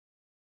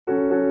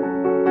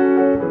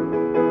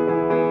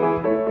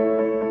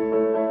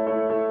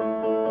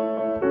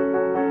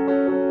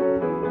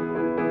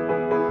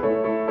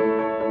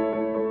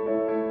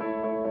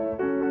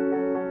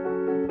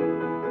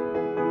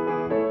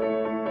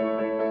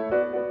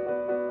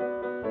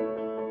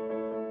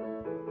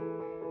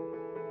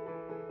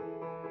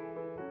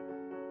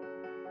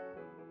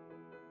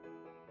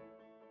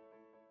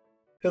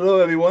Hello,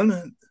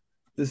 everyone.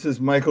 This is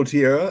Michael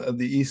Tierra of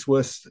the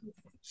East-West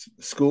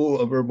School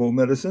of Herbal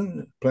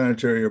Medicine,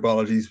 planetary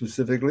herbology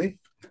specifically.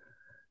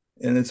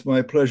 And it's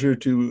my pleasure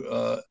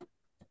to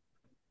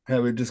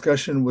have a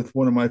discussion with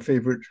one of my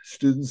favorite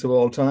students of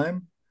all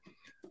time.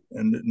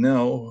 And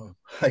now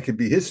I could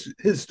be his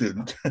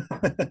student.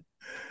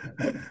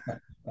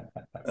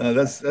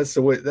 That's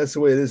the way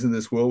it is in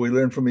this world. We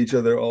learn from each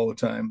other all the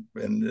time.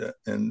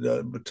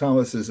 But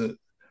Thomas is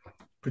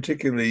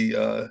particularly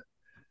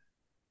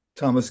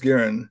Thomas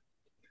Garran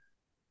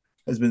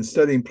has been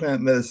studying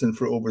plant medicine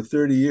for over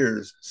 30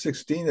 years.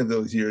 16 of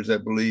those years, I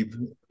believe,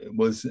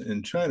 was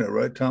in China,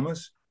 right,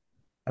 Thomas?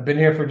 I've been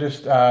here for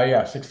just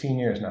 16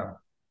 years now.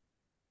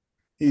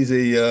 He's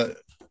a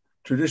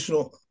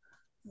traditional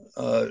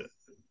uh,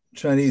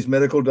 Chinese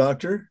medical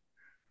doctor,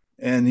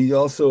 and he's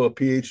also a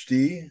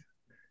Ph.D.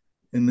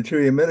 in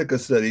Materia Medica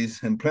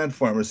Studies and plant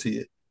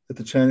pharmacy at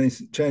the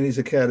Chinese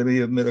Academy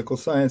of Medical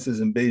Sciences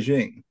in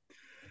Beijing.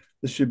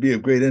 This should be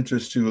of great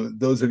interest to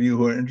those of you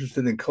who are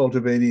interested in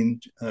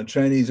cultivating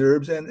Chinese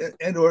herbs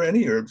and or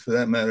any herbs for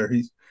that matter.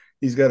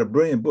 He's got a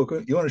brilliant book.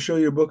 You want to show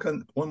your book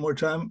on one more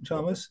time,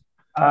 Thomas?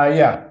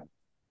 Yeah,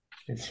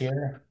 it's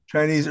here.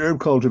 Chinese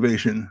Herb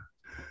Cultivation.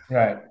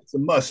 Right. It's a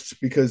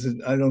must because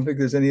I don't think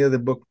there's any other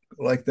book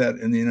like that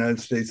in the United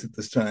States at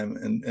this time.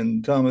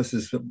 And Thomas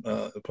is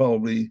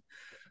probably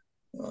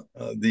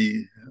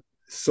the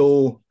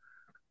sole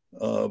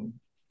uh,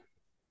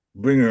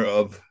 bringer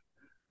of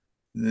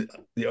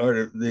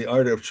the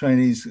art of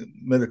Chinese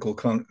medical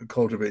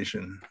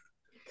cultivation.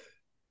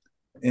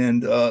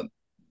 And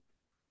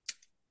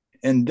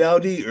and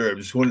Daodi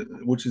herbs,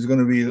 which is going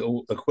to be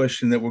a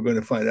question that we're going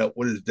to find out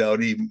what is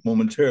Daodi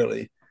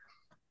momentarily.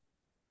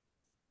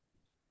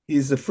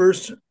 He's the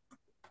first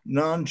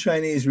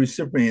non-Chinese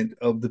recipient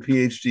of the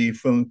PhD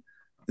from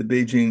the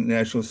Beijing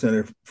National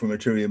Center for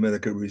Materia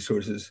Medica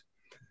Resources.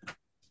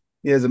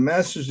 He has a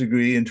master's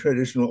degree in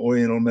traditional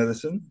Oriental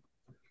medicine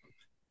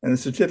and a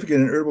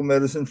certificate in herbal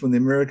medicine from the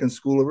American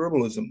School of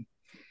Herbalism.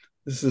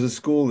 This is a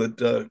school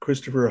that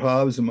Christopher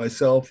Hobbs and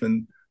myself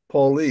and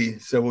Paul Lee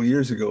several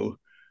years ago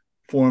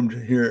formed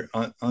here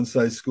on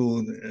site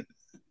school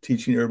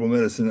teaching herbal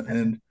medicine.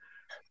 And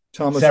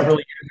Thomas, Several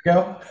years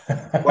ago.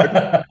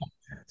 pardon?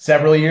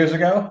 Several years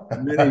ago.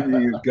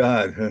 Many years,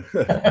 God.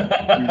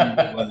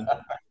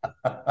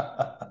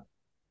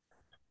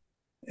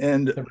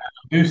 And The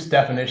reduced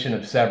definition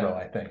of several,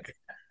 I think.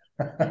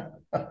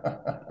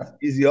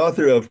 he's the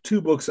author of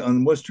two books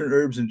on Western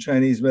herbs and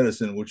Chinese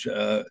medicine, which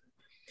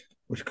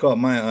caught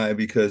my eye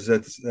because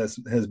that's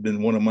has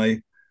been one of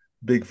my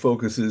big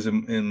focuses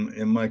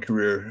in my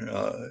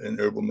career in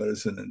herbal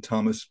medicine. And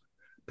Thomas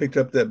picked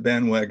up that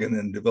bandwagon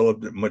and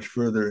developed it much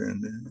further.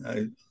 And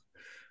I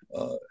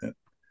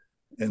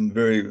am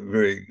very,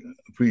 very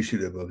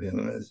appreciative of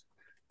him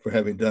for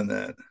having done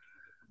that.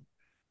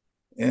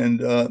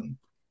 And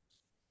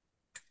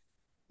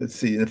let's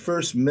see, the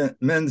first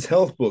men's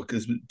health book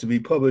is to be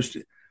published.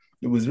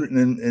 It was written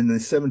in the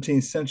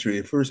 17th century,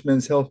 the first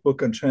men's health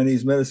book on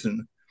Chinese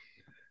medicine,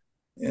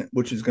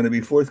 which is going to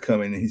be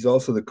forthcoming. He's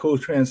also the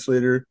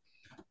co-translator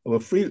of a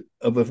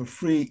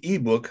free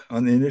ebook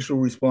on the initial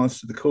response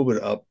to the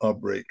COVID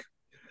outbreak.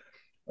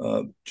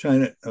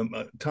 China,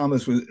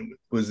 Thomas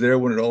was there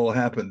when it all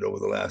happened over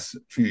the last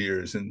few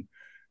years and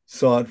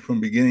saw it from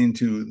beginning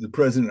to the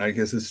present. I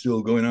guess it's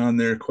still going on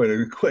there quite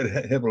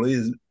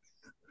heavily,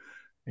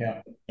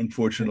 Yeah,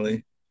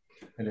 unfortunately.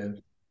 it is.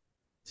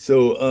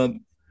 So,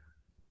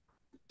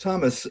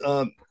 Thomas,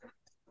 the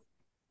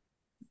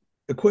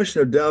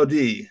question of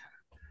Daodi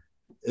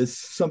is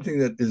something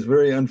that is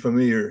very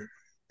unfamiliar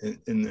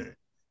in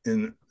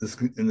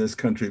this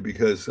country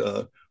because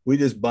we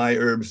just buy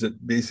herbs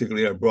that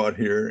basically are brought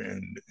here,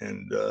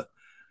 and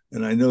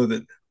I know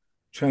that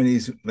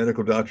Chinese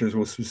medical doctors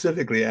will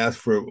specifically ask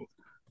for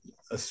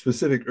a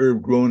specific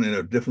herb grown in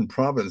a different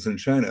province in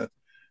China,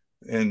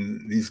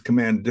 and these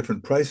command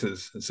different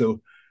prices.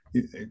 So,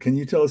 can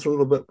you tell us a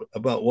little bit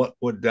about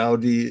what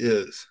Daodi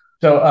is?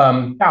 So,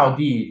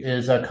 Daodi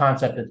is a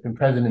concept that's been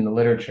present in the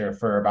literature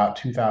for about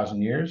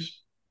 2,000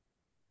 years.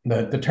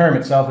 The term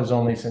itself is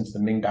only since the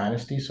Ming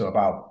Dynasty, so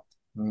about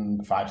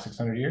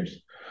 600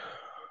 years.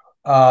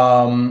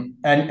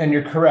 And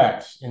you're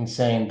correct in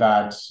saying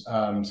that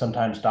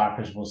sometimes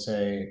doctors will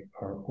say,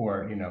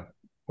 or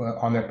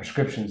on their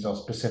prescriptions, they'll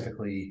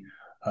specifically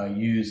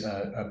use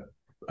a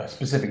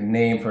specific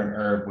name for an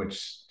herb, which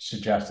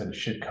suggests that it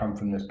should come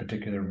from this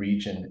particular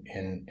region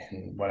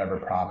in whatever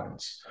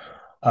province.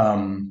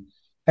 And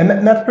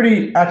that's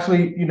pretty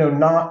actually,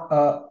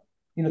 not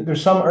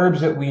there's some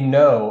herbs that we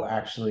know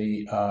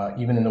actually,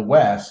 even in the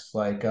West,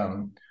 like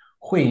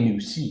Hui Nu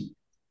Si.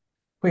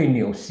 Hui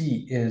Nu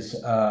Si is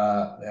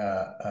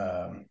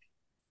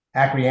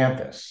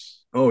acryanthus.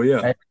 Oh yeah,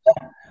 Right?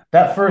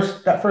 That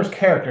first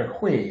character,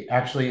 Hui,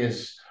 actually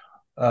is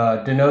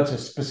denotes a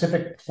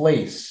specific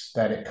place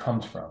that it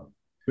comes from.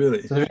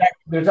 really. So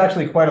there's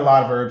actually quite a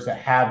lot of herbs that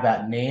have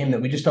that name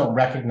that we just don't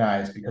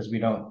recognize because we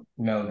don't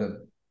know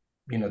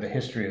the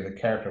history of the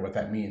character, what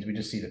that means. We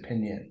just see the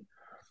pinyin.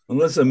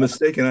 Unless I'm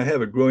mistaken, I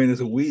have it growing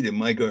as a weed in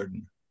my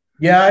garden.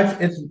 Yeah,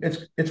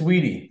 it's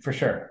weedy for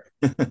sure.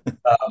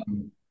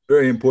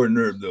 Very important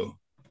herb, though.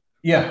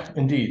 Yeah,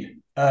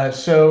 indeed.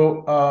 The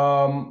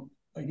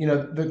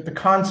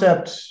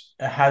concept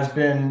has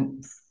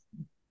been,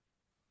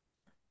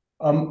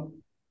 um,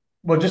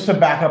 well, just to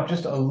back up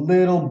just a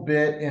little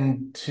bit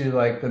into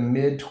like the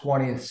mid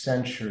 20th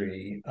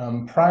century.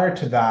 Prior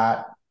to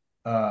that,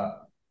 uh,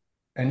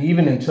 and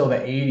even until the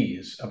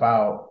 80s,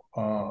 about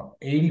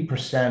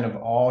 80% of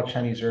all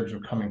Chinese herbs were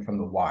coming from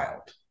the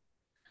wild.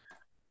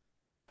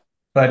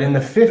 But in the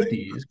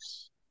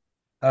 50s,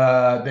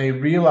 they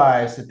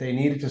realized that they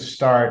needed to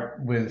start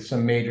with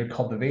some major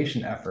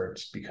cultivation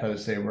efforts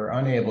because they were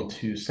unable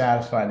to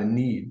satisfy the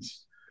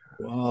needs.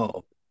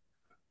 Wow.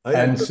 I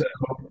didn't And know so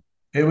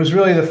it was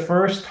really the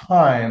first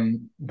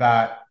time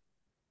that,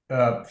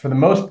 for the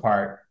most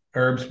part,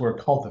 herbs were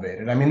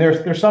cultivated. I mean,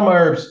 there's some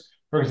herbs,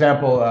 for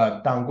example,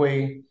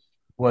 dangui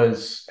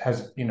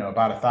has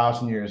about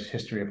 1,000 years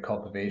history of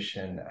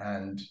cultivation,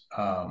 and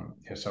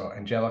so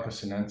Angelica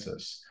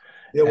sinensis,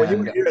 Yeah, when you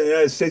were and here in the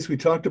United States, we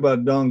talked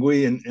about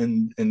Dongui,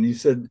 and you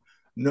said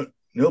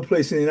no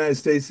place in the United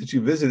States that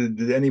you visited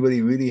did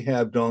anybody really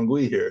have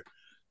Dongui here.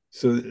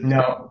 So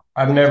no,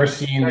 I've never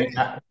seen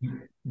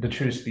the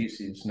true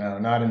species. No,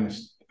 not in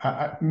this.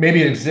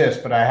 Maybe it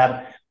exists, but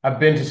I've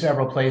been to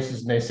several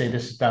places and they say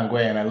this is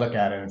dangui, and I look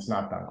at it and it's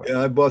not dangui.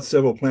 yeah, I bought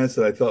several plants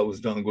that I thought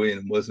was Dongui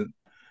and it wasn't.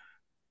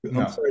 I'm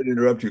No, sorry to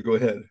interrupt you. Go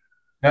ahead.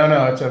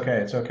 no, it's okay,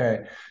 it's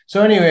okay.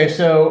 So anyway,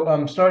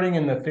 starting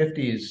in the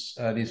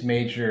 50s, these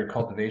major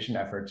cultivation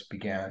efforts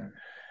began,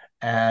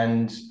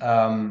 and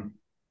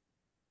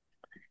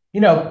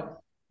you know,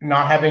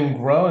 not having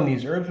grown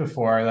these herbs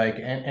before, like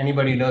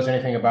anybody who knows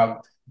anything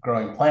about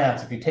growing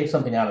plants, if you take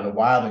something out of the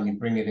wild and you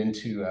bring it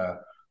into a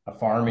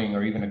farming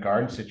or even a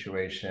garden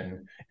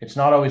situation, it's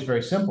not always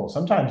very simple.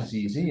 Sometimes it's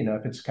easy,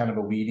 if it's kind of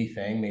a weedy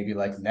thing, maybe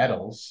like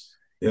nettles,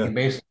 you Yeah, can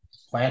basically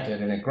plant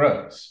it and it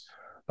grows.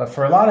 But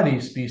for a lot of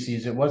these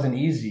species, it wasn't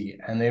easy,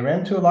 and they ran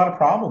into a lot of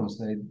problems.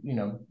 They,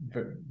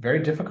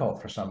 very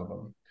difficult for some of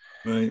them.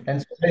 right.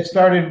 And so they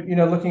started,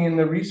 looking in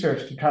the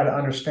research to try to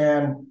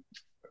understand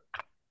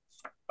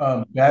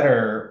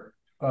better,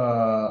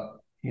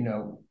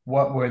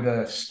 what were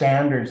the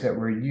standards that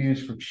were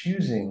used for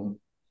choosing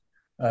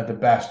the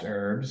best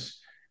herbs.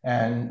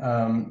 And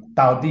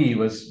Daodi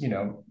was,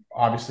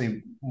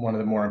 obviously one of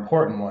the more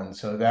important ones.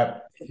 So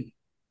that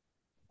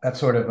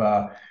sort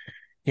of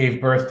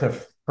gave birth to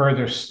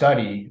further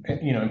study.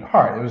 In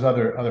part, there was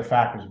other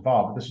factors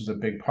involved, but this was a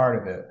big part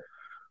of it,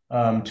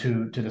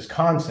 to this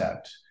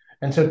concept.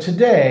 And so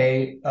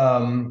today,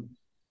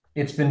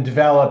 it's been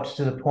developed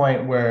to the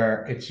point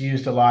where it's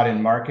used a lot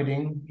in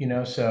marketing.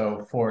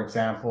 So for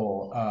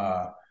example,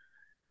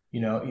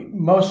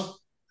 most,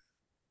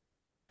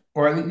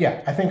 or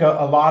yeah, I think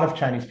a lot of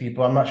Chinese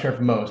people, I'm not sure if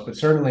most, but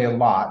certainly a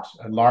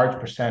large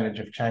percentage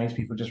of Chinese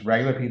people, just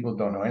regular people,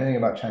 don't know anything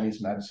about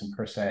Chinese medicine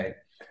per se,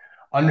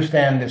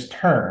 understand this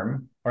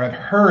term, or have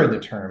heard the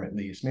term at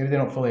least. Maybe they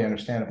don't fully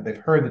understand it, but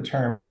they've heard the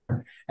term,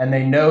 and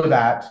they know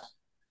that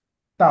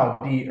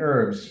Daodi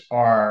herbs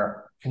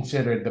are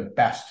considered the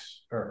best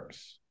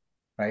herbs,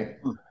 right?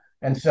 Huh,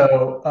 And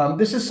so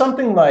this is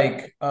something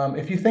like,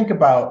 if you think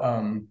about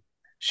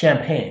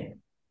champagne,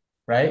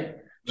 right? right.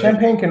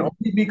 Champagne can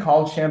only be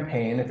called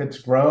champagne if it's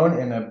grown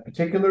in a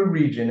particular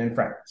region in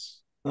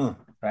France, Huh,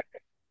 right?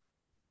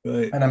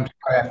 right. And I'm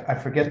sorry, I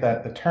forget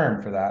that the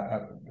term for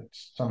that.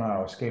 It's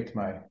somehow escaped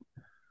my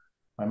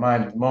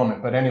mind at the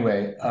moment. But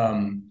anyway,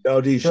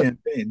 Daodi so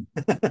champagne.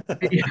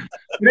 yeah.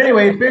 But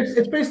anyway,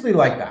 it's basically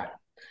like that.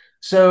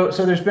 So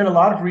there's been a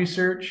lot of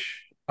research.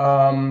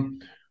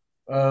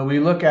 We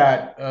look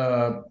at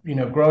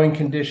growing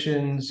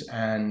conditions,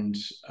 and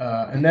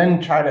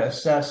then try to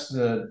assess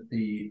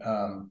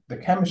the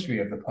chemistry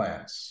of the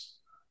plants,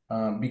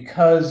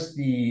 because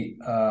the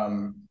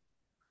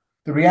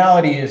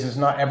reality is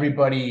not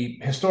everybody,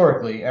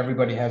 historically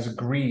everybody has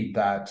agreed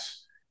that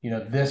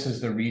this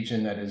is the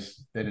region that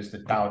is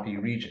the Daodi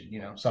region.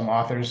 Some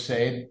authors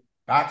say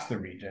that's the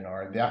region,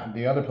 or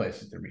the other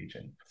place is the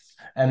region,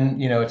 and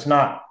it's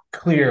not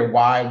clear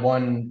why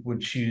one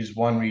would choose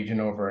one region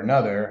over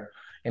another.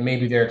 And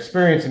maybe their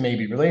experience, and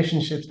maybe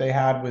relationships they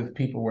had with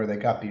people where they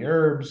got the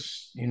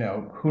herbs,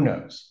 who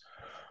knows.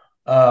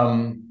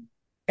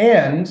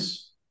 And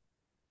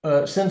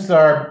Since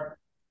our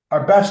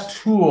best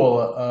tool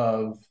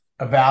of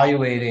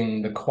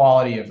evaluating the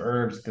quality of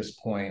herbs at this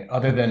point,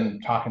 other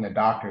than talking to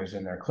doctors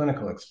in their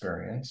clinical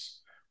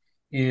experience,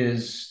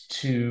 is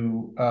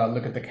to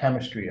look at the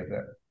chemistry of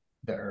the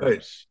Right.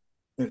 herbs.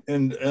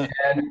 And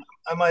And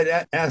I might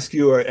ask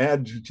you or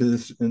add to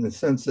this in the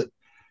sense that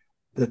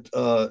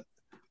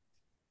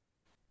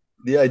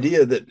the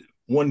idea that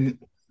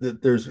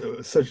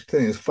there's such a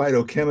thing as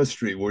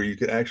phytochemistry, where you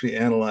could actually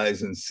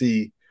analyze and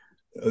see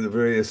the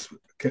various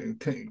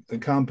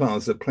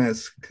compounds that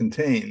plants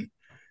contain,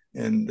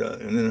 and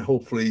then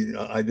hopefully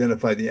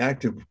identify the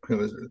active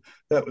chemistry.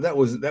 That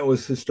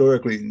was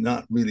historically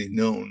not really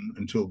known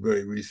until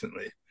very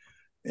recently,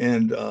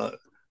 and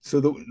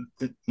So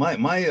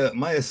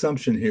my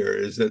assumption here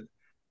is that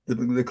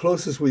the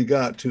closest we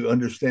got to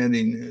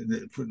understanding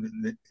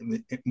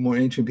the more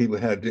ancient people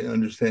had to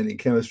understanding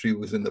chemistry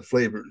was in the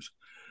flavors,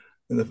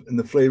 and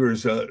the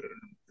flavors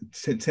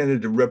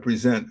tended to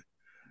represent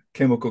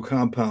chemical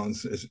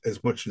compounds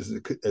as much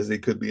as they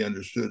could be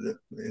understood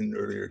in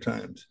earlier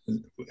times.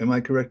 Am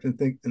I correct in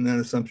that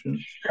assumption?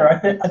 Sure,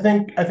 I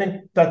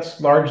think that's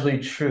largely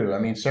true. I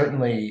mean,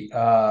 certainly,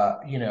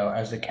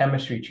 as the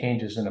chemistry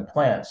changes in a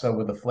plant, so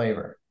will the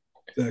flavor.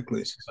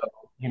 Exactly.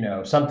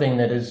 So, something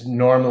that is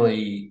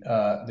normally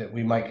that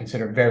we might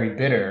consider very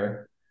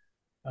bitter,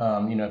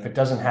 if it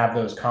doesn't have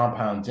those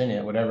compounds in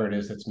it, whatever it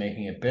is that's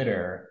making it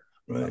bitter,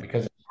 Right.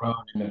 because it's grown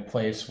in a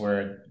place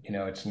where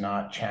it's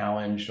not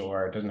challenged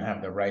or it doesn't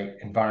have the right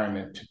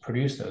environment to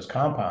produce those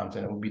compounds,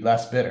 and it will be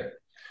less bitter.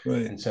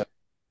 Right. And so,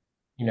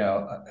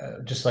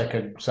 just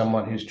like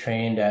someone who's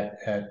trained at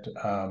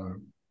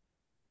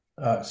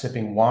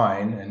sipping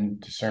wine and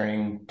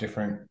discerning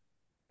different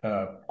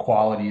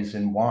qualities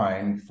in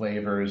wine,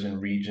 flavors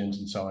and regions,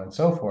 and so on and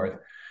so forth.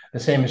 The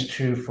same is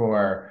true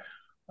for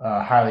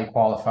highly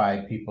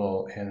qualified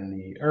people in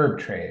the herb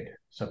trade.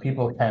 So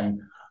people can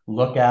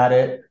look at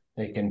it,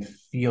 they can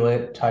feel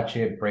it, touch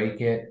it,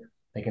 break it,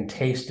 they can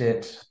taste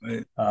it.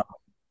 Right.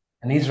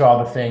 And these are all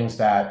the things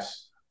that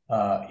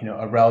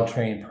a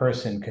well-trained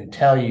person can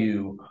tell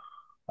you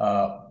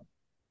uh,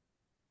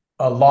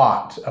 a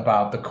lot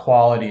about the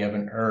quality of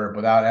an herb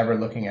without ever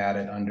looking at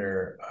it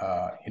under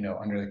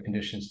the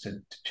conditions to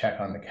check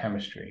on the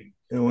chemistry.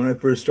 And when I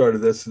first started,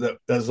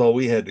 that's all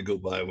we had to go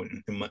by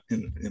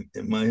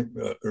in my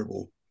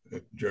herbal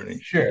journey.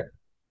 Sure,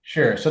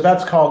 sure. So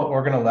that's called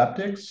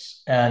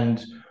organoleptics,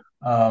 and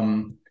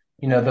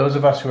those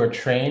of us who are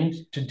trained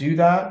to do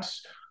that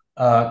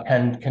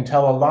can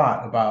tell a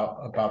lot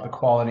about the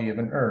quality of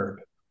an herb.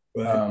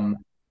 Right. Um,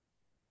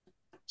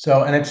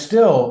 and it's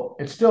still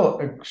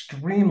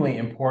extremely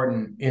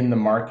important in the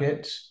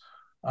market,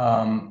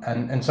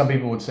 and some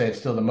people would say it's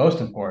still the most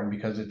important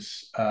because it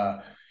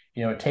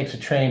takes a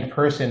trained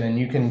person, and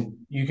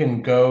you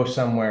can go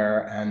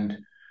somewhere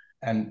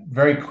and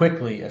very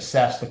quickly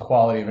assess the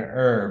quality of an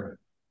herb,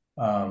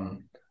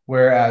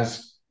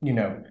 whereas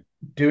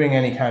doing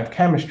any kind of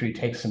chemistry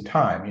takes some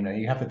time.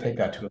 You have to take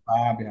that to a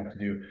lab,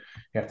 you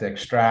have to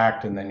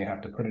extract, and then you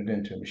have to put it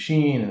into a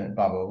machine, and then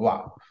blah blah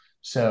blah.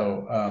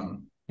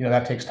 So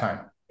that takes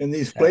time. And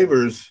these Yeah.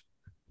 flavors,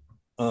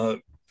 uh,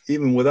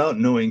 even without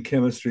knowing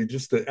chemistry,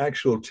 just the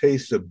actual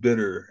taste of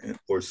bitter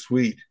or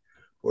sweet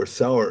or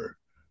sour,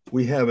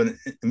 we have an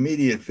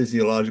immediate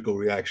physiological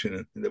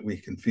reaction that we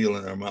can feel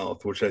in our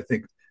mouth, which I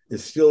think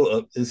is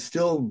still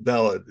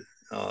valid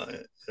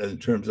in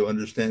terms of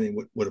understanding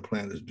what a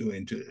plant is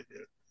doing to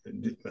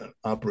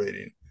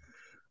operating.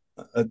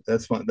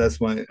 That's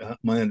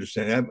my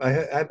understanding.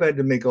 I've had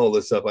to make all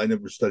this up. I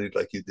never studied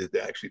like you did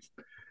to actually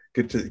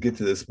get to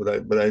this, but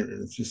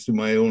it's just through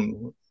my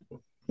own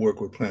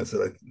work with plants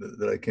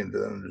that I came to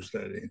that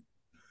understanding.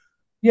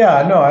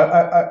 Yeah, no,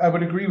 I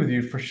would agree with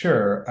you for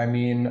sure. I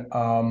mean,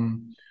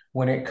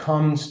 when it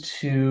comes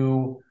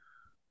to,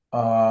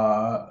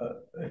 uh,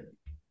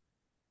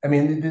 I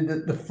mean,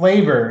 the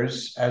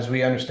flavors as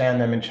we understand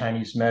them in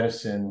Chinese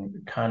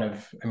medicine, kind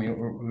of, I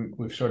mean,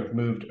 we've sort of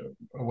moved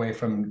away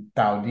from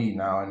Daodi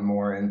now and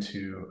more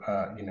into,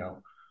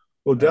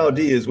 Well, uh,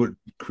 Daodi is what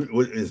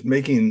is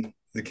making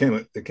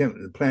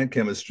the plant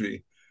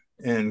chemistry,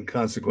 and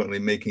consequently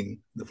making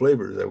the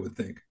flavors. I would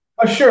think.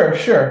 sure,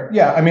 sure.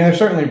 Yeah, I mean, they're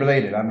certainly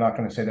related. I'm not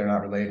going to say they're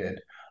not related.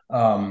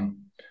 Um,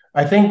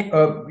 I think,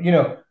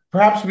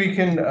 perhaps we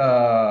can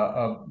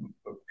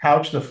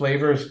couch the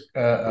flavors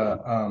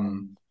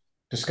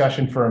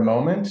discussion for a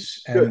moment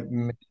Good.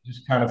 and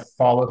just kind of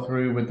follow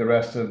through with the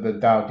rest of the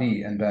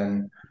Daodi, and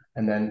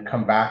then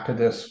come back to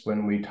this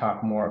when we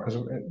talk more, because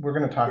we're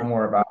going to talk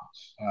more about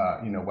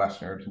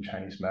Western herbs and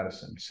Chinese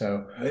medicine.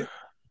 So Right.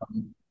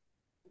 um,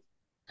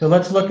 so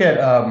let's look at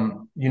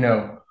um,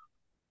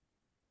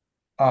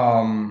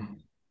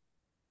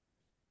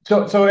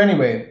 so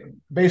anyway,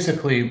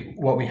 basically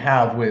what we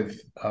have with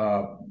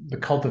the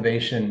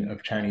cultivation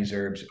of Chinese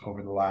herbs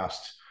over the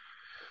last,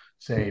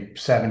 say,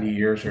 70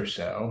 years or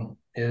so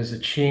is a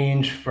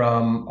change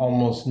from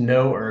almost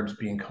no herbs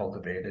being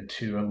cultivated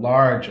to a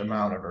large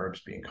amount of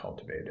herbs being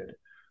cultivated.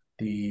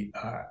 The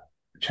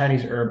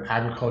Chinese herb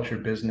agriculture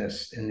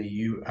business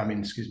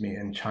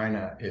in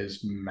China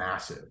is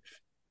massive.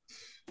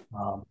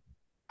 Um,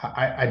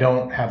 I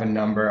don't have a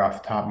number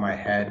off the top of my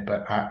head,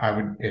 but I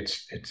would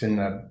it's in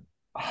the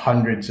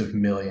hundreds of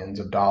millions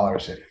of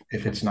dollars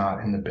if it's not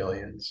in the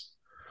billions.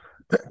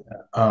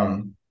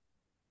 Um,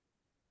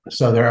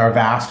 so there are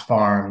vast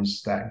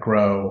farms that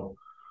grow,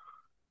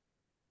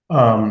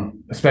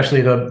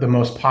 especially the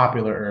most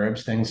popular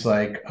herbs, things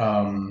like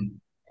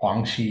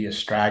Huangqi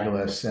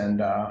astragalus and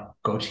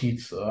goqi,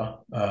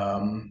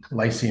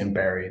 lycium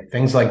berry,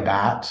 things like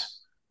that,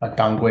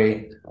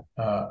 dangui,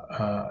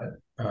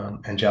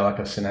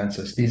 Angelica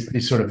sinensis.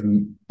 These sort of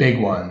big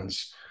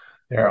ones.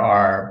 There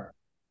are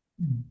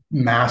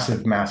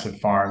massive, massive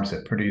farms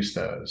that produce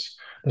those.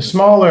 The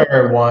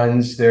smaller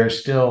ones, they're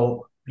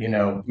still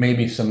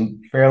maybe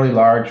some fairly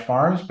large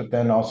farms, but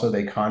then also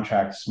they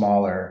contract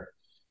smaller,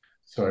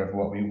 sort of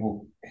what we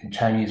will in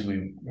Chinese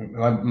we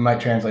might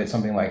translate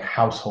something like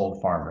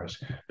household farmers.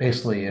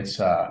 Basically, it's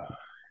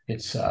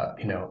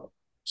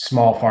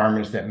small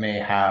farmers that may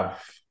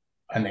have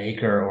an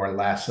acre or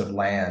less of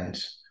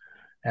land,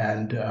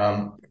 and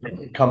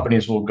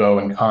companies will go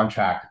and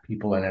contract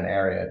people in an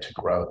area to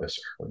grow this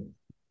herb.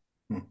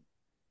 Hmm.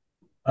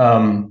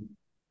 Um,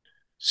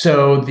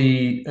 so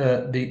the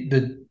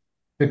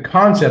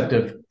concept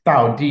of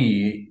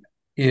Daodi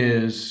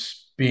is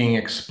being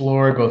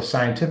explored both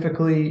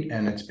scientifically,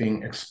 and it's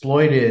being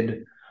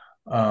exploited.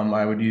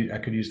 I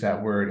could use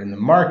that word in the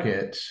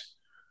market,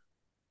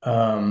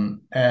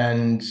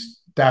 and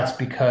that's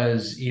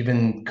because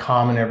even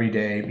common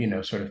everyday,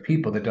 sort of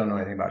people that don't know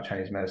anything about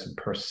Chinese medicine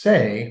per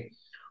se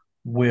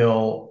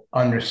will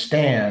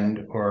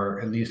understand,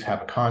 or at least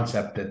have a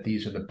concept that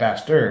these are the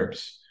best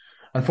herbs.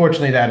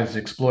 Unfortunately, that is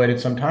exploited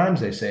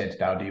sometimes. They say it's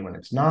Daodi when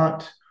it's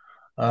not.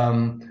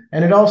 And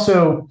it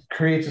also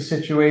creates a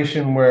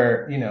situation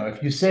where,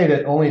 if you say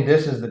that only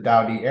this is the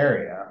Daodi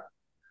area,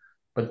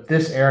 but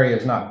this area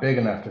is not big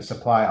enough to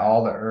supply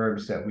all the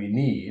herbs that we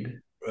need,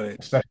 Right.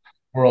 especially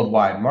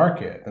worldwide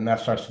market, then that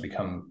starts to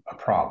become a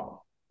problem.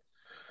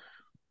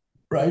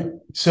 Right.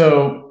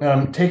 So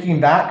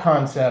taking that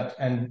concept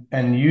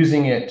and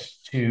using it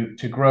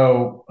to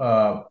grow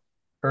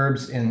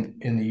herbs in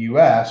the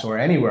U.S. or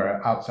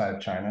anywhere outside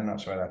of China.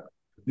 Not sure that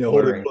Yeah,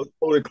 blurring.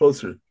 hold it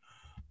closer.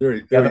 There,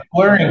 Yeah, there. the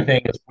blurring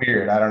thing is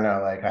weird. I don't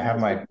know. Like I have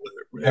my.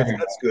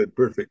 That's good.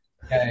 Perfect.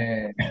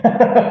 Yeah, yeah,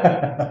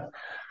 yeah.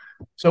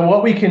 So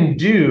what we can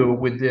do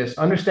with this,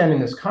 understanding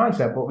this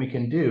concept, what we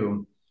can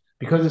do,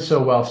 because it's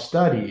so well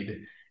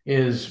studied,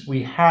 is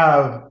we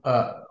have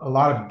a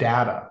lot of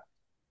data.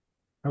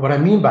 And what I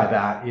mean by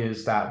that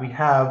is that we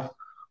have,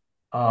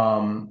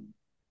 um,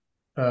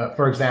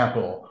 for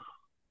example,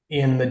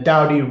 in the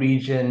Daodi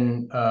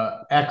region,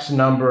 X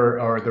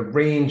number or the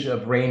range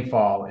of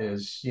rainfall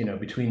is,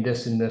 between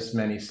this and this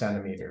many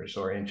centimeters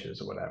or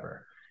inches or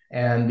whatever.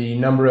 And the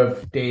number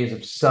of days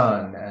of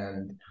sun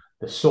and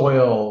the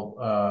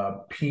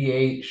soil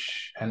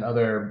pH and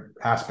other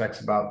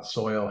aspects about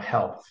soil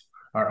health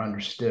are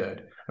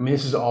understood. I mean,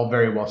 this is all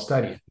very well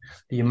studied.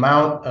 The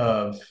amount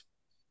of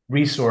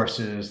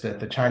resources that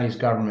the Chinese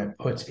government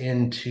puts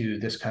into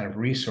this kind of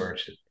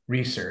research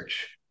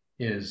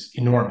is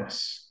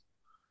enormous.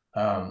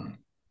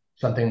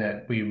 Something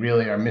that we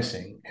really are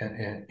missing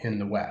in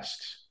the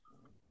West.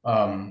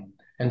 And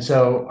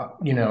so,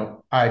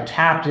 I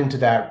tapped into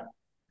that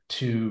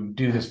to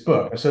do this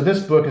book. So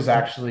this book is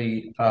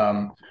actually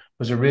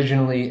was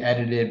originally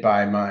edited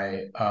by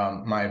my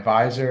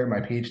advisor,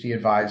 my PhD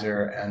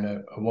advisor, and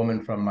a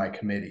woman from my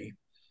committee.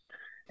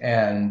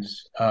 And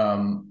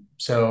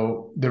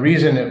so the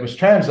reason it was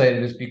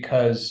translated is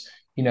because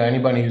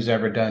anybody who's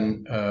ever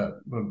done a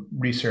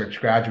research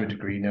graduate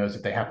degree knows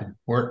that they have to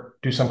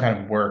do some kind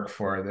of work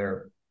for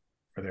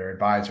their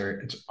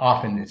advisor.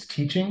 It's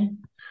teaching,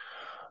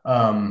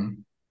 but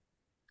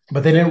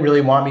they didn't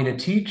really want me to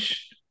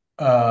teach.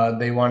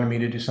 They wanted me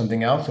to do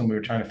something else, and we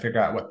were trying to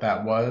figure out what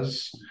that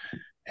was.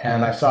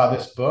 And I saw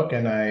this book,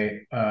 and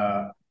I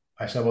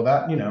said, well,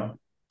 that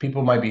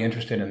people might be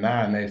interested in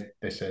that, and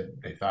they said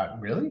they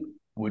thought, really,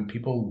 would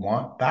people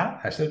want that?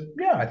 I said,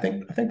 yeah, I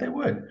think they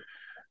would.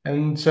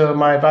 And so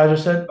my advisor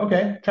said,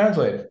 okay,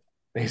 translate it.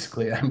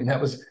 Basically, I mean, it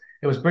was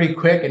pretty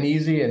quick and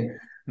easy. And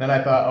then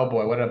I thought, oh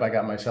boy, what have I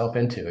got myself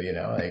into?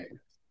 Like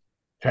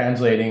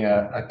translating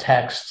a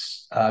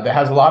text that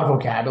has a lot of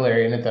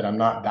vocabulary in it that I'm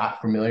not that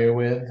familiar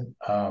with.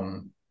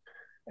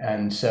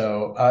 And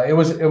so it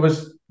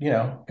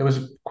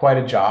was quite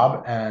a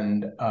job,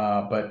 and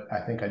but I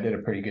think I did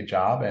a pretty good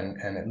job,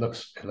 and it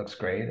looks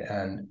great,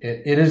 and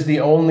it is the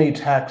only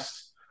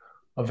text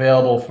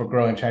available for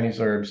growing Chinese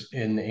herbs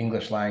in the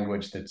English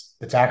language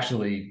that's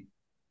actually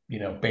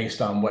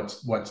based on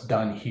what's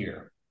done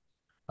here.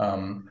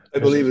 I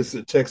believe it's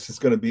the text is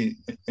going to be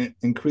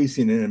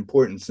increasing in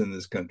importance in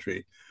this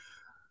country.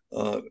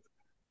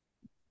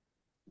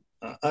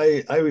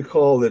 I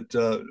recall that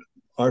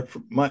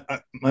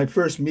my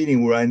first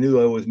meeting where I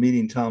knew I was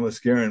meeting Thomas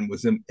Garran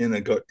was in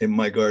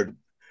my garden,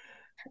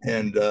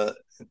 and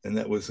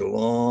that was a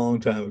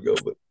long time ago.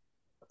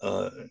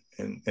 But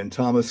and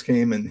Thomas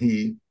came, and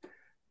he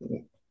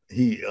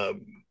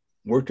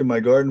worked in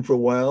my garden for a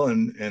while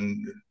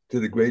and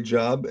did a great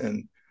job,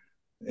 and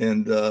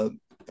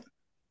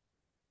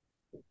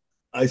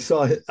I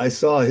saw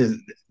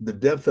the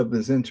depth of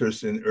his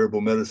interest in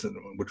herbal medicine,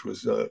 which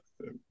was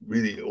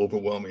really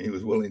overwhelming. He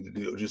was willing to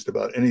do just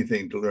about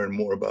anything to learn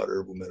more about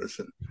herbal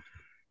medicine.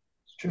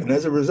 And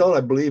as a result,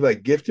 I believe I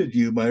gifted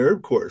you my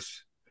herb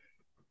course.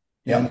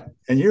 Yeah.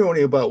 And you're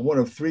only about one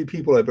of three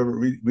people I've ever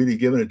really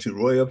given it to.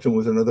 Roy Upton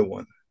was another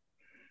one.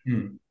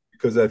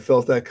 Because I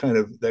felt that kind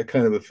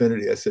of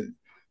affinity. I said,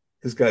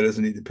 this guy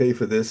doesn't need to pay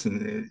for this,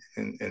 and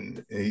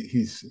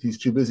he's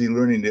too busy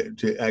learning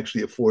to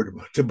actually afford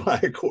to buy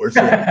a course.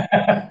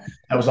 That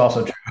was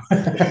also true.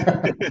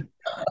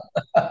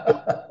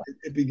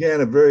 It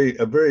began a very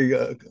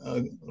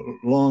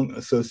long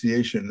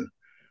association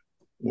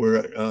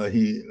where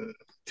he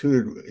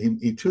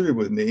he tutored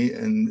with me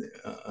and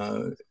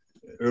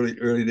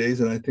early days,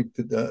 and I think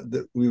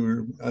that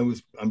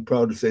I'm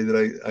proud to say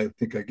that I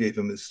think I gave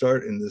him his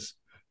start in this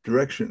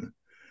direction.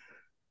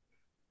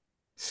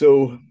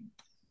 So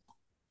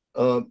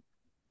uh,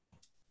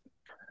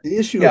 the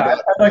issue Yeah,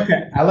 about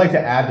I'd like to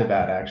add to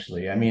that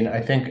actually. I mean,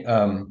 I think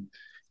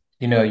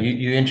you know,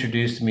 you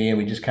introduced me and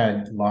we just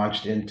kind of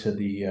launched into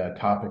the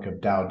topic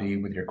of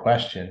Daodi with your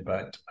question,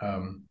 but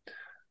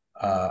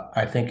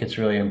I think it's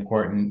really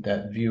important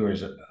that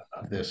viewers of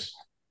this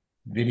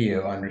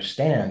video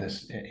understand,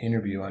 this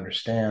interview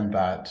understand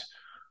that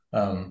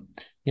um,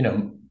 you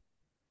know,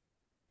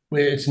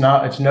 it's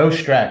no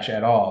stretch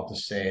at all to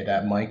say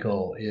that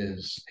Michael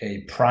is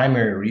a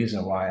primary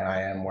reason why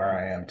I am where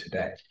I am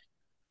today.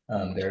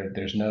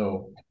 There's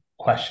no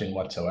question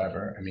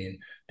whatsoever. I mean,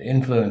 the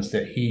influence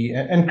that he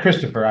and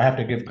Christopher, I have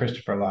to give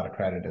Christopher a lot of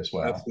credit as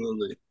well.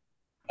 absolutely.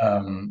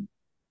 Um,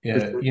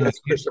 yeah, you know, That's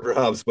Christopher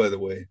Hobbs, by the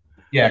way.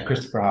 yeah,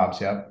 Christopher Hobbs.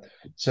 Yep.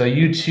 So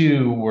you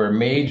two were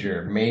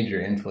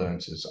major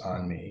influences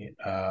on me.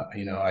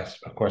 You know,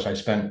 of course I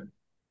spent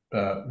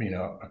you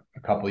know a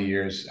couple of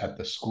years at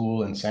the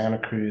school in Santa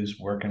Cruz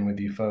working with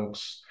you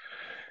folks,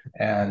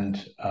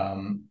 and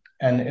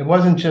it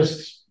wasn't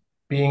just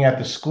being at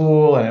the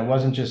school, and it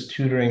wasn't just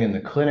tutoring in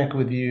the clinic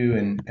with you,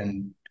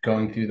 and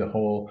going through the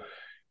whole,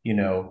 you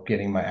know,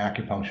 getting my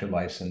acupuncture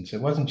license.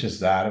 It wasn't just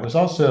that. It was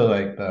also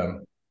like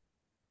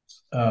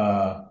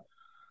uh,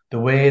 the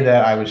way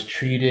that I was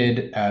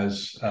treated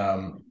as,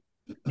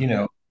 you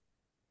know,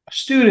 a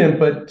student,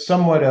 but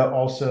somewhat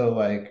also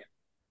like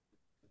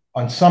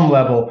on some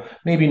level,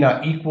 maybe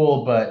not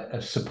equal, but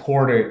a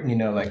supporter. You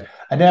know, like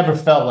I never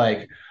felt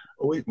like,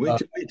 We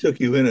took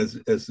you in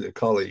as a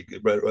colleague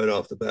right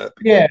off the bat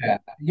because yeah,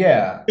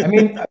 yeah. I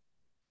mean,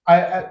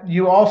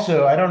 you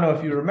also, I don't know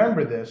if you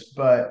remember this,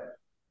 but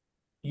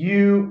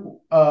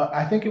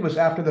I think it was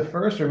after the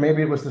first, or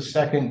maybe it was the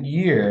second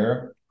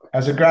year,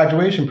 as a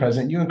graduation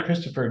present, you and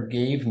Christopher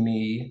gave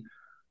me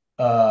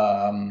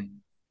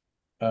um,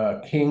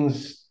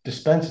 King's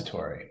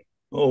Dispensatory.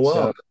 oh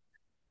wow,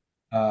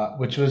 So,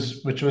 which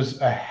was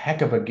a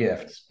heck of a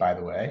gift, by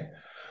the way.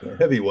 a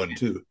heavy one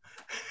too.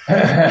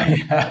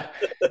 Yeah.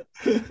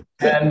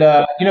 And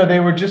you know, they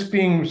were just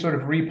being sort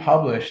of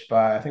republished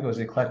by, I think it was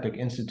the Eclectic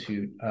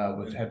Institute,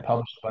 which had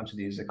published a bunch of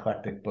these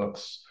eclectic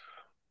books.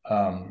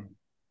 Um,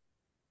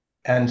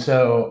 and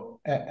so,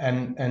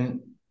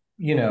 and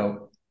you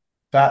know,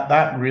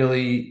 that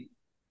really,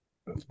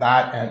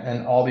 that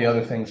and all the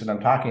other things that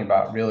I'm talking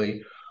about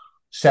really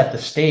set the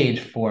stage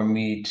for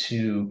me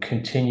to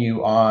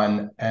continue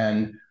on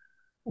and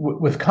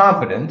with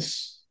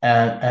confidence,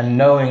 and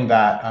knowing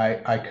that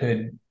I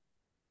could,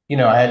 you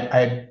know, I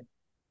had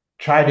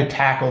tried to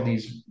tackle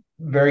these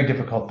very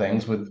difficult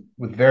things with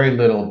very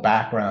little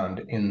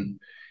background in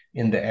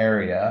the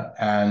area,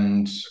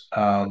 and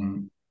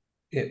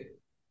it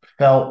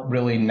felt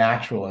really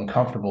natural and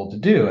comfortable to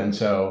do. And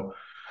so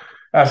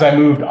as I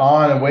moved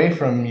on away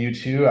from you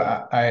two,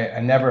 I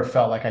never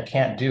felt like I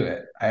can't do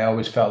it. I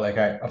always felt like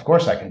of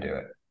course I can do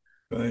it,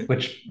 Right,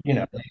 which, you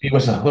know, maybe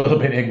was a little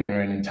bit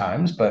ignorant in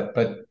times, but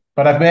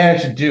I've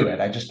managed to do it.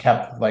 I just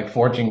kept like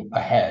forging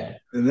ahead.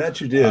 and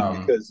that you did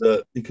Um,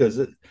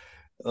 because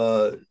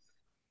uh,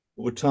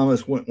 what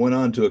Thomas went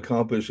on to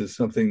accomplish is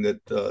something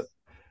that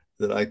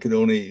I could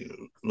only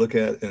look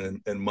at and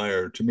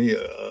admire. To me,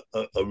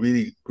 a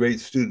really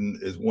great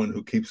student is one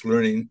who keeps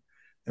learning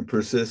and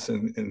persists.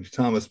 And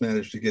Thomas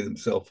managed to get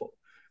himself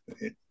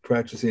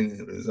practicing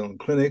in his own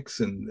clinics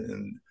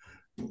and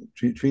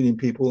treating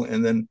people,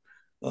 and then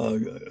uh,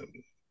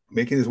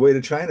 making his way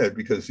to China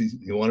because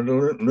he wanted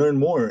to learn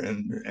more.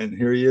 And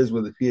here he is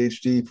with a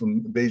PhD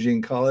from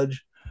Beijing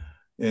College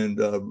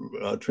and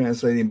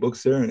translating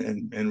books there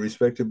and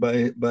respected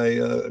by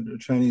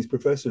Chinese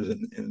professors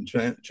in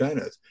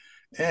China.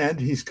 And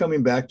he's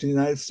coming back to the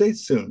United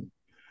States soon.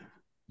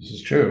 this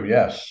is true.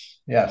 Yes,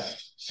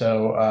 yes.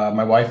 So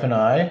my wife and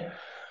I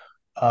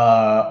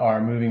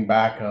are moving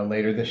back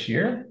later this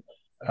year.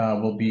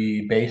 We'll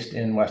be based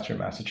in Western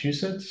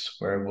Massachusetts,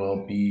 where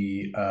we'll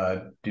be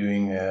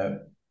doing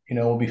you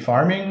know, we'll be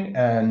farming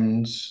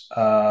and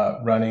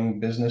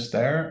running business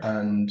there,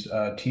 and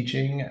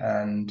teaching,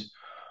 and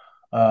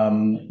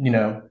you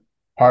know,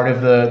 part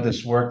of the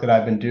this work that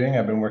I've been doing,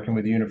 I've been working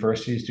with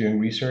universities doing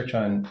research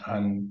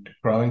on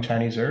growing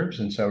Chinese herbs,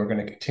 and so we're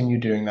going to continue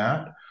doing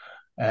that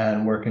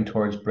and working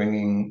towards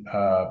bringing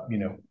you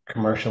know,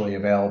 commercially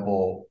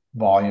available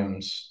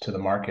volumes to the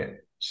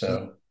market.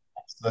 So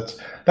that's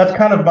that's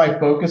kind of my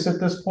focus at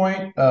this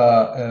point.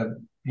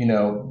 You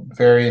know,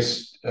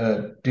 various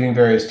doing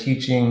various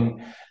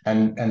teaching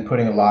and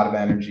putting a lot of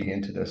energy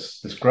into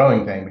this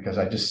growing thing, because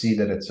I just see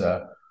that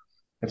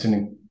it's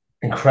an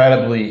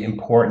incredibly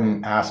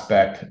important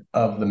aspect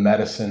of the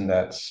medicine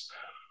that's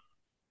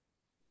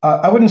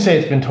I wouldn't say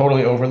it's been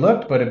totally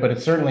overlooked, but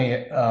it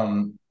certainly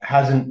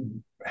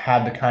hasn't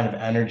had the kind of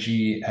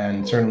energy,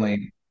 and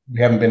certainly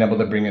we haven't been able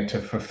to bring it to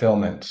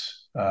fulfillment.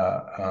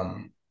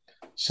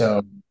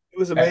 So it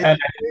was And amazing.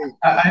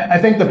 I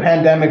think the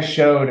pandemic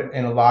showed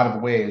in a lot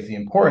of ways the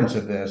importance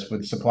of this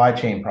with supply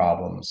chain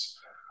problems.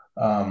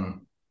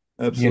 Um,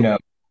 you Absolutely. know,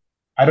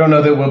 I don't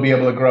know that we'll be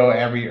able to grow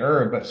every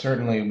herb, but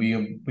certainly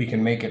we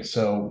can make it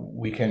so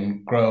we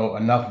can grow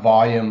enough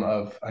volume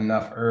of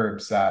enough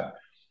herbs that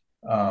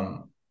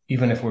um,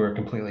 even if we were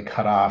completely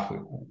cut off,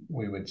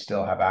 we would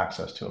still have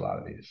access to a lot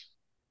of these.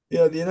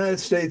 Yeah, the United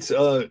States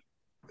uh,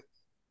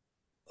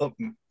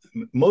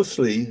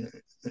 mostly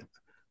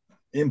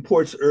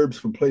imports herbs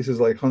from places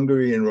like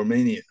Hungary and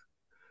Romania,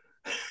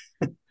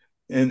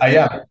 and and,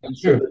 Yeah, and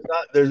that's so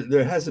true.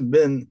 there hasn't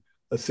been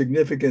a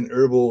significant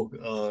herbal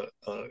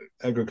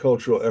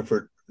agricultural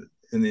effort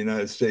in the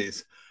United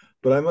States.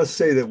 But I must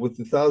say that with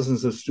the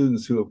thousands of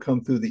students who have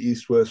come through the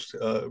East West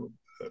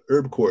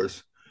herb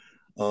course,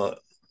 uh,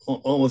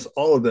 almost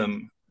all of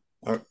them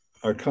are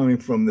are coming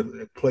from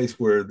the place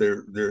where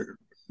they're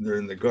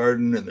in the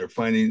garden and they're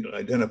finding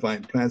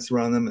identifying plants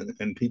around them,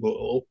 and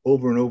people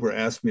over and over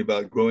ask me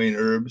about growing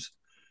herbs,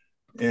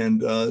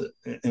 and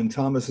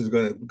Thomas is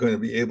going to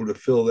be able to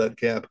fill that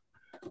gap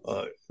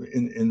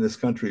in this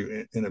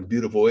country in a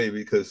beautiful way,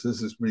 because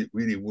this is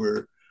really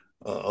where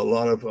a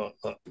lot of our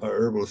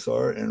herbalists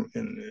are, and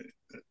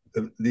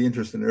the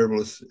interest in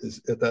herbalists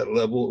is at that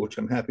level, which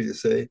I'm happy to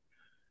say.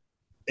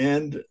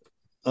 And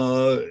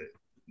uh,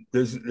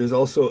 there's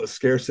also a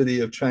scarcity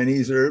of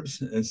Chinese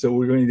herbs, and so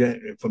we're going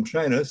to from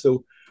China.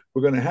 So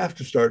we're going to have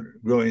to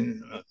start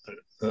growing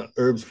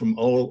herbs from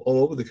all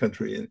over the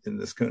country in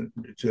this country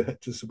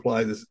to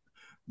supply this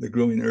the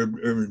growing herb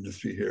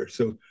industry here.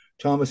 So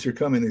Thomas, you're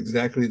coming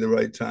exactly the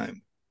right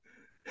time.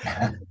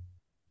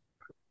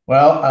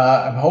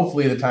 Well,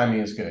 hopefully the timing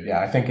is good. Yeah,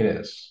 I think it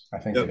is. I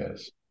think it Yep.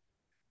 is.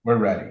 We're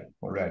ready.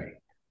 We're ready.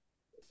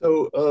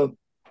 So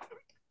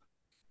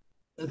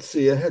let's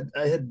see.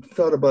 I had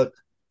thought about.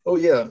 Oh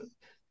yeah,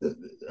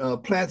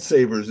 plant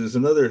savers is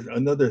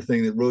another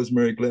thing that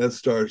Rosemary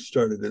Gladstar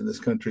started in this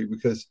country,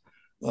 because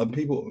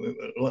people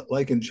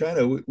like in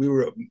China, we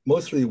were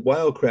mostly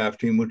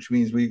wildcrafting, which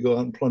means we go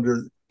out and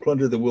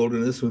plunder the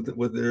wilderness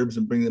with herbs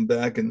and bring them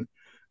back and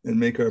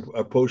make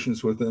our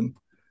potions with them.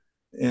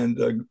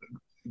 And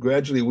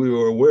gradually, we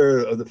were aware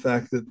of the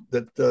fact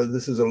that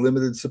this is a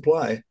limited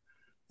supply,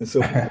 and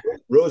so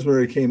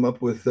Rosemary came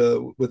up with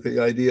the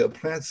idea of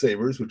plant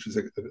savers, which is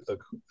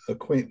a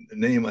quaint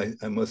name,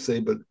 I must say,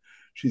 but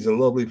she's a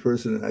lovely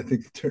person, and I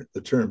think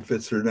the term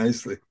fits her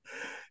nicely.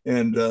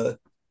 And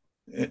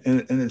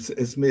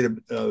it's made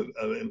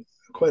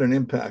quite an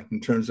impact in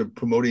terms of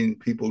promoting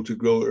people to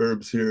grow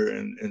herbs here,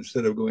 and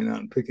instead of going out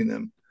and picking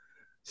them.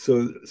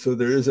 So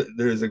there is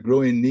a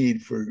growing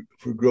need for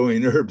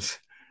growing herbs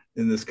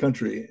in this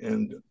country,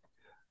 and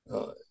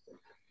uh,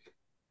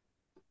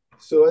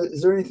 so,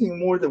 is there anything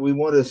more that we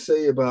want to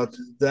say about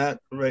that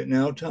right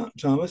now,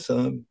 Thomas?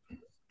 I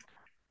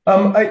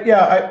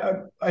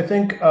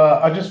think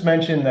I'll just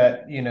mention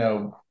that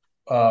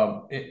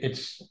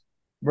it's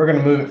we're going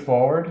to move it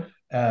forward,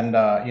 and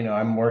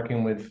I'm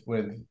working with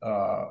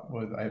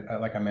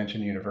like I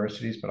mentioned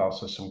universities, but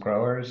also some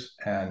growers,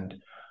 and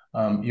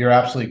you're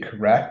absolutely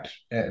correct.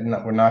 And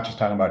we're not just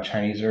talking about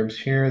Chinese herbs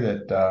here.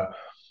 That the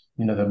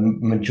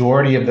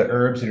majority of the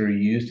herbs that are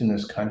used in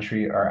this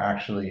country are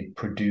actually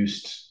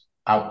produced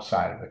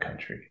outside of the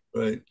country.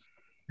 Right.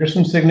 There's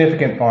some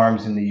significant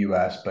farms in the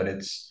U.S., but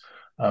it's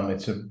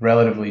a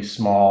relatively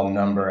small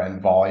number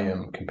and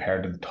volume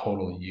compared to the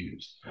total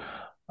used.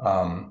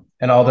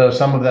 And although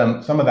some of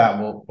that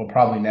will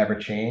probably never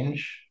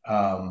change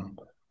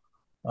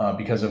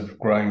because of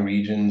growing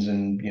regions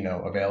and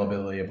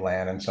availability of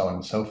land and so on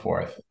and so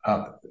forth.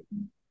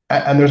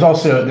 And there's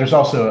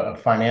also a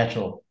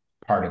financial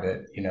part of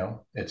it.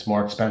 It's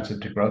more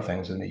expensive to grow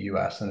things in the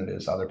U.S. than it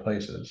is other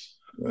places.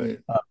 Right.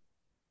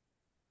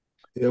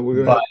 Yeah,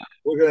 But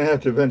we're gonna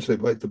have to eventually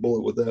bite the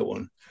bullet with that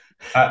one.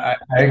 I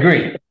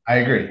agree. I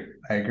agree.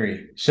 I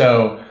agree.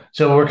 So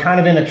we're kind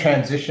of in a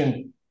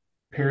transition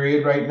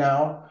period right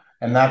now,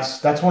 and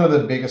that's one of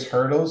the biggest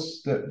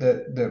hurdles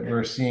that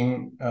we're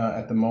seeing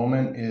at the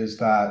moment is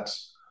that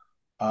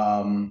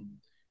um,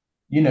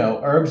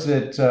 herbs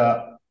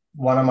that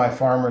one of my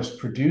farmers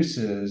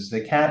produces,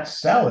 they can't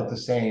sell at the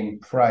same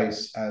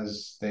price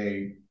as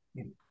they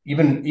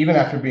even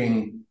after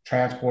being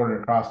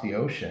transported across the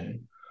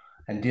ocean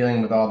and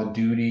dealing with all the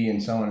duty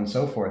and so on and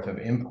so forth of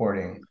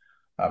importing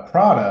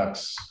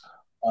products,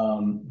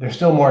 they're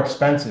still more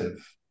expensive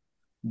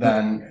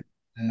Yeah.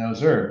 than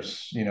those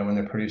herbs, when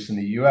they're produced in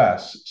the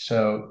U.S.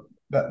 So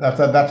that's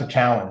a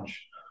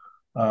challenge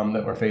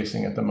that we're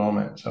facing at the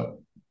moment.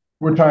 So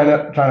we're trying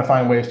to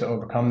find ways to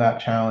overcome that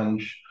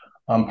challenge.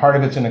 Part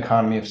of it's an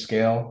economy of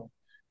scale.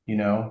 You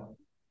know,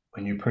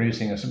 when you're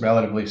producing a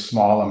relatively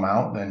small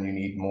amount, then you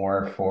need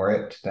more for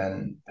it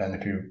than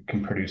if you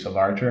can produce a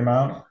larger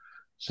amount.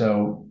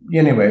 So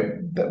anyway,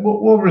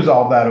 we'll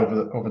resolve that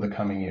over the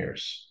coming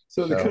years.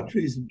 So the So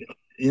countries,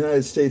 the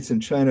United States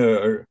and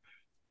China,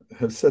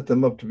 have set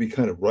them up to be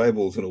kind of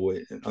rivals in a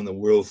way on the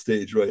world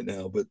stage right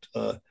now. But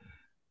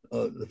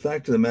the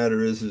fact of the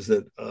matter is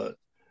that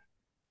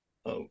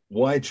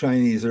why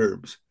Chinese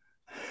herbs?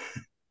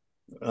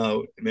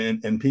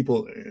 and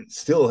people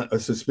still are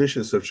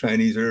suspicious of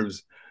Chinese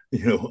herbs. I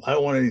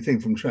don't want anything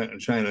from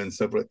China and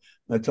stuff like.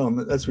 I tell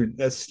them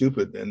that's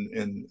stupid.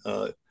 And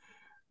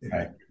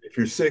Right. if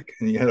you're sick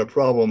and you had a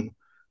problem,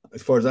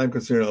 as far as I'm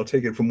concerned, I'll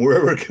take it from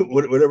wherever,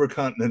 whatever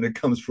continent it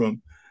comes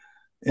from.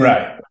 And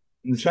Right.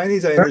 the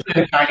Chinese, I understand.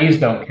 Certainly the Chinese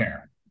don't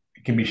care.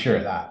 You can be sure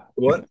of that.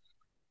 What?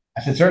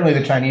 I said certainly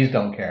the Chinese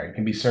don't care. You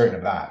can be certain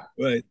of that.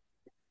 Right.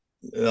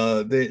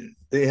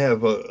 They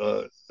have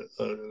a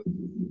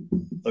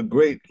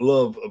great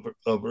love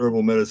of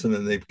herbal medicine,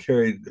 and they've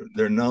carried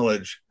their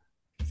knowledge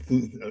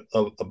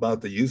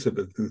about the use of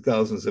it through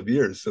thousands of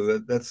years. So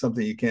that's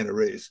something you can't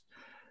erase.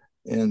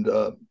 And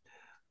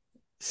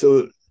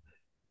so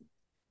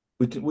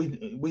we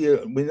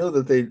know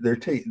that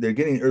they're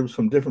getting herbs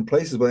from different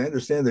places, but I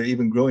understand they're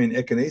even growing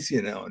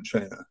echinacea now in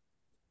China.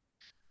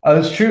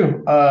 That's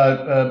true.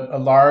 A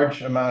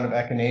large amount of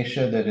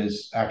echinacea that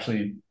is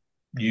actually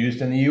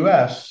used in the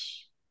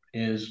U.S.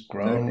 is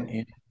grown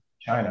in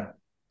China.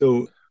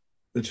 So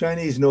the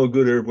Chinese know a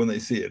good herb when they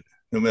see it,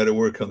 no matter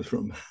where it comes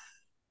from.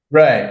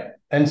 Right.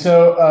 And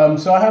so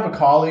I have a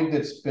colleague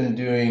that's been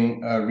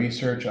doing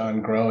research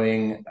on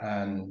growing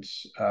and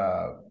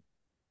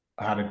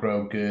how to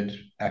grow good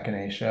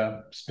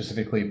echinacea,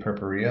 specifically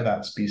purpurea,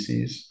 that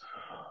species.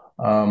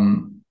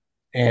 Um,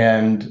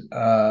 and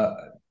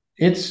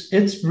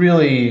it's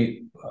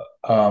really,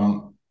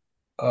 um,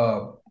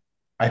 uh,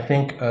 I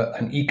think,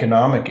 an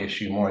economic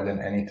issue more than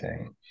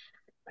anything.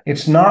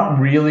 It's not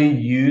really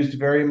used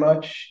very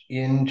much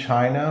in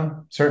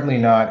China, certainly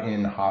not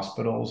in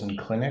hospitals and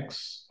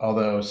clinics,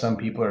 although some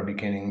people are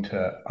beginning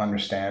to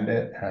understand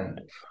it. And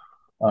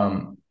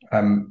I'm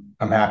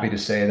happy to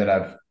say that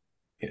I've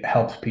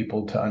helped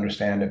people to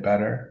understand it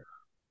better.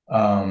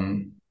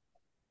 Um,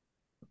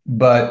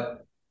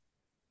 but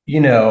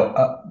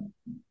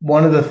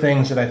one of the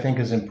things that I think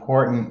is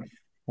important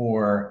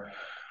for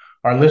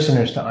our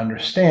listeners to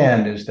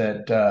understand is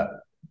that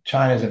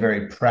China is a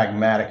very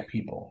pragmatic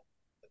people.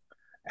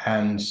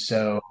 And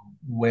so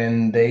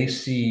when they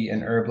see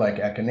an herb like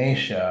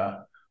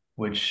echinacea,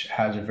 which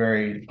has a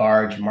very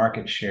large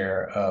market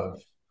share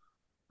of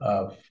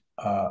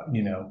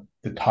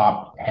the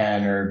top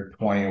 10 or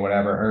 20 or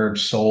whatever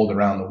herbs sold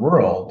around the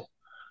world,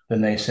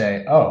 then they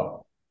say,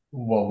 oh,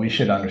 well, we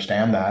should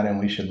understand that and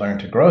we should learn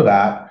to grow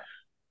that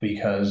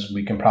because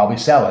we can probably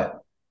sell it.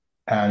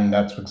 And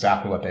that's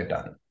exactly what they've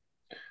done.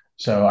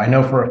 So I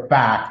know for a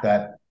fact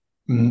that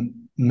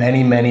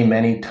many, many,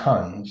 many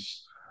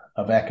tons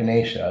of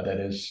echinacea that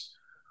is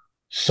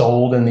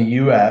sold in the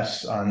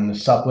U.S. on the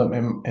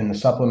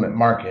supplement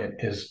market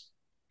is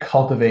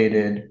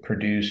cultivated,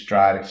 produced,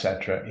 dried,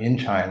 etc., in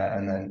China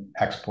and then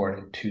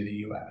exported to the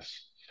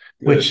U.S.,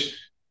 Good. which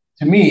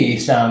to me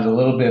sounds a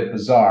little bit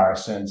bizarre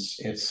since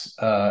it's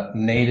a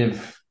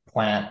native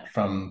plant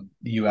from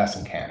the U.S.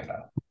 and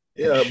Canada.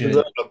 It Yeah,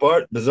 should.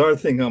 bizarre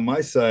thing on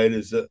my side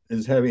is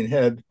having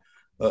had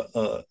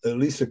at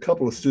least a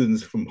couple of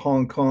students from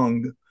Hong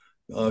Kong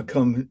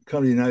come to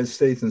the United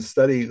States and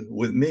study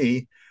with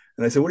me.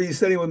 And I said, "What are you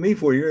studying with me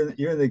for? You're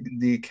in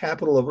the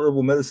capital of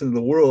herbal medicine in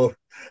the world."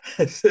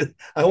 I said,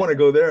 "I want to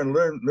go there and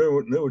learn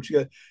what you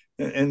got."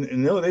 And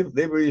no,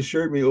 they've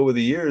reassured me over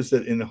the years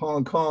that in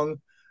Hong Kong,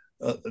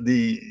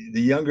 the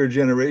younger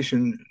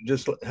generation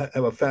just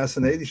have a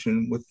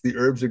fascination with the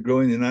herbs that grow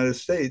in the United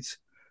States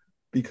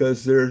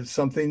because they're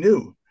something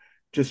new.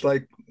 Just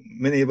like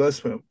many of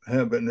us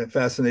have a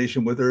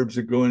fascination with herbs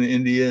that grow in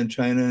India and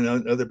China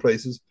and other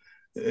places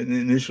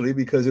initially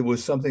because it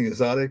was something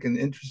exotic and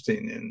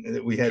interesting and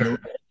that we had no.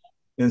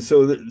 And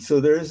so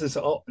there is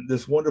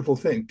this wonderful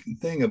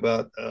thing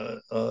about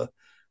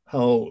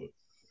how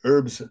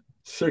herbs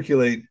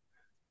circulate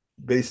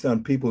based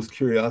on people's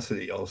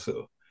curiosity.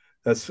 Also,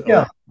 that's a Yeah.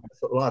 lot.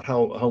 That's a lot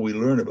how we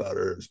learn about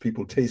herbs.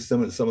 People taste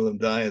them, and some of them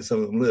die, and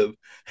some of them live.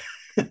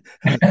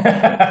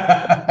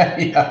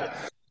 Yeah.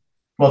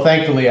 Well,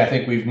 thankfully, I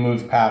think we've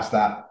moved past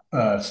that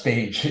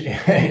stage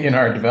in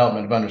our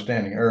development of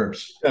understanding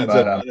herbs. Times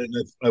But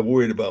I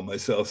worried about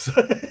myself.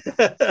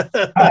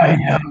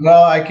 yeah,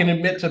 well, I can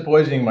admit to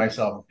poisoning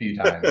myself a few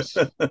times.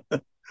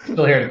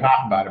 Still here to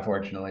talk about it,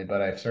 fortunately,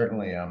 but I've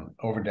certainly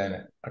overdone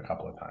it a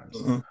couple of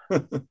times.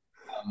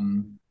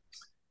 Um,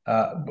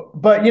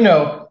 but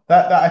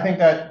that I think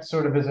that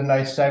sort of is a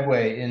nice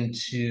segue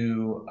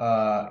into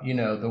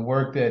the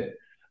work that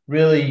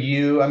really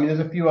I mean, there's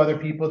a few other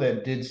people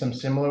that did some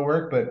similar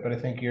work, but I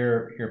think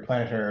your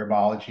planetary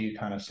herbology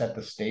kind of set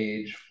the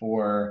stage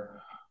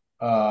for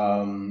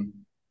um,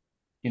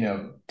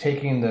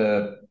 taking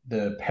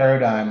the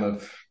paradigm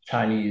of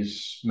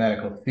Chinese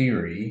medical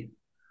theory,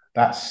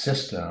 that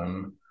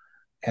system,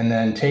 and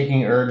then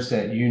taking herbs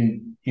that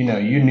you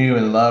knew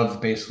and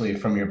loved basically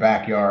from your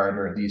backyard,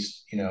 or at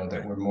least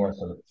that were more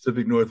sort of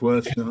Pacific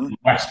Northwest.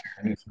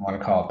 Western, if you want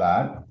to call it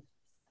that.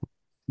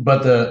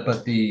 But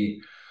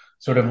the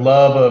sort of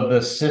love of the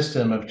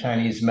system of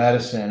Chinese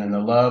medicine and the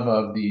love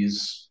of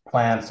these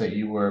plants that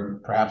you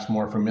were perhaps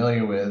more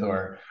familiar with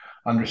or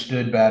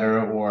understood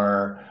better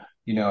or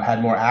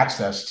had more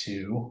access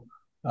to,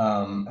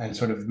 and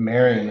sort of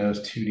marrying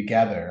those two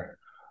together.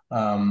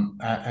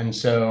 And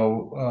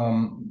so,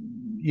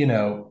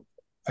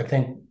 I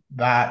think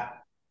that,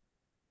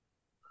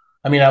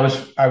 I mean,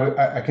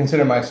 I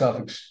consider myself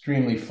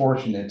extremely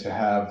fortunate to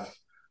have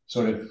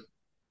sort of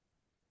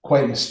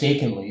quite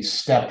mistakenly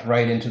stepped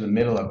right into the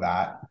middle of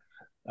that.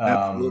 Um,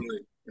 Absolutely.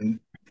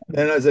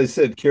 And as I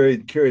said,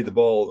 carried the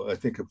ball, I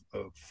think,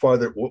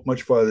 farther,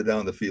 much farther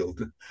down the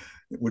field,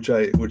 which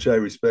I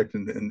respect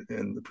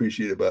and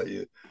appreciate about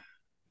you.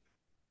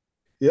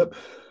 Yep.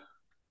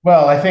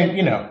 well, I think,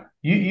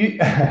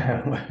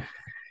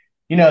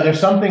 there's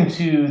something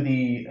to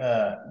the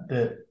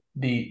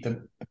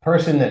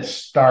person that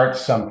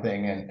starts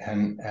something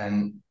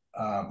and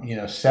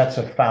sets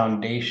a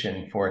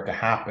foundation for it to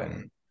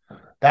happen.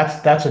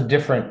 That's a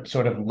different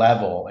sort of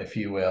level, if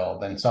you will,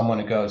 than someone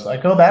who goes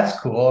like, oh, that's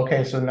cool.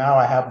 Okay, so now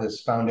I have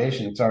this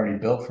foundation that's already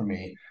built for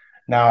me.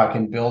 Now I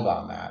can build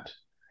on that.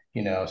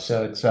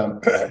 So it's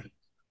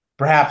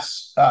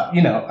perhaps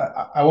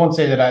I won't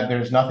say that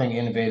there's nothing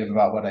innovative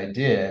about what I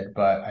did,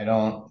 but I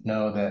don't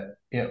know that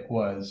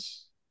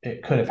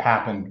it could have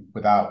happened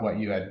without what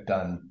you had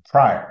done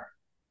prior.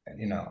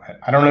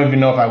 I don't even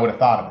know if I would have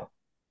thought of it,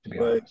 to be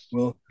Right. honest.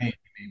 Well, Maybe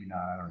not.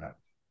 I don't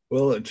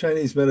know.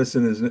 Chinese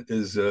medicine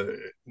is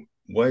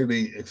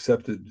widely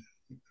accepted,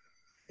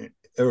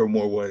 ever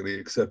more widely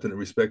accepted and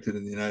respected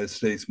in the United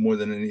States more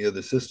than any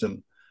other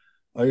system.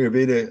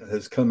 Ayurveda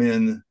has come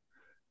in,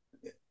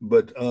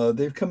 but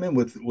they've come in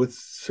with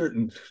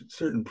certain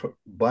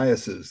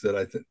biases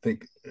that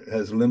think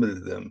has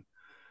limited them.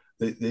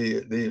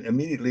 They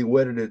immediately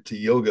wedded it to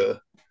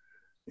yoga,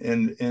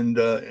 and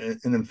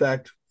in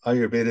fact,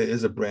 Ayurveda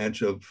is a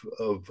branch of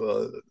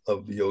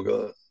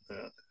yoga,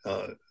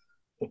 uh,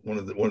 one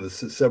of the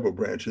several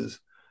branches.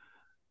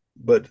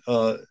 But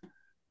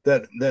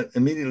that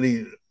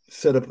immediately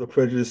set up the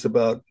prejudice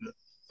about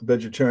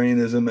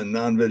vegetarianism and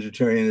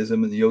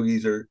non-vegetarianism, and the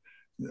yogis are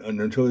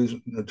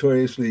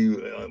notoriously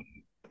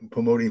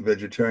promoting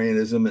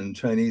vegetarianism, and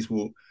Chinese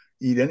will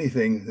eat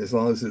anything as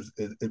long as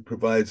it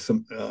provides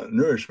some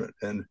nourishment.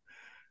 And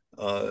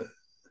uh,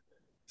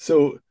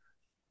 so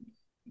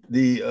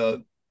the uh,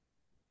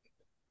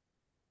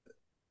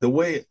 the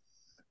way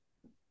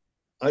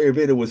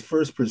Ayurveda was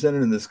first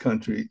presented in this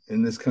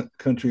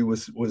country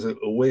was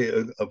a way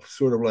of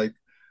sort of like,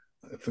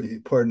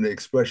 pardon the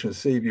expression,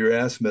 save your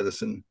ass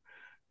medicine,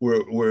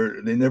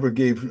 where they never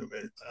gave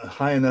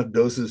high enough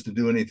doses to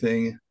do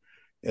anything,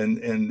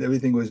 and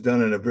everything was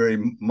done in a very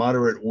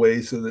moderate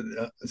way, so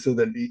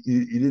that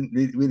you didn't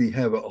really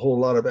have a whole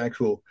lot of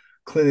actual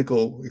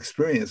clinical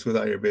experience with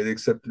Ayurveda,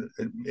 except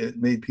it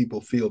made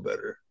people feel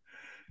better.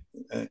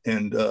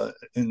 And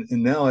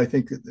now I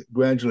think that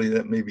gradually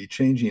that may be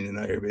changing in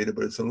Ayurveda,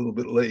 but it's a little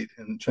bit late.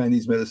 And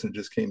Chinese medicine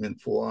just came in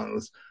full on.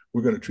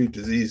 We're going to treat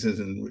diseases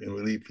and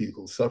relieve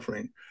people's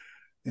suffering,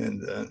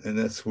 and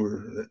that's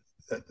where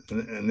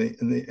and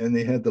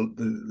they had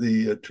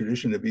the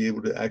tradition to be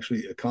able to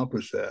actually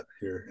accomplish that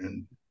here,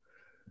 and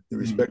the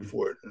respect Mm.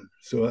 for it. And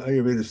so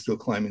Ayurveda is still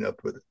climbing up,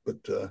 but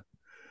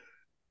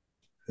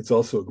it's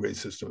also a great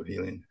system of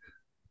healing.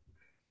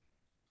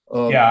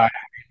 Um, Yeah,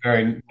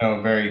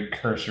 very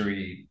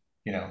cursory,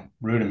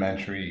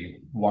 rudimentary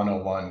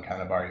 101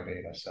 kind of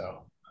Ayurveda.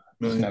 So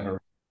just right.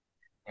 never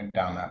went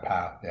down that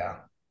path. Yeah.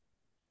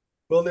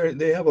 Well,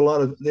 they have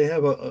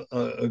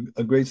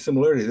a great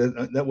similarity.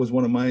 That was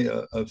one of my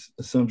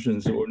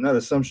assumptions, or not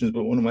assumptions,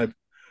 but one of my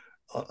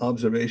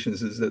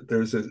observations, is that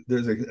there's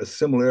a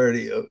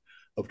similarity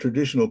of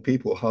traditional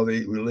people, how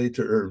they relate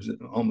to herbs in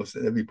almost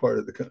every part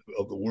of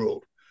the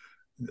world.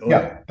 Like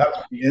Yeah. That's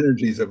the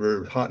energies of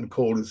herbs, hot and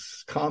cold,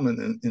 is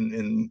common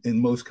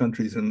in most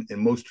countries and in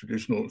most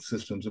traditional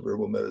systems of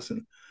herbal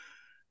medicine.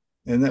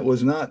 And that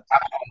was not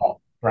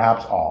all,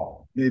 perhaps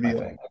all, I maybe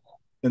think.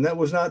 and that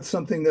was not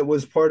something that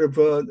was part of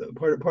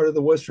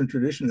the Western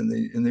tradition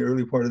in the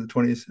early part of the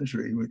 20th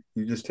century.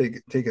 You just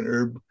take an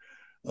herb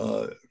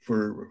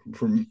for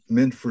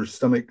mint for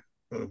stomach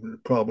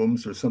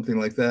problems or something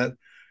like that,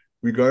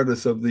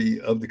 regardless of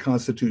the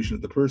constitution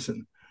of the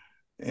person.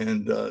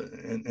 And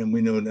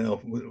we know now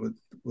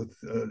with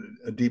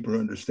a deeper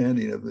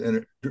understanding of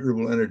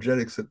herbal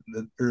energetics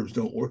that herbs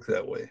don't work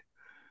that way.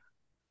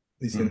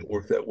 At least they don't Mm.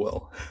 work that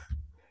well.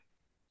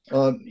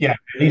 Um, Yeah,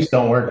 at least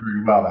don't work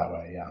very well that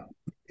way. Yeah.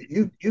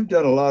 you've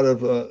done a lot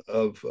of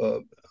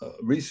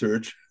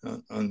research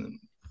on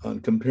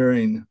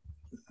comparing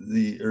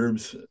the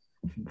herbs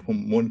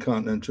from one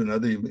continent to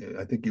another.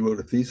 I think you wrote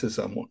a thesis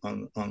on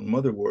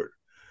motherwort.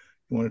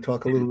 You want to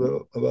talk a little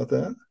bit about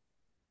that?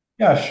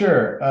 Yeah,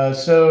 sure.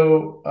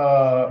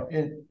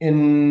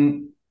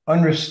 In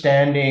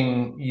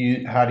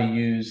understanding how to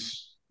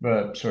use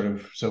the sort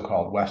of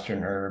so-called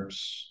Western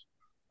herbs,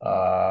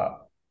 uh,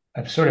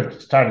 I've sort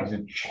of started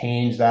to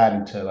change that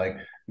into like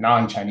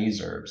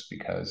non-Chinese herbs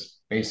because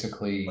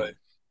basically, Right.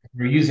 if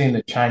you're using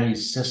the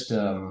Chinese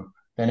system,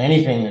 then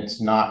anything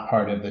that's not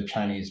part of the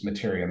Chinese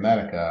Materia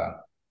Medica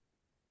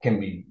can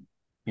be,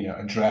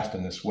 addressed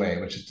in this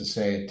way, which is to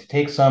say, to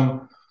take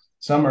some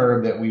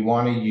herb that we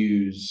want to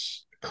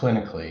use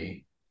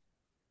clinically,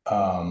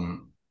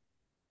 um,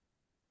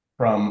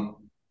 from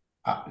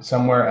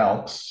somewhere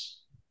else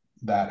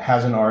that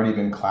hasn't already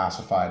been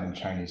classified in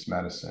Chinese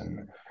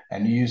medicine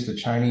and use the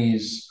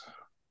Chinese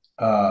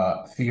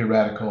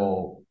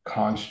theoretical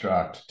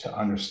construct to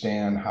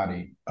understand how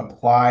to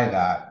apply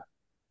that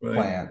Right.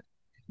 plant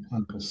in a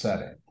clinical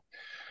setting.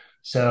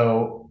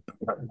 So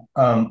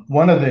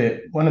one of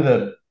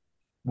the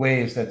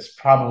ways that's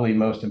probably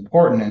most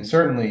important, and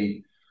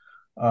certainly,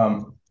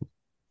 um,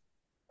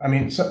 I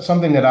mean,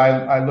 something that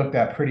I looked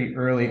at pretty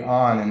early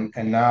on,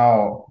 and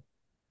now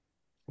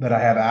that I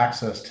have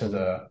access to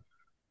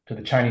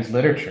the Chinese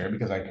literature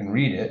because I can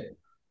read it,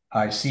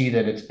 I see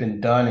that it's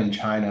been done in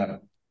China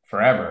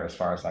forever, as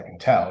far as I can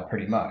tell,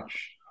 pretty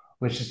much.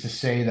 Which is to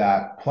say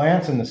that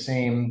plants in the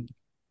same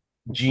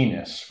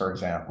genus, for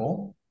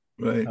example,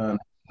 Right. um,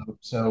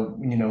 so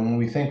when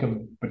we think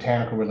of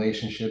botanical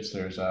relationships,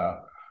 there's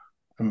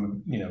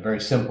from very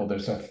simple.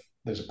 There's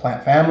a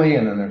plant family,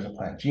 and then there's a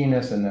plant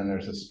genus, and then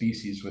there's a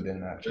species within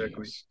that Exactly.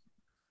 genus.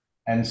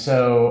 And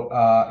so,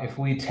 if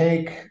we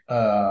take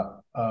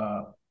a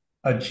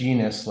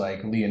genus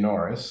like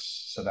Leonoris,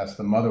 so that's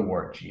the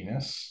motherwort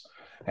genus,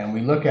 and we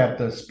look at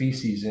the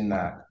species in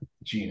that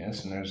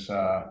genus, and there's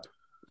oh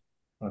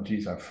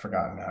geez, I've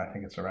forgotten now. I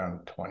think it's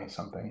around 20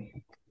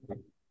 something.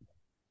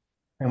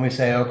 And we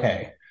say,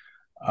 okay,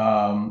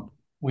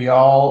 we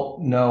all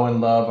know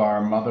and love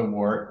our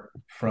motherwort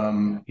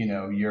from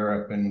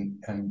Europe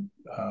and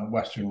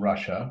Western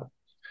Russia,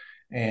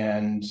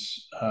 and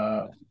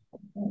if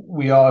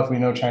we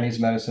know Chinese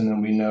medicine,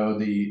 then we know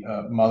the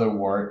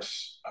motherwort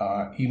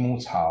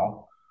Yimu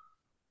Cao,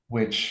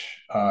 which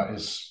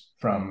is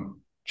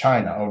from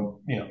China, or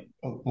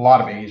a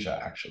lot of Asia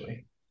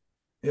actually.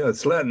 Yeah,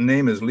 its Latin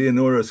name is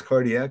Leonoris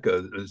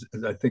cardiaca.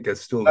 I think that's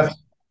still the, That's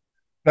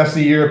that's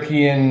the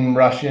European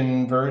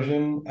Russian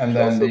version, and which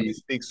then also the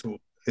bespeaks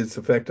its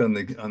effect on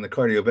the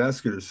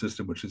cardiovascular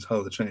system, which is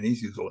how the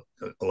Chinese use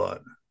a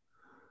lot.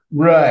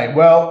 right.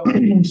 Well,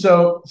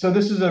 so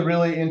this is a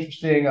really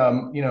interesting. I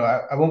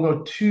won't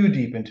go too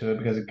deep into it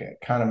because it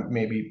kind of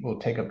maybe will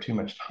take up too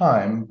much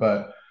time.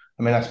 But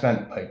I mean, I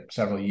spent like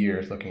several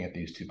years looking at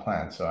these two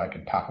plants, so I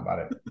could talk about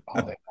it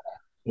all day.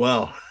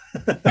 Wow.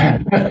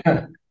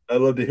 I'd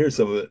love to hear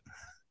some of it.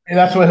 And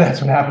that's what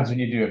happens when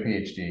you do a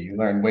PhD. You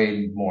learn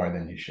way more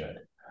than you should,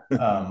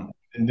 and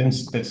then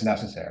that's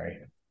necessary.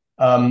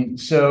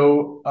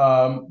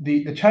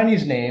 The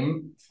Chinese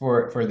name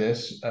for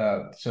this,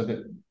 so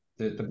the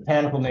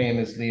botanical name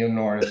is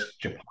Leonoris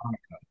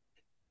japonica,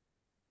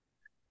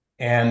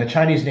 and the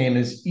Chinese name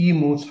is Yi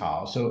Mu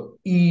Cao. So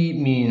Yi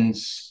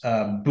means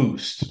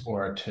boost,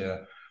 or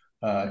to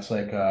it's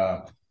like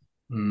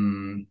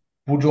um,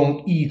 不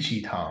中益气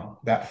汤,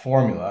 that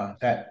formula,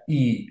 that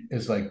E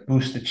is like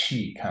boost the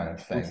chi kind of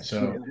thing.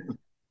 So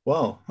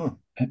Wow. Huh.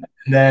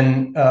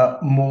 then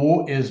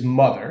Mu is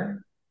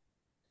mother,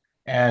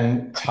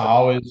 and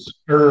Tao is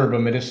herb, a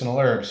medicinal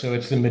herb. So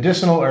it's the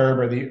medicinal herb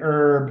or the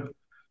herb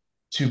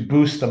to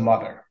boost the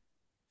mother.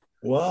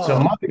 So Wow.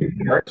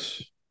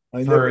 motherwort,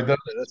 I never for those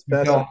that's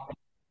who don't, fascinating.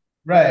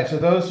 right? So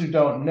those who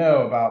don't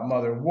know about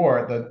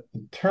motherwort, the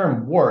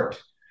term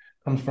wort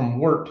comes from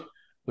wort,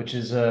 which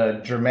is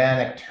a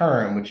Germanic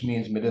term which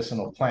means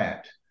medicinal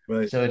plant.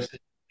 Right. So it's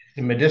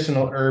the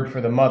medicinal herb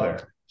for the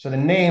mother. So the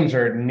names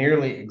are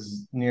nearly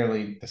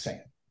the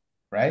same,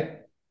 right?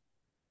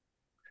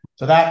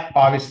 So that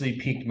obviously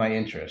piqued my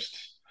interest.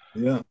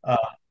 Yeah. Uh,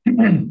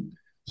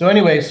 so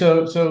anyway,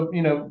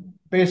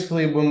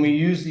 basically, when we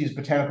use these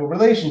botanical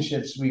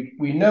relationships,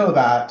 we know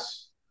that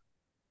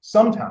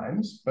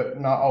sometimes, but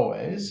not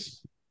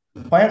always,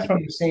 plants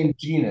from the same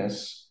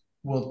genus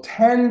will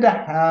tend to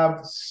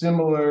have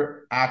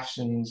similar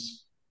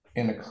actions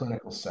in a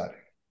clinical setting.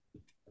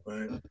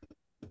 Right.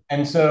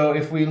 And so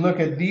if we look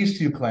at these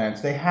two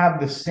plants, they have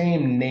the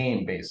same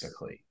name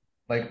basically,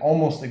 like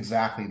almost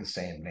exactly the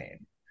same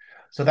name.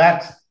 So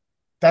that's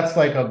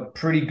like a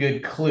pretty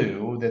good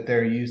clue that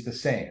they're used the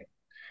same.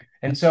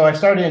 And so I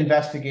started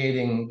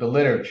investigating the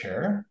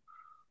literature,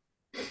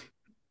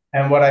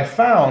 and what I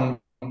found,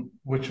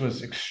 which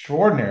was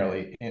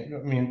extraordinarily, I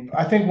mean,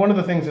 I think one of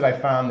the things that I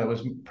found that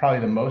was probably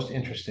the most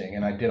interesting,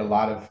 and I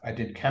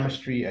did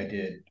chemistry, I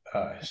did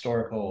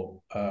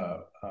historical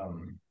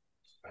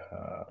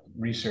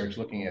research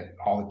looking at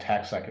all the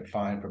texts I could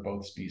find for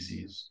both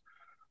species.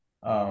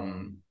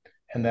 And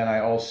then I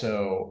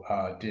also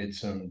did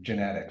some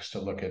genetics to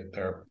look at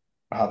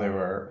how they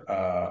were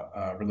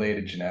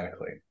related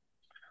genetically.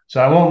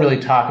 So I won't really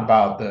talk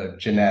about the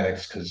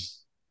genetics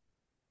because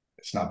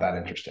it's not that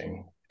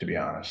interesting, to be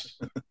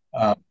honest.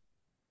 Um,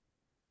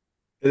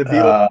 It'd be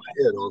over uh,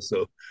 my head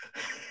also.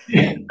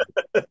 and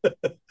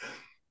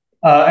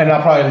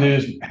I'll probably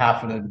lose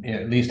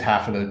at least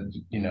half of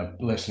the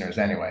listeners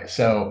anyway.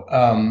 So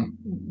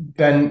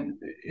then,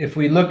 if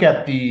we look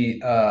at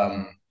the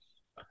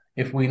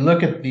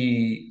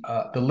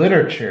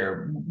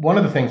literature, one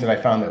of the things that I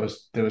found that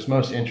was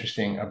most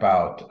interesting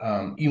about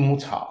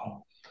Yimu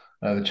Cao,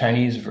 the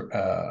Chinese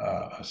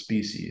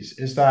species,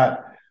 is that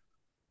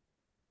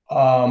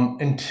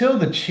until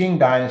the Qing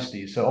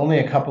dynasty, so only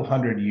a couple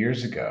hundred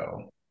years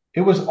ago,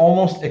 it was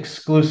almost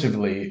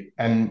exclusively,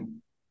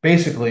 and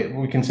basically,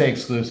 we can say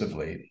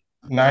exclusively,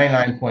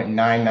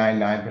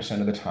 99.999%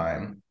 of the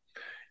time,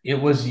 it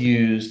was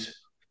used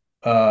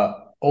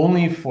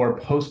only for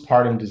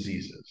postpartum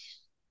diseases.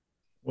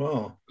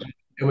 Wow.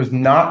 It was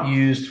not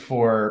used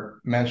for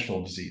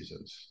menstrual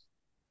diseases.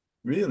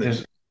 Really?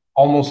 There's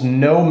almost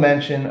no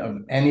mention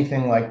of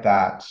anything like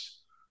that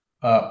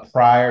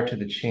prior to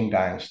the Qing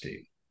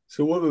dynasty.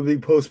 So what would be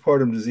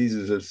postpartum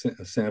diseases,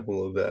 a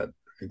sample of that?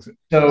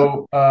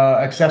 So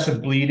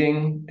excessive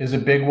bleeding is a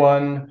big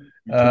one.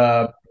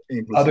 Between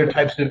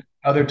 18%.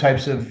 Other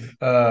types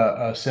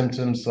of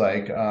symptoms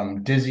like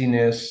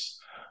dizziness,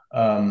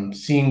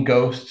 seeing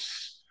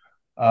ghosts,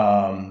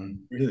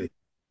 um, Really?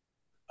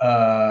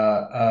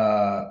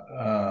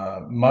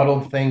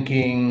 muddled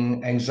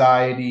thinking,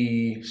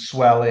 anxiety,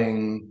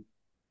 swelling,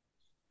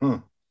 Huh.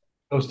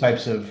 those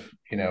types of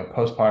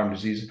postpartum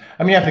diseases.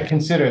 I mean, you have to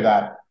consider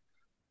that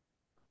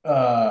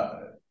uh,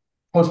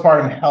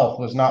 postpartum health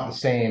was not the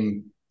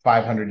same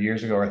 500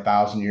 years ago or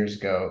 1,000 years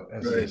ago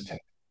as it Right. is today,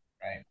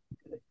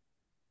 right?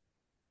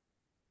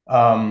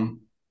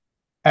 Um,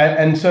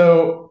 and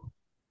so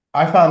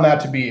I found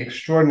that to be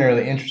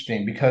extraordinarily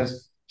interesting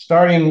because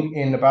starting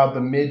in about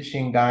the mid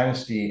Qing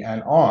dynasty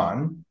and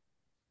on,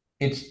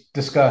 it's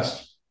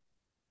discussed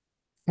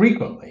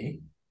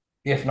frequently,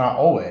 if not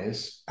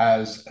always,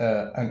 as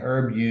an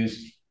herb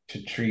used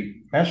to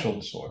treat menstrual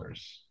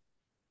disorders.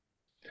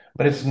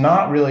 But it's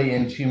not really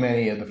in too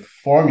many of the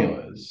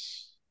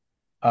formulas.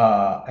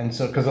 And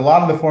so, because a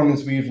lot of the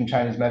formulas we use in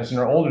Chinese medicine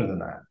are older than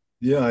that.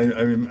 Yeah,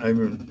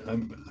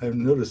 I've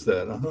noticed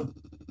that. Uh-huh.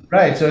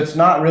 Right. So it's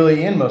not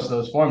really in most of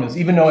those formulas,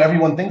 even though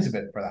everyone thinks of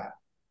it for that.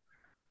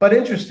 But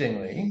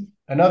interestingly,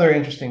 another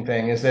interesting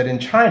thing is that in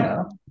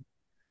China,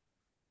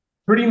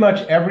 pretty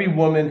much every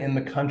woman in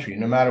the country,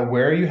 no matter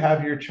where you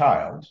have your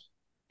child,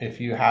 if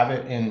you have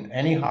it in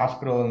any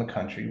hospital in the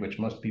country, which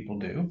most people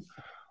do,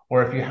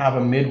 or if you have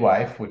a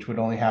midwife, which would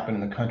only happen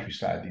in the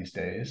countryside these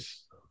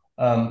days,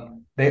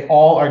 they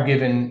all are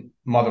given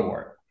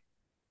motherwort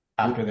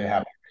after they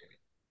have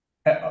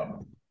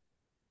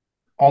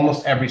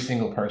almost every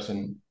single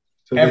person,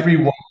 So they every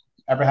woman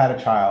ever had a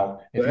child.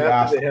 so If you after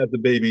ask they them, have the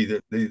baby,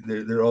 that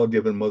they're all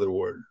given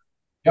motherwort.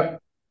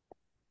 yep,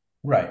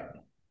 right.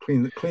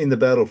 Clean the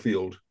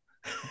battlefield.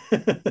 I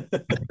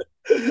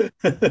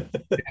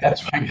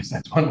guess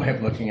that's one way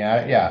of looking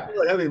at it. Yeah.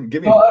 Well, having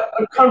giving Well,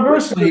 birth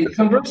conversely, is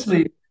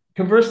conversely,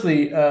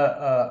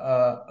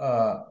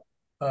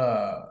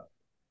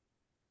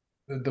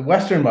 the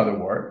Western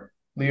motherwort,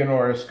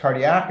 Leonoris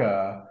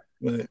cardiaca,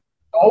 right.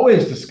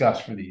 always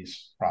discussed for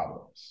these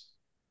problems.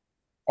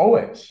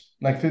 Always,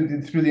 like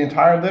through the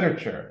entire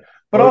literature,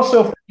 but Oh,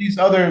 also for these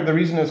other. The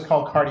reason it's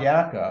called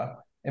cardiaca,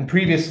 and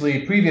previous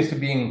to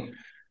being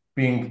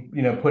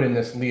put in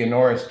this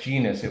Leonoris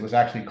genus, it was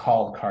actually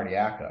called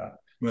cardiaca.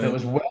 So it right.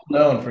 was well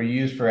known for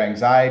use for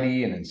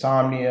anxiety and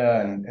insomnia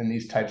and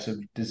these types of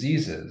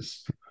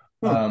diseases.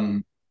 Huh.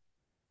 Um,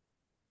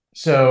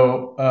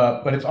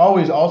 but it's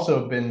always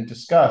also been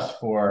discussed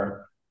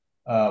for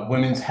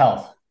women's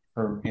health,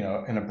 for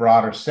in a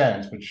broader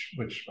sense,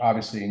 which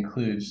obviously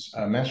includes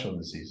menstrual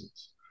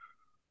diseases.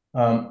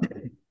 Um,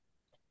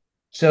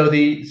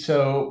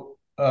 so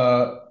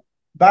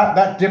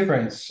that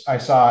difference I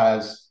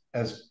saw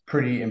as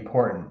pretty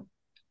important.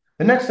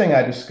 The next thing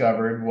I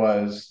discovered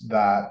was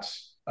that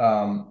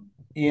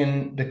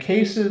in the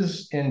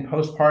cases in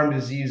postpartum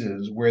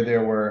diseases where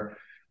there were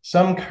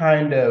some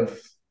kind of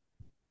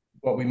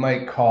what we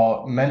might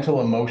call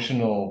mental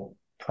emotional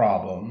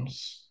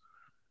problems,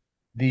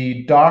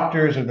 the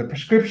doctors or the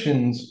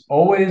prescriptions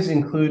always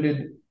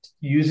included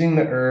using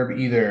the herb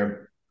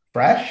either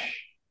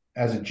fresh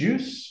as a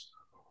juice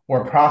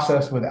or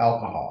processed with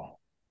alcohol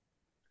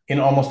in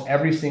almost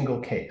every single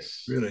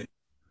case. Really?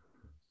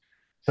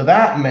 So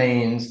that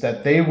means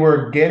that they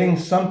were getting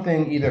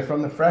something either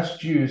from the fresh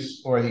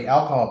juice or the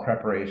alcohol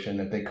preparation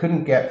that they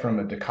couldn't get from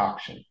a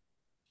decoction.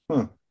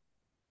 Huh.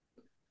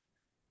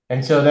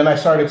 And so then I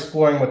started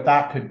exploring what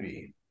that could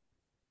be.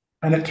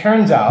 And it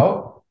turns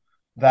out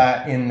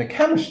that in the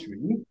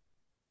chemistry,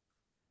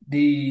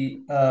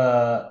 the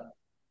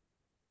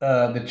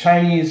the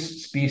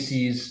Chinese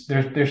species,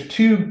 there's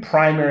two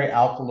primary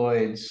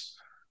alkaloids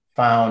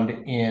found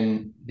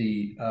in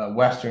the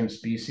Western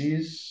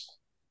species,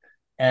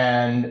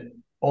 and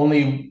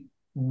only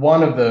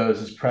one of those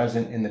is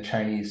present in the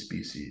Chinese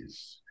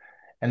species.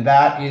 And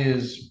that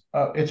is,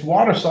 it's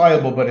water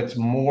soluble, but it's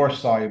more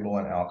soluble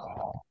in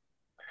alcohol.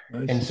 I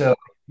And see. so if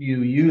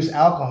you use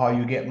alcohol,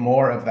 you get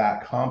more of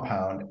that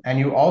compound, and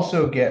you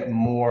also get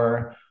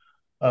more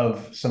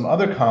of some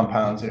other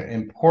compounds that are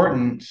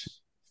important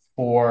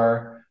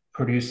for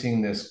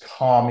producing this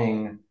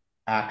calming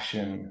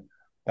action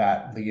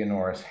that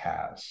Leonoris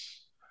has.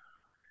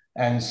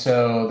 And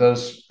so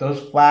those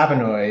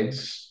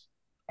flavonoids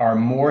are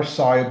more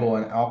soluble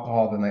in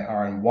alcohol than they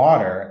are in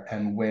water.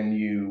 And when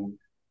you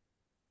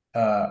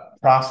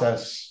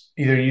process,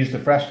 either use the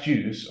fresh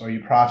juice or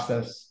you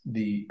process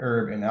the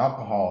herb in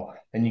alcohol,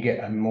 then you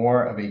get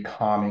more of a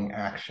calming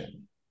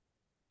action.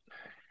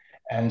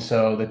 And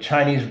so the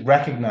Chinese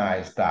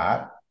recognized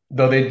that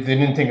though they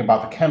didn't think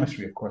about the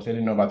chemistry, of course, they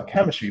didn't know about the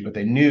chemistry, but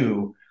they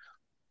knew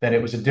that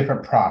it was a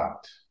different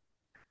product.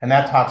 And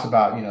that talks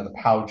about, the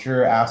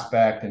powder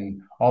aspect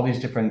and all these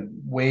different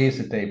ways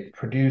that they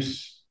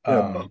produce.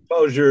 Yeah,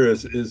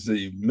 Baozi is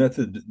the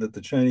method that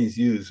the Chinese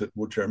use,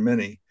 which are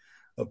many,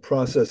 of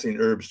processing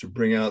herbs to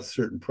bring out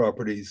certain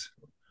properties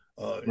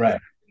in Right,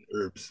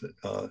 herbs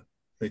that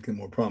make them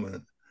more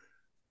prominent.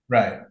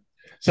 right.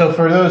 So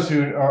for those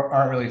who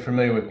aren't really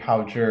familiar with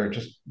powder,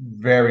 just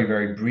very,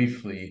 very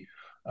briefly,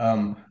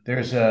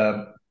 there's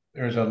a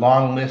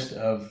long list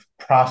of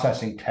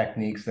processing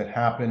techniques that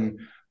happen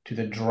to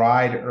the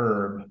dried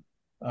herb.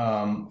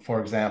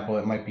 For example,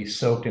 it might be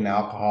soaked in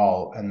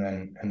alcohol and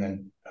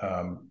then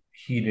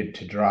heated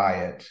to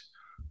dry it,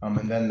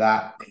 and then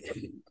that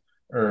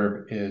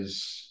herb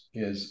is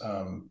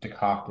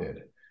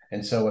decocted.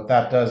 And so what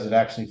that does, it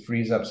actually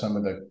frees up some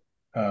of the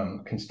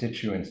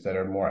constituents that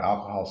are more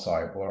alcohol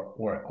soluble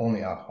or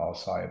only alcohol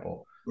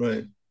soluble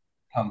Right.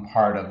 become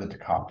part of the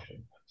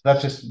decoction. So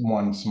that's just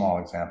one small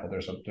example.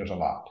 There's a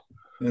lot.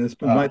 And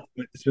Uh,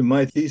 it's been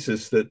my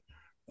thesis that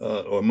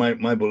or my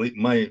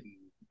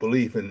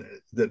belief in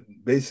that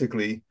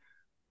basically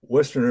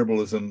Western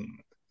herbalism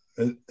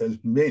has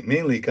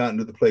mainly gotten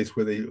to the place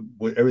where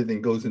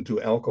everything goes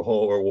into alcohol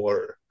or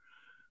water,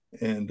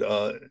 and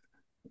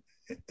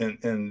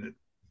and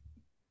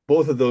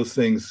both of those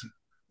things,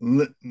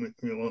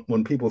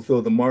 when people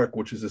throw the mark,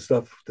 which is the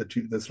stuff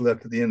that's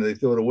left at the end, they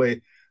throw it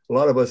away. A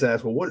lot of us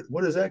ask, well,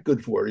 what is that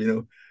good for?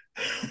 And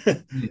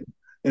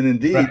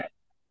indeed, right,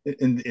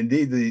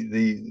 indeed,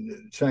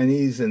 the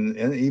Chinese and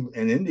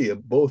India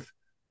both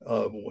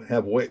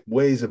have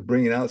ways of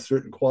bringing out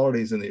certain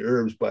qualities in the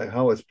herbs by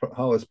how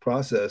it's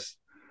processed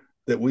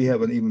that we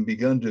haven't even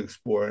begun to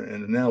explore.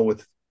 And now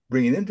with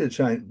bringing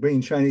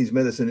Chinese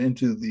medicine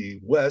into the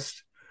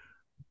West,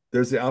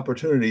 there's the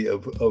opportunity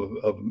of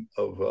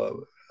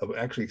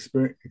actually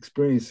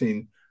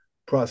experiencing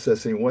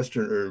processing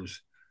Western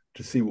herbs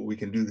to see what we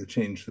can do to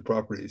change the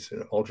properties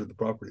and alter the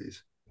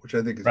properties, which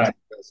I think is right.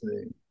 really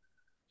fascinating.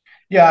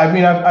 Yeah, I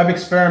mean, I've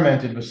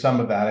experimented with some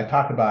of that. I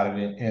talk about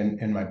it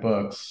in my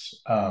books,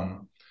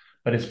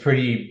 but it's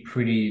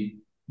pretty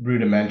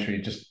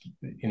rudimentary. Just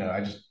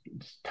I just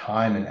it's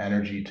time and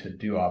energy to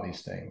do all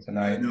these things, and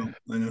I know.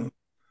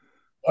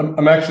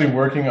 I'm actually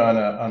working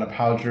on a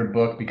powder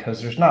book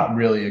because there's not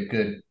really a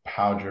good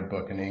powder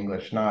book in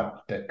English,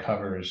 not that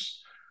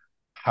covers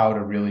how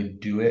to really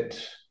do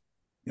it.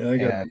 Yeah,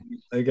 And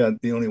I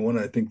got the only one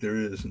I think there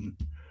is, and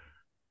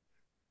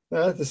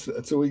that's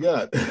what we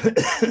got.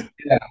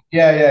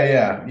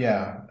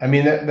 yeah. I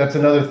mean, that's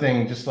another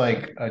thing. Just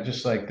like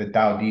the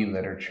Daodi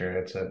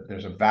literature,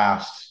 there's a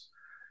vast,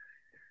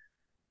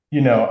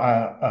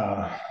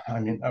 I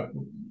mean,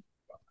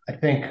 I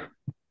think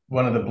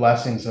one of the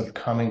blessings of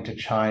coming to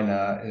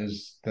China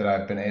is that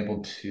I've been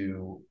able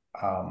to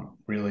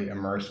really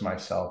immerse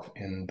myself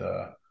in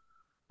the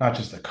not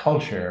just the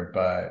culture,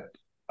 but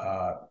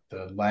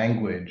the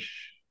language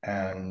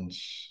um,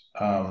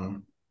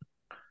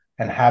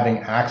 and having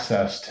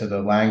access to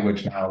the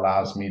language now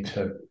allows me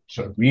to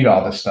sort of read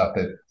all this stuff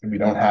that we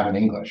don't have in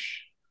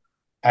English.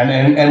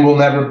 And we'll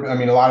never, I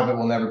mean, a lot of it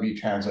will never be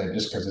translated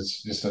just because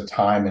it's just a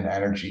time and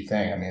energy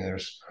thing. I mean,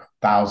 there's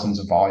thousands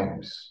of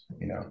volumes,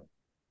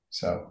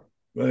 so.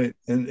 Right,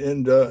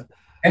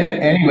 And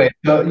anyway,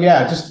 so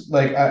yeah, just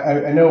like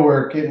I know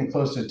we're getting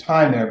close to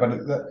time there,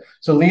 but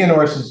so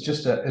Leonor's is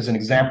just is an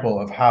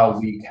example of how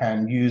we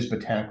can use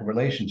botanical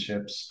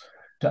relationships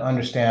to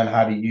understand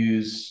how to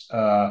use,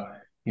 quote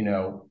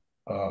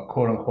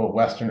unquote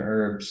Western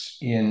herbs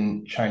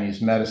in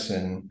Chinese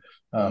medicine.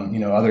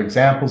 Other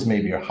examples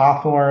maybe are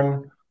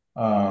hawthorn,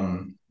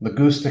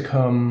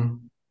 ligusticum.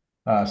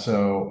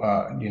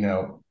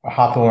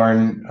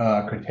 Hawthorn,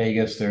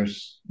 crataegus.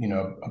 There's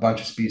a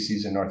bunch of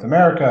species in North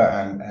America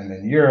and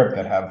in Europe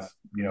that have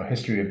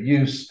history of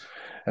use,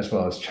 as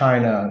well as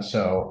China.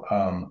 So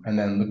and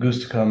then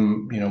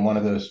ligusticum, one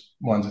of those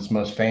ones that's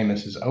most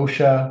famous is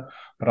Osha,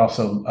 but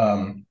also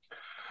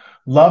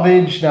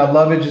lovage. Now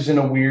lovage is in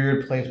a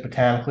weird place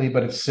botanically,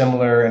 but it's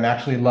similar. And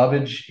actually,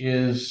 lovage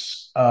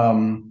is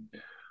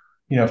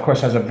of course,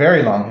 has a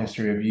very long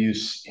history of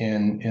use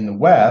in the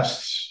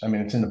West. I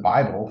mean, it's in the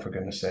Bible, for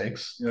goodness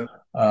sakes. yeah.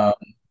 Um,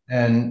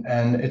 and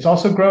it's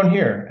also grown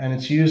here, and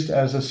it's used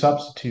as a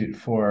substitute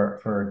for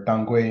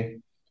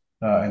Dangui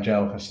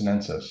Angelica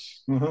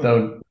sinensis,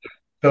 Uh-huh.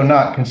 though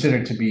not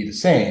considered to be the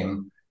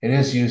same. It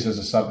is used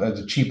as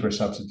a cheaper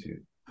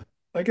substitute.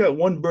 I got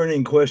one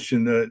burning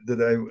question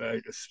that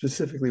I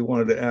specifically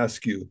wanted to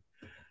ask you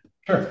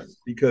Sure.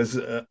 because,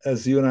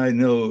 as you and I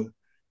know,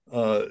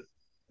 uh,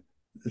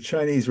 the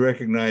Chinese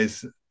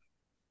recognize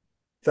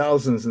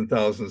thousands and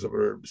thousands of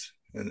herbs,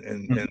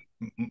 and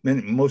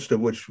most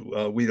of which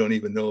we don't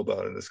even know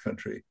about in this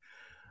country.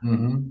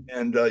 Mm-hmm.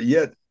 And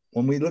yet,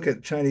 when we look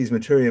at Chinese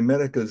Materia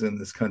Medicas in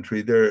this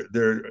country, they're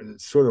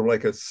sort of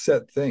like a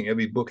set thing.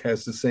 Every book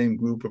has the same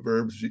group of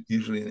herbs,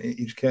 usually in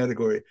each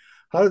category.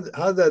 How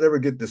did that ever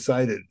get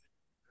decided?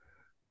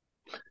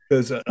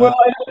 Because Well,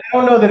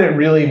 don't know that it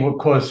really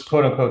was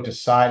quote unquote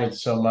decided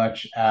so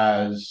much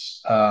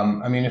as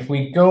I mean, if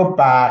we go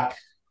back,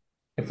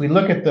 if we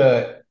look at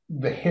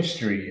the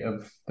history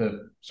of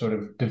the sort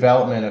of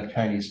development of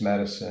Chinese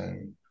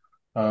medicine,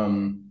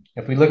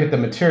 if we look at the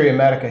Materia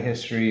Medica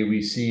history,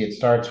 we see it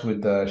starts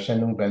with the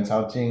Shenlong Ben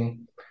Cao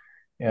Jing,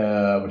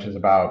 which is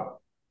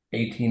about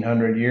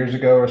 1800 years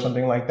ago or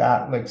something like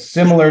that, like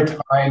similar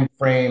time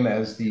frame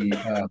as the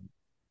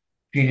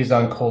treatise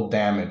on cold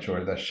damage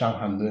or the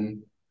Shanghan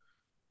Lun.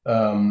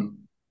 Um,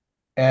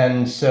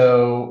 and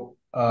so,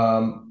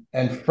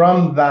 and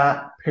from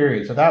that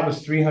period, so that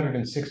was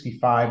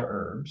 365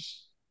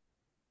 herbs.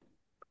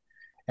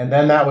 And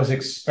then that was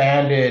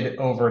expanded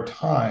over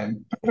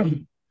time.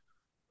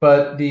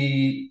 But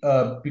the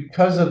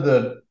because of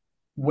the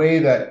way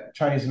that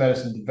Chinese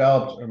medicine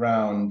developed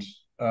around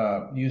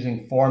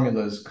using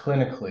formulas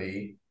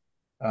clinically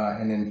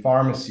and in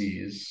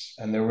pharmacies,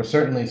 and there was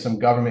certainly some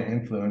government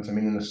influence. I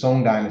mean, in the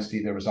Song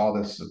Dynasty, there was all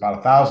this about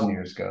 1,000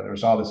 years ago. There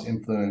was all this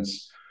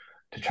influence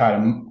to try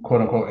to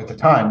quote unquote at the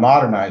time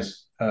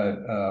modernize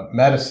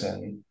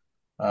medicine,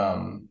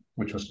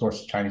 which was of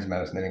course Chinese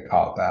medicine. They didn't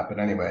call it that, but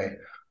anyway.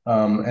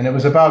 And it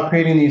was about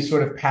creating these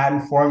sort of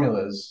patent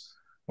formulas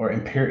or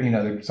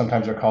imperial,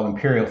 sometimes they're called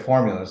imperial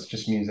formulas. It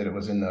just means that it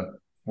was in the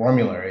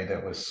formulary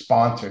that was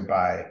sponsored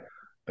by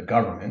the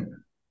government.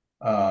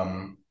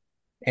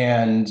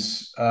 And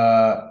We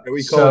call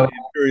it so,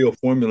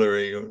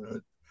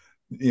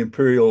 the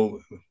imperial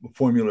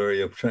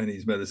formulary of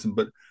Chinese medicine,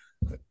 but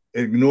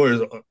it ignores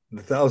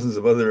the thousands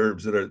of other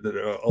herbs that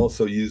are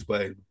also used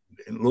by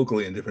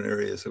locally in different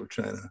areas of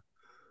China.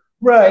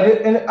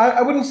 right, and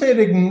I wouldn't say it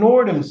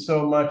ignored him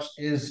so much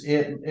as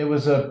it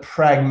was a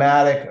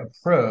pragmatic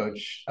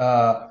approach.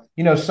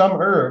 Some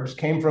herbs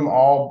came from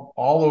all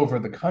over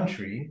the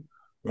country.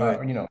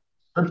 Right.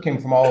 Herbs came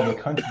from all over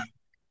the country,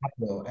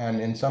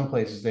 and in some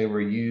places they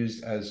were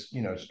used as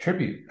as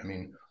tribute. I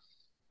mean,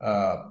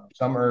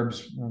 some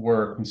herbs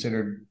were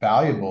considered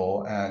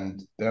valuable,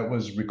 and that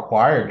was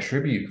required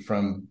tribute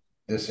from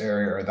this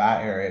area or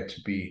that area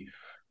to be,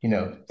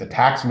 the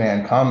tax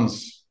man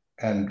comes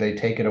and they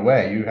take it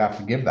away. You have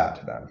to give that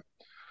to them.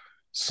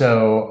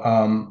 So,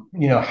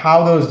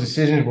 how those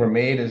decisions were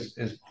made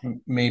is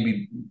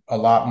maybe a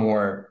lot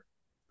more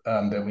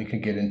that we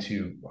could get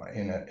into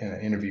in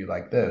an interview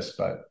like this,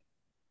 but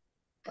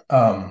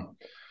um,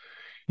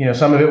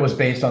 some of it was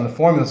based on the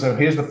formula. So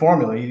here's the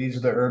formula. These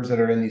are the herbs that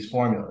are in these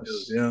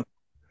formulas, Yeah.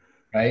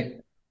 right?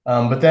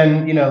 But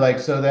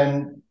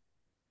then,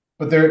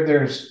 but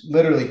there's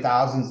literally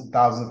thousands and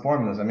thousands of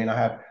formulas. I mean,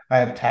 I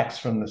have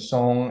texts from the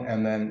Song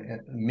and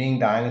then Ming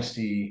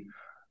Dynasty.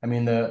 I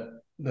mean,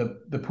 the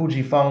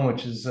Puji Feng,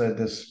 which is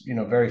this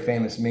very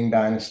famous Ming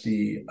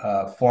Dynasty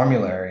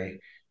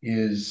formulary,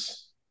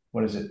 is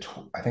what is it?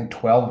 I think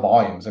 12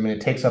 volumes. I mean, it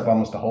takes up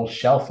almost a whole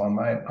shelf on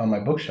my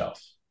bookshelf.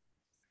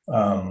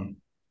 Um,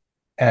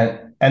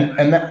 and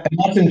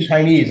that's in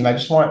Chinese. And I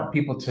just want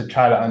people to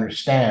try to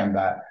understand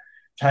that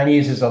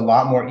Chinese is a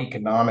lot more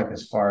economic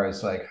as far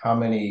as like how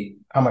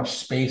much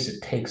space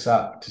it takes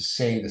up to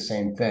say the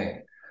same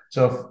thing.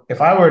 So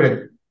if I were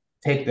to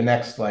take the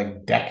next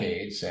like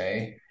decade,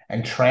 say,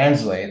 and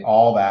translate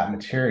all that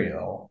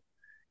material,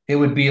 it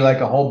would be like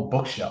a whole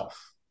bookshelf,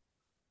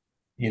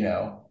 you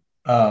know.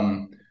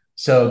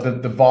 So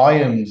the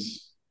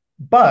volumes,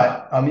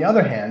 but on the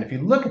other hand, if you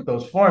look at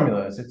those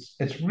formulas,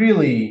 it's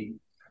really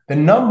the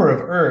number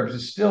of herbs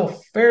is still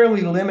fairly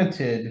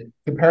limited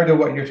compared to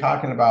what you're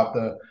talking about,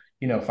 the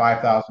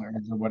 5,000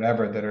 herbs or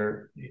whatever that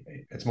are,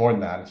 it's more than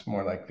that. It's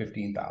more like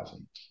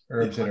 15,000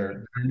 herbs that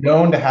are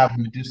known to have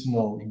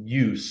medicinal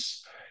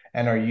use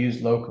and are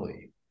used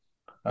locally.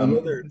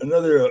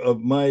 Another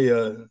of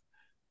my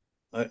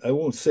I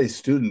won't say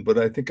student, but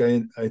I think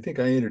I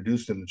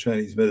introduced him to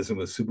Chinese medicine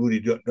with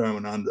Subhuti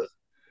Dharmananda,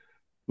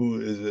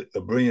 who is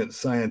a brilliant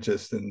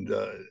scientist, and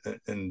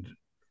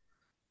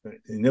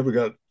he never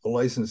got a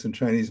license in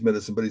Chinese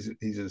medicine, but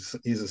he's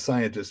a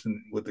scientist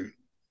and with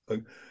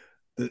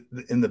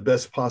in the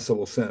best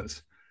possible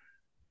sense.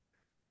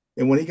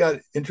 And when he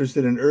got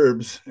interested in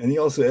herbs, and he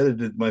also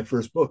edited my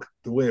first book,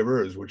 The Way of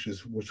Herbs, which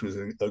was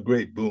a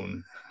great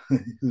boon.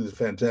 He was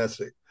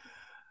fantastic.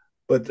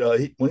 But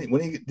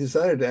when he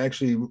decided to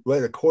actually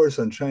write a course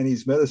on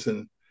Chinese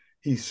medicine,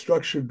 he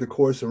structured the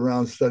course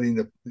around studying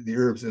the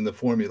herbs and the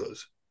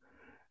formulas,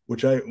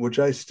 which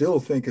I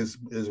still think is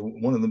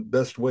one of the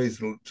best ways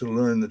to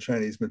learn the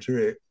Chinese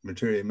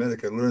materia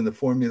medica. Learn the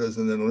formulas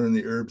and then learn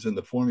the herbs and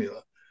the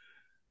formula.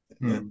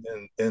 I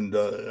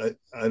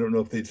don't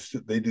know if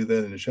they do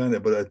that in China,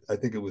 but I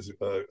think it was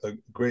a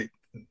great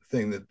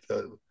thing that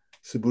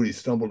Subhuti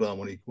stumbled on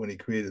when he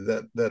created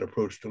that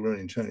approach to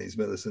learning Chinese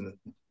medicine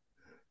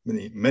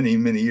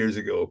many years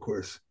ago, of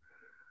course.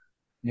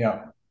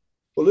 Yeah.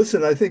 Well,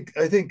 listen, I think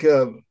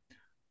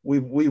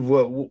we've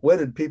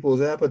whetted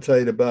people's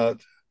appetite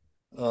about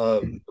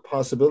the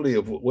possibility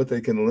of what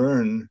they can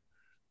learn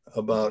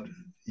about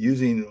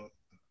using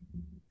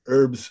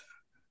herbs,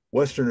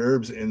 Western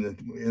herbs in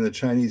the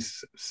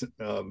Chinese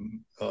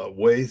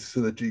way,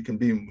 so that you can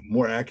be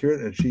more accurate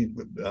and achieve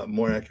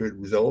more accurate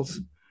results.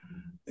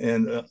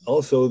 and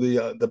also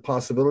the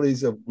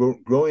possibilities of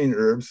growing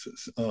herbs,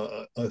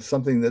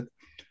 something that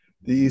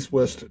the East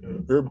West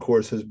Herb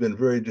Course has been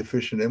very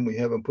deficient in. We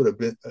haven't put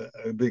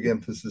a big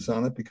emphasis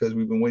on it because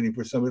we've been waiting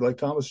for somebody like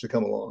Thomas to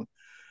come along.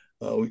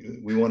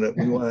 We want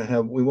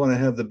to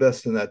have the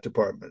best in that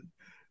department,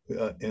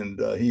 and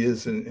he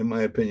is, in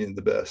my opinion,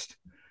 the best.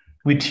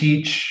 We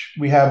teach.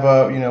 We have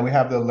a we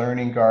have the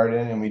learning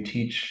garden, and we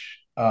teach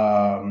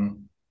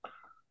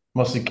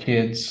mostly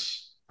kids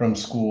from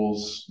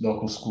schools,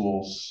 local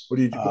schools. What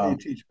do you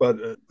teach about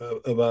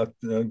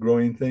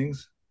growing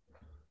things?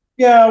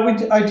 Yeah,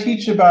 I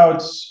teach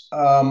about.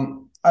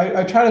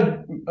 I try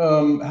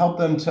to help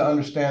them to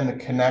understand the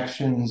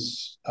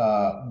connections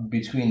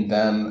between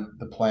them,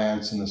 the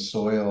plants, and the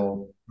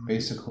soil.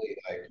 Basically,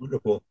 like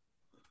Wonderful.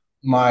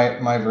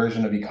 my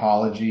version of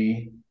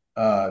ecology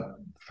for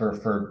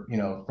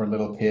for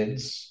little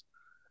kids,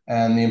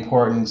 and the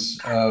importance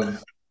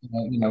of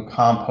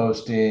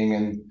composting,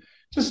 and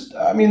just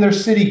I mean they're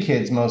city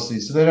kids mostly,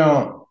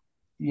 so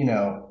you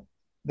know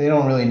they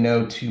don't really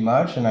know too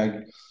much, and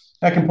I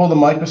can pull the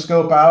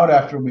microscope out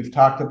after we've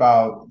talked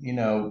about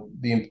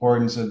the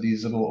importance of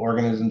these little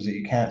organisms that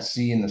you can't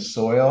see in the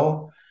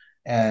soil,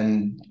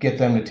 and get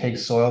them to take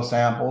soil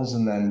samples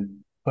and then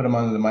put them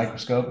under the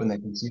microscope, and they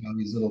can see all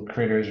these little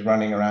critters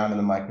running around in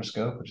the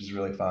microscope, which is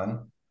really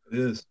fun. It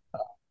is.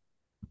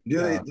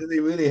 Yeah. Do they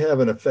really have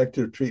an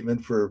effective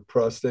treatment for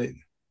prostate,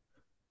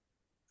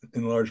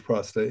 enlarged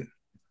prostate?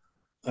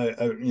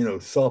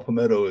 Saw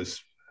palmetto is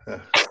uh,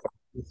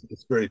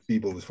 it's very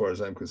feeble as far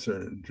as I'm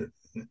concerned.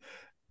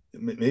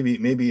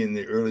 Maybe in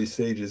the early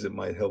stages it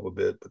might help a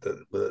bit,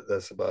 but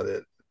that's about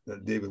it.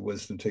 David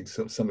Winston takes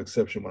some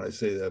exception when I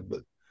say that,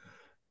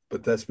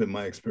 but that's been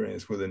my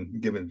experience with him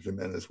given to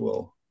men as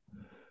well.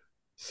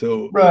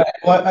 So Right.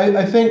 Well,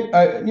 I think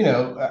I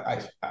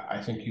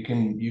think you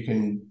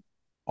can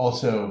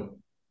also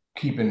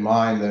keep in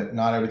mind that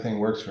not everything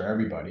works for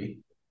everybody,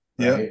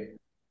 yeah, right?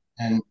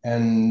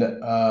 And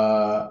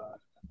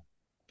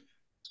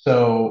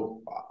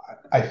so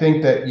I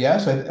think that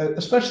yes,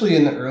 especially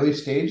in the early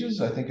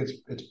stages, I think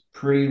it's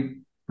pretty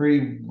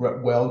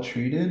well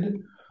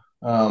treated,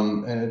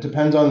 and it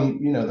depends on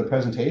the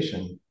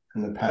presentation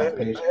and the I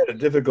patient. had a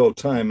difficult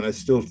time, and I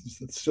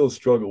still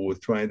struggle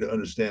with trying to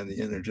understand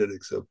the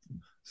energetics of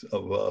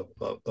saw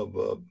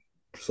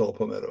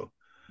palmetto.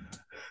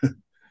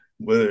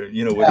 Whether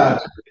Yeah,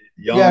 it's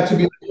yang. yeah. To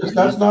be honest,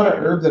 that's not an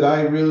herb that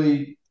I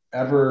really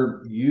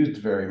ever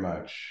used very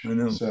much. I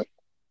know So I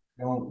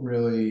don't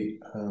really.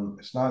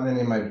 It's not in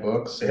any of my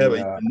books, they have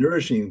and a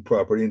nourishing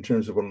property in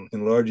terms of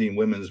enlarging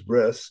women's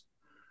breasts.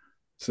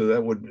 So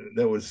that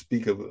would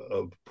speak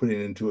of putting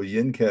into a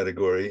yin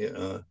category.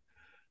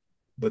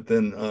 But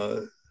then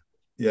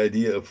the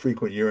idea of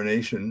frequent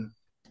urination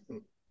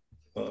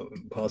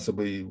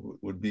possibly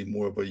would be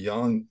more of a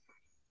yang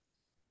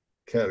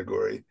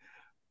category.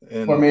 or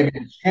And maybe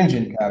an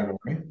astringent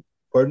category.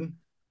 pardon?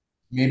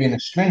 Maybe an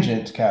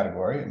astringent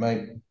category. It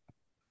might.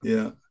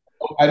 Yeah,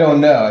 I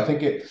don't know. I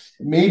think it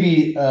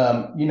maybe.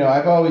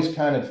 I've always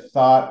kind of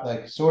thought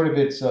like sort of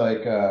it's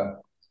like a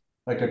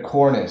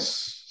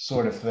cornice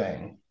sort of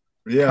thing,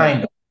 yeah,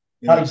 kind of.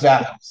 Not yeah.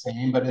 exactly the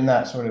same, but in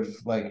that sort of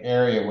like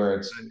area where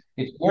it's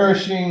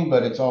nourishing,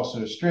 but it's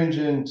also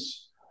astringent.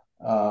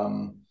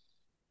 Um,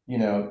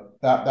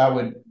 that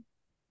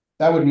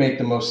would make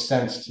the most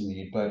sense to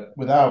me, but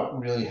without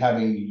really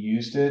having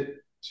used it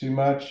too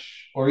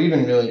much or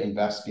even really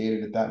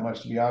investigated it that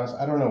much, to be honest,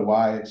 I don't know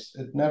why it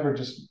never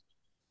just.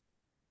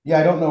 Yeah,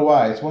 I don't know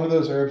why. It's one of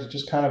those herbs that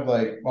just kind of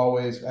like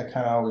always. I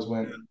kind of always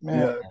went, man.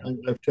 Yeah,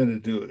 I've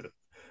tended to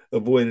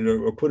avoid it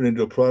or put it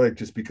into a product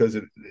just because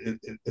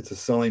it's a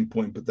selling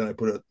point. But then I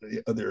put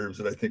the other herbs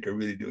that I think are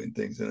really doing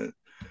things in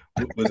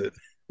it with it.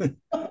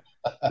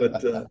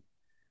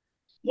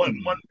 But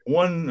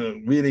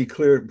one really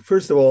clear.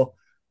 First of all,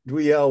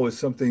 Guial was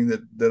something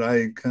that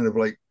I kind of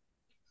like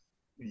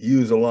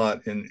use a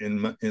lot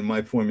in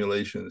my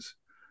formulations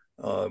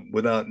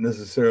without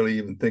necessarily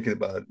even thinking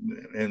about it.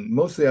 And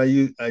mostly I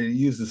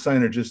use the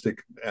synergistic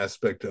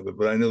aspect of it,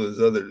 but I know there's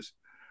other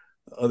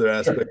Sure.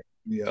 aspects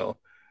of Guial.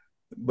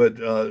 But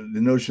the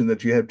notion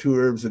that you have two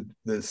herbs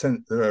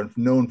that are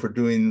known for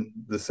doing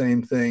the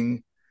same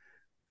thing,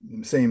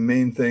 same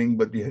main thing,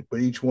 but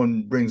each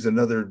one brings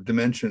another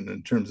dimension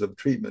in terms of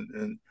treatment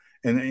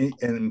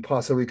and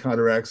possibly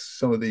counteracts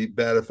some of the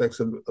bad effects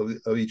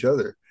of each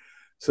other.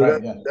 So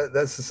Right. Yeah.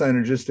 that's the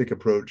synergistic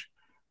approach.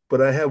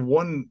 But I have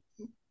one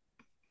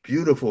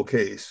beautiful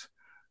case.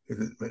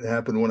 It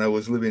happened when I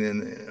was living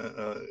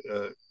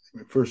in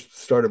first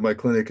started my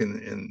clinic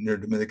in near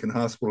Dominican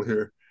Hospital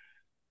here.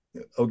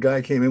 A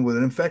guy came in with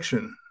an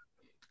infection.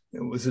 It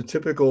was a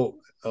typical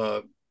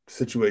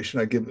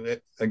situation. I give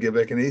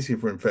echinacea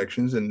for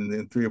infections, and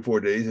in 3 or 4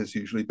 days, it's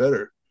usually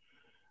better.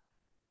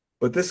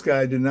 But this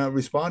guy did not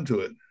respond to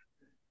it,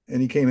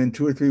 and he came in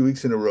 2 or 3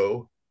 weeks in a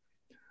row.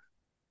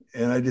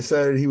 And I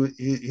decided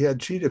he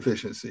had chi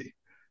deficiency,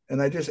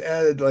 and I just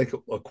added like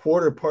a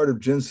quarter part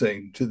of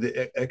ginseng to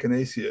the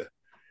echinacea,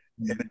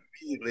 and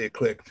immediately it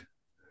clicked.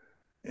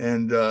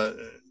 And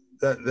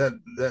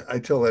that I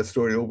tell that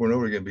story over and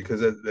over again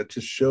because that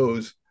just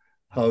shows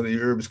how the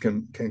herbs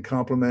can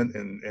complement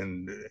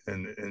and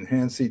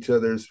enhance each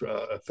other's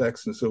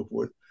effects and so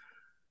forth.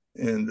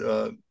 And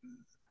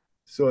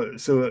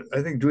so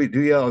I think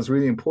Duyal is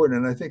really important,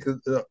 and I think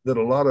that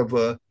a lot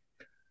of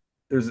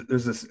there's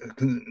this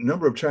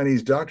number of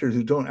Chinese doctors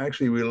who don't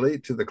actually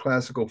relate to the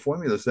classical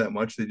formulas that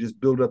much. They just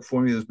build up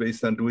formulas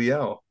based on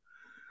Duyal.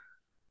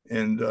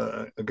 And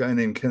a guy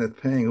named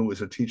Kenneth Pang, who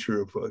was a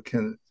teacher of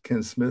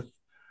Ken Smith,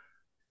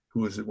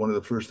 who was one of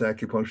the first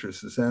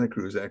acupuncturists in Santa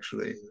Cruz,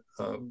 actually,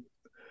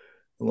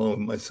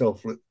 along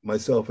with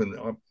myself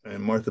and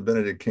Martha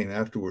Benedict came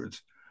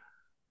afterwards.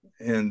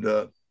 And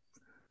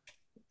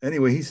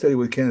anyway, he studied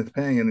with Kenneth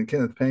Pang, and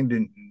Kenneth Pang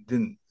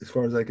didn't, as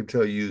far as I could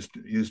tell, use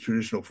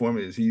traditional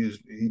formulas.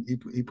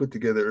 He put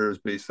together herbs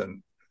based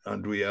on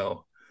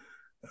Duyal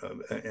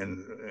and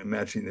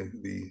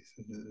matching the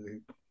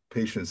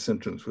patient's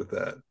symptoms with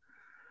that.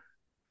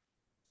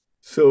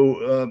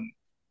 So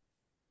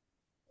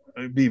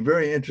it'd be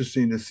very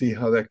interesting to see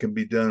how that can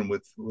be done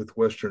with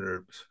Western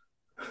herbs.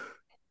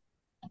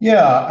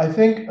 Yeah, I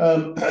think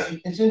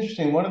it's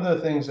interesting. One of the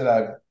things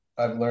that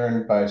I've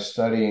learned by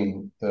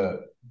studying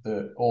the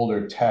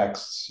older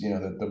texts,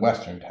 the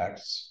Western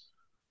texts,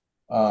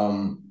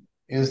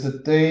 is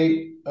that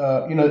they,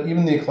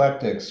 even the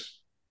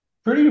eclectics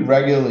pretty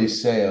regularly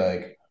say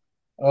like,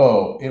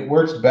 oh, it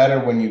works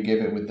better when you give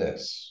it with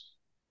this,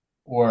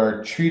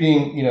 or it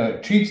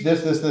treats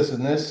this,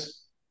 and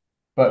this,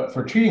 but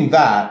for treating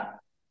that,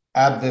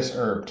 add this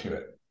herb to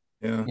it.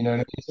 Yeah. You know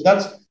what I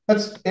mean?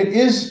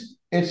 So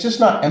it's just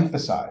not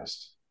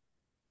emphasized.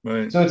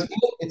 Right. So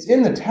it's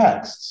in the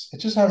texts. It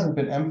just hasn't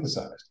been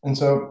emphasized. And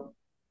so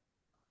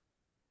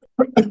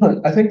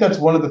I think that's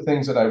one of the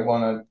things that I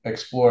want to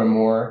explore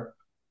more.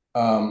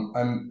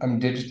 I'm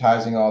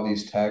digitizing all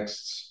these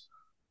texts,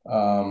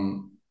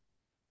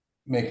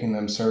 making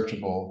them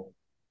searchable.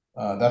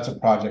 That's a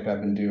project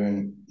I've been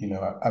doing.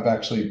 I've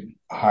actually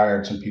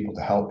hired some people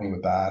to help me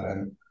with that.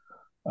 And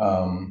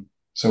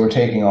so we're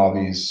taking all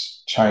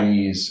these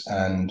Chinese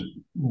and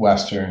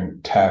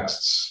Western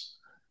texts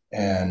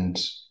and,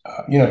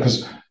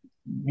 because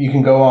you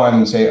can go on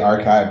and say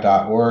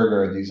archive.org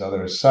or these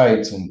other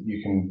sites and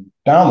you can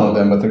download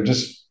them, but they're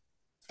just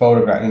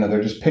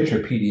they're just picture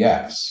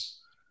PDFs.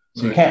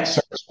 So you can't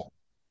search them.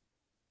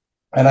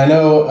 And I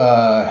know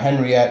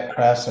Henriette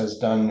Kress has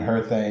done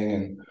her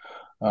thing,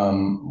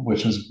 and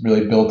which was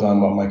really built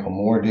on what Michael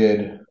Moore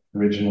did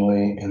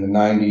originally in the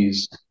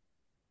 90s.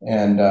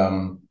 And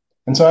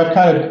so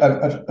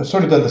I've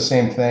sort of done the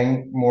same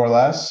thing more or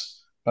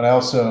less, but I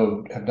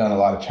also have done a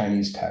lot of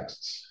Chinese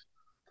texts.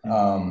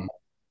 And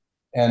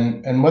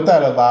what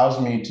that allows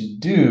me to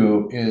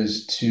do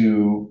is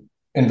to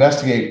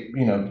investigate,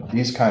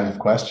 these kinds of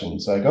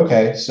questions. Like,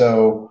 okay,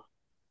 so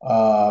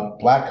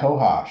black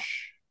cohosh,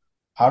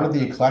 how did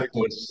the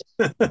eclectics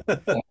what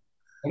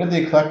did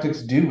the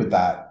eclectics do with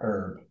that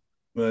herb?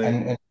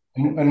 Right.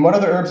 And what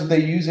other herbs did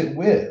they use it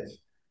with?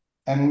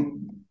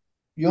 And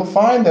you'll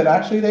find that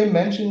actually they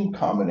mention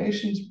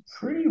combinations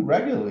pretty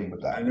regularly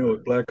with I that know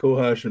herb. black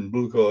cohosh and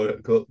blue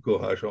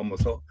cohosh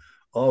almost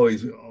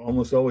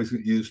always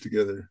used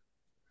together.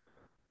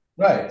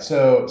 Right.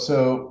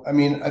 So I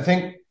mean, I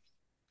think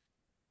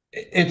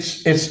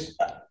it's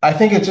I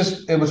think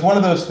it was one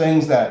of those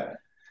things that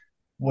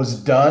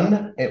was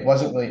done. It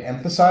wasn't really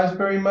emphasized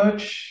very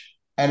much,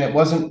 and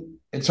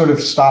it sort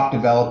of stopped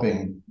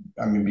developing.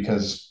 I mean,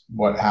 because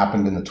what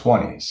happened in the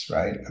 20s,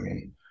 right? I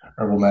mean,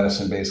 herbal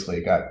medicine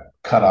basically got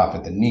cut off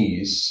at the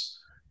knees.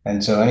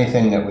 And so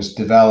anything that was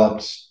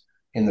developed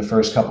in the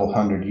first couple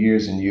hundred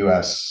years in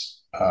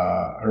US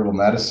herbal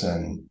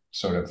medicine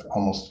sort of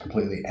almost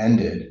completely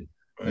ended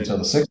Right. until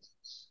the 60s.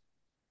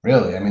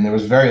 Really. I mean, there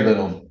was very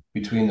little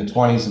between the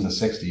 20s and the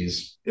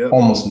 60s, Yep.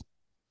 almost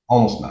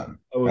none,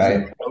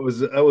 right?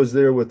 I was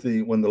there with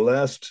when the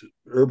last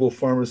herbal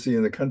pharmacy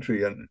in the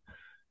country on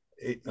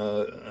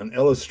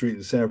Ellis Street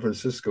in San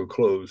Francisco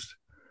closed,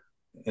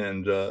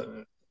 and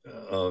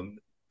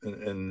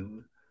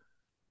and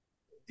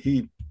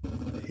he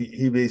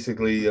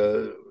basically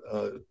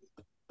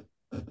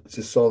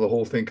just saw the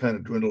whole thing kind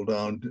of dwindle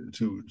down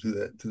to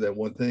that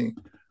one thing,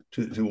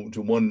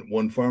 to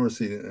one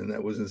pharmacy, and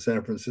that was in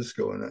San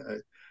Francisco.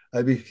 And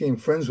I became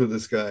friends with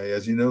this guy.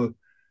 As you know,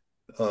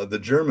 the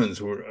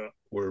Germans were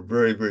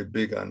very very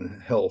big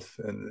on health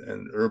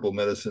and herbal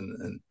medicine,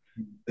 and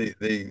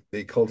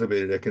they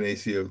cultivated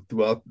echinacea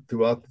throughout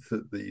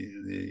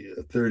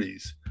the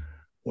 30s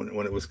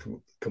when it was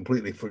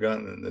completely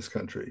forgotten in this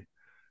country.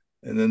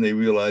 And then they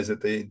realized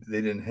that they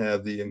didn't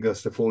have the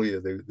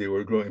angustifolia. They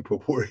were growing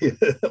proporia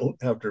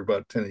after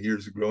about 10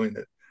 years of growing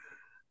it.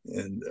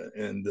 And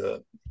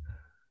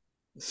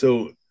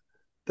so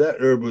that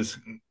herb was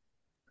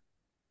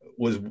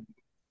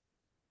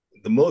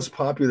the most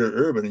popular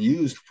herb and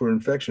used for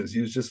infections,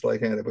 used just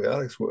like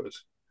antibiotics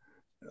was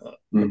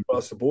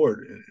across the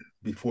board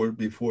before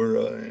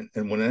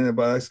and when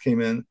antibiotics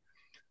came in,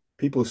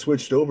 people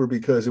switched over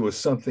because it was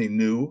something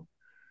new.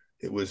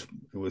 It was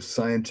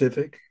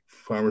scientific,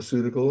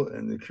 pharmaceutical,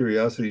 and the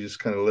curiosity just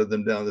kind of led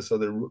them down this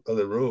other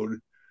road,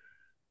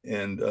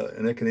 and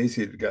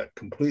echinacea got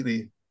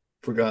completely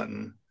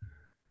forgotten,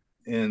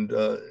 and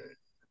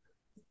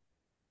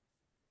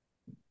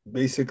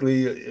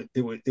basically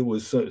it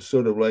was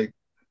sort of like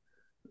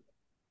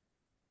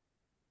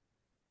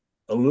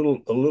a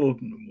little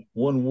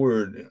one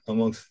word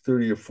amongst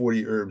 30 or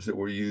 40 herbs that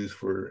were used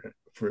for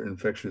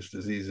infectious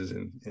diseases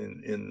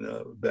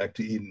in back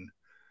to Eden.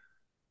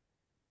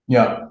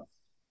 Yeah.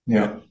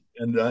 And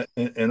Yeah.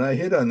 I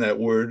hit on that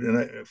word,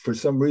 and for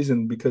some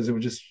reason, because it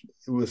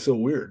was so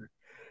weird.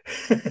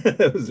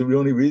 That was the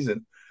only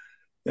reason.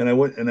 And I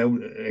went and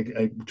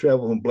I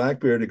traveled from Black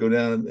Bear to go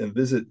down and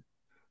visit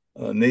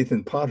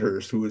Nathan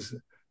Potthurst, who was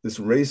this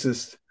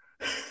racist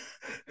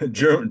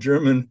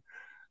German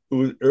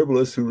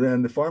herbalist who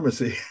ran the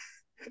pharmacy.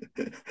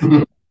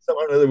 Somehow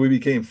or other, we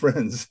became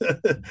friends,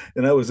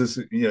 and I was this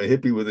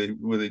hippie with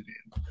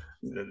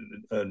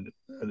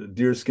a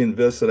deerskin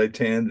vest that I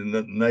tanned and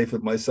a knife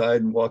at my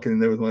side, and walking in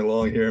there with my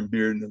long hair and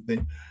beard and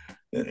everything.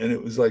 And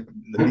it was like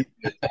the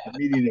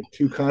meeting of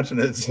two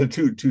continents and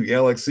two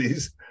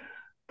galaxies.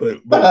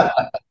 But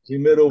we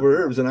met over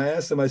herbs, and I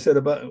asked him. I said,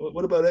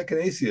 what about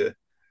echinacea?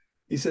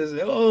 He says,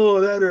 "Oh,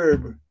 that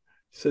herb."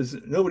 He says,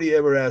 "Nobody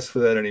ever asks for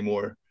that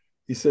anymore."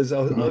 He says,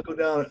 "I'll go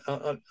down.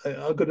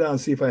 I'll go down and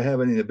see if I have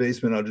any in the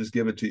basement. I'll just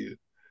give it to you."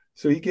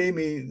 So he gave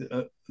me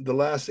the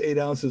last 8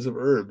 ounces of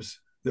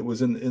herbs that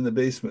was in the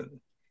basement,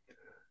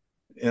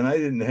 and I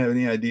didn't have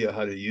any idea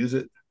how to use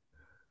it.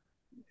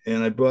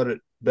 And I brought it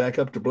back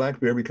up to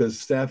Black Bear because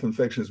staph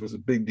infections was a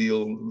big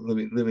deal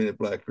living at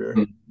Black Bear.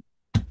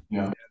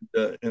 Yeah.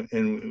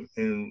 And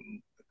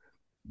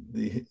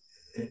the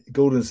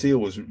golden seal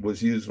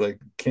was used like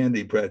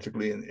candy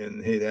practically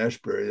in Haight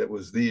Ashbury. That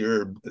was the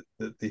herb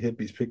that the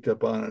hippies picked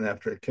up on and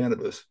after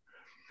cannabis,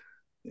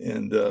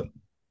 and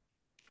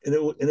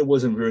it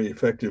wasn't very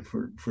effective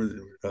for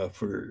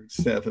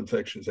staph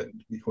infections. To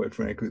be quite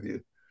frank with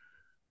you.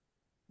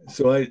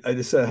 So I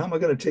decided, how am I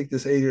going to take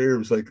this 8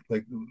 herbs like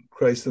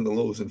Christ and the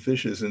loaves and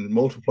fishes and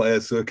multiply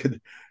it so it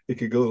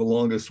could go the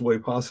longest way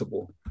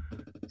possible.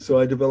 So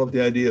I developed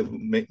the idea of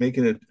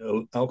making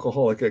an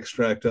alcoholic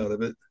extract out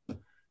of it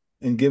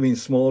and giving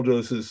small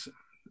doses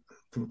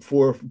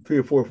four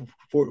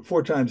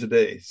times a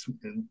day,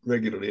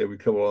 regularly every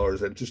couple of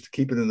hours, just to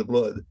keep it in the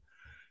blood.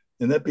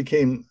 And that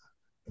became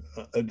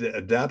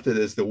adapted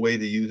as the way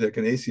to use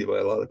echinacea by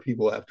a lot of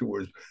people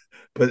afterwards.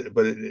 But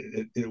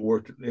it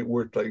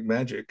worked like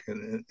magic,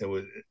 and it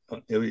was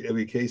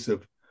every case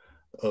of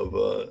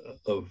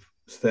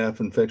staph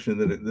infection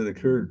that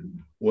occurred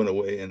went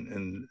away,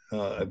 and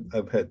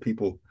I've had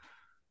people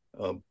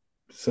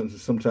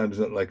sometimes,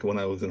 like when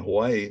I was in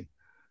Hawaii,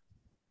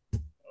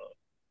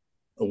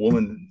 a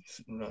woman,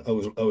 I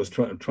was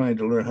trying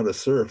to learn how to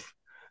surf,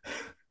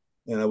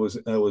 and I was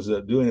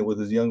doing it with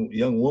this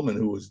young woman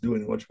who was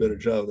doing a much better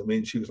job than me.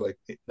 And she was like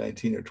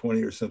 19 or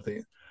 20 or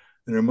something,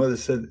 and her mother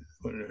said,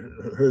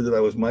 heard that I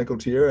was Michael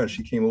Tierra, and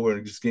she came over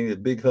and just gave me a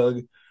big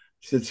hug.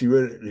 She said she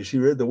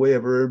read The Way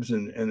of Herbs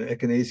and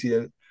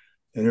echinacea,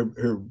 and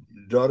her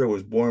daughter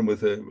was born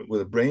with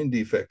a brain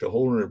defect, a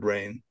hole in her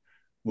brain,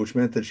 which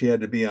meant that she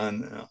had to be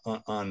on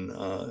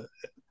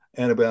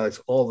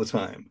antibiotics all the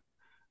time,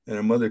 and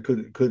her mother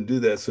couldn't do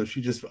that, so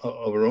she just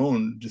of her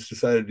own just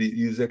decided to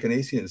use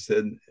echinacea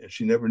instead, and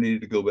she never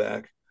needed to go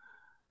back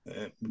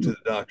to the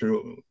doctor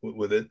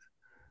with it.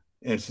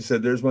 And she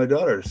said, "There's my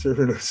daughter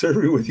serving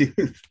with you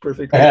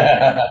perfectly."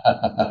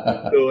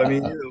 So I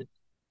mean,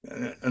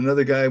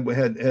 another guy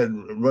had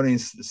running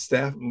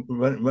staph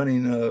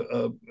running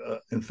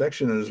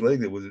infection in his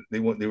leg that was they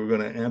were going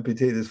to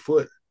amputate his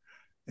foot,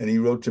 and he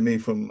wrote to me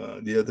from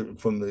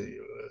the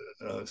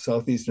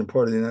southeastern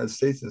part of the United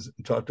States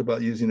and talked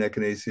about using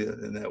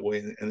echinacea in that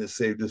way, and it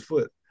saved his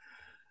foot.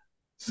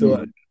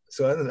 So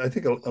I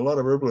think a lot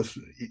of herbalists,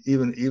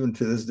 even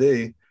to this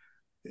day,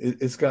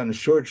 it's gotten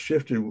short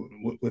shifted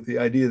with the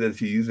idea that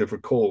if you use it for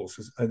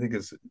colds, I think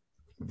it's a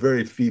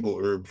very feeble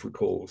herb for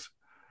colds,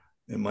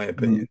 in my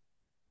opinion,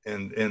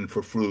 and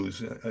for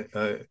flus.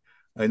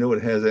 I know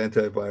it has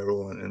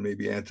antiviral and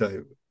maybe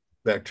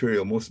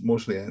antibacterial,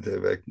 mostly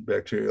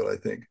antibacterial, I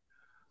think,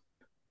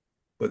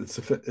 but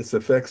its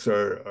effects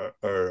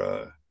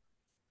and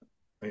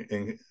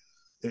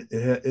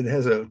it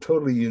has a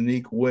totally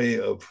unique way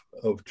of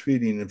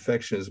treating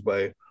infections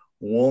by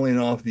walling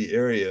off the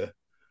area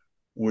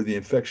where the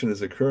infection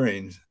is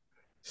occurring,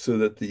 so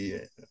that the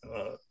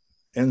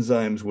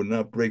enzymes would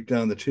not break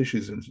down the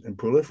tissues and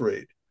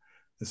proliferate.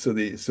 And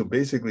so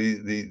basically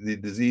the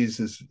disease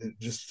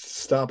just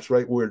stops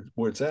right where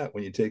it's at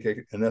when you take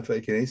enough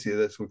echinacea.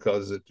 That's what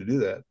causes it to do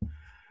that.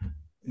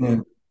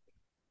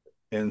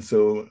 And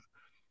so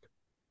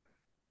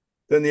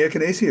then the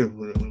echinacea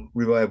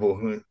revival,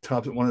 one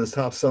of the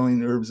top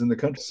selling herbs in the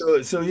country.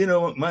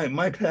 So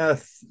my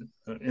path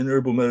in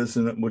herbal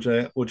medicine, which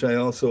I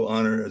also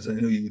honor, as I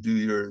know you do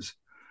yours,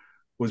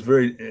 was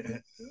very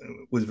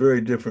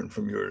different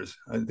from yours.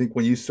 I think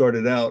when you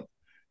started out,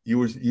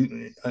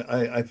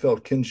 I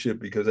felt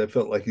kinship because I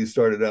felt like you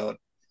started out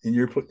in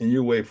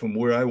your way from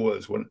where I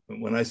was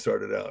when I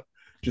started out,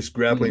 just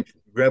Mhm.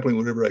 grappling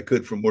whatever I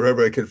could from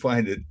wherever I could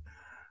find it,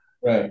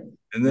 Right. Yeah.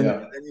 and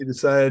then you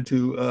decided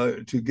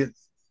to get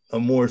a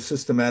more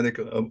systematic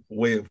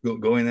way of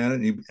going at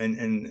it,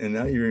 and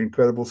now you're an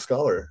incredible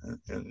scholar,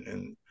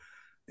 and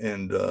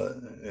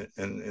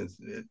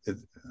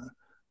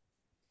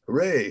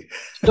hooray,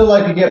 Still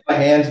like to get my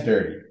hands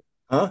dirty.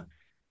 huh?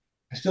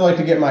 I still like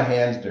to get my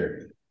hands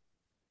dirty.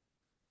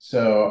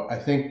 So I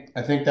think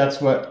that's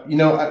what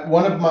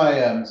one of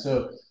my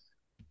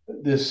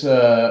this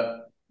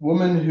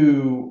woman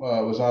who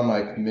was on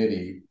my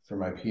committee for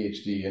my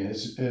PhD and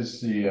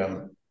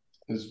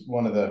is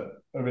one of the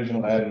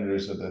original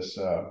editors of this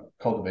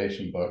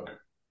cultivation book,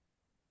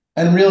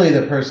 and really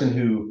the person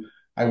who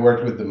I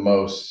worked with the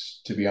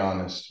most, to be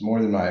honest,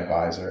 more than my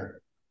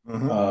advisor.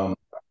 Uh-huh. Um,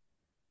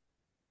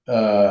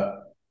 uh,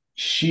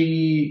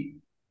 she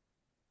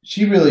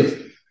she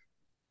really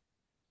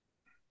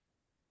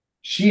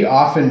she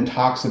often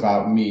talks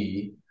about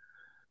me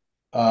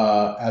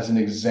as an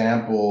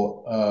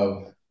example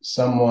of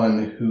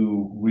someone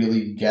who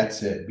really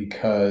gets it,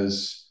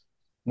 because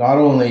not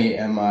only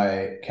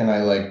can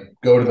I like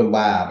go to the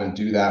lab and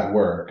do that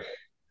work,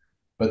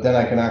 but then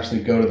I can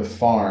actually go to the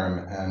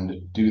farm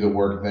and do the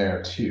work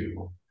there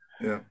too.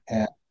 Yeah.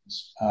 And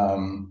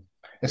um,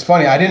 it's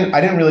funny, I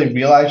didn't really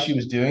realize she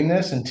was doing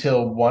this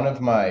until one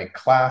of my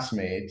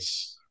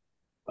classmates,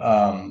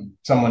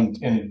 someone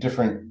in a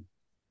different,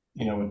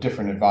 a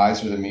different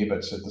advisor than me, but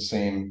it's at the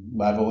same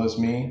level as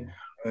me,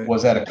 Right.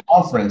 was at a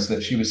conference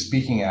that she was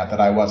speaking at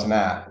that I wasn't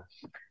at.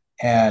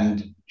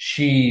 And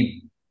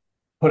she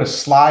put a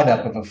slide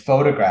up of a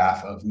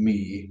photograph of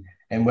me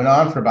and went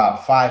on for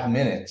about 5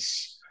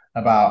 minutes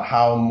about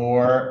how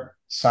more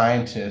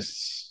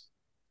scientists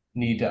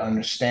need to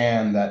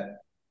understand that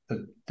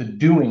the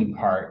doing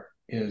part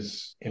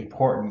is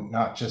important,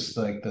 not just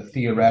like the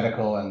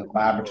theoretical and the Oh,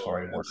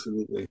 laboratory work.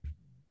 absolutely.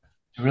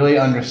 To really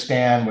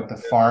understand what the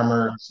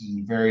farmers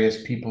and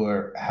various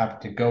people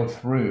have to go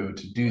through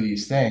to do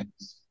these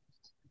things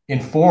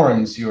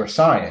informs your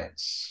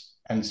science.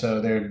 And so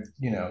they're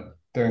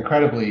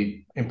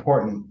incredibly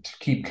important to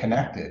keep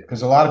connected,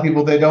 because a lot of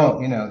people, they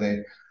don't,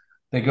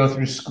 they go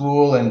through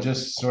school and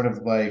just sort of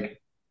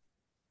like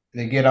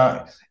they get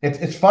on.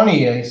 It's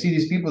funny. You see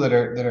these people that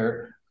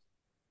are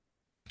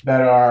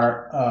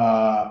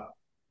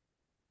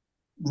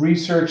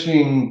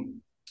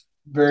researching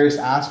various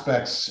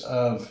aspects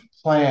of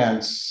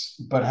plants,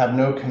 but have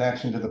no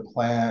connection to the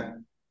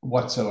plant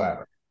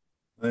whatsoever.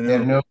 I They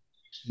have know. no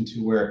connection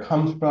to where it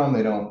comes from.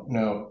 They don't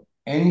know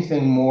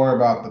anything more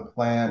about the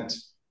plant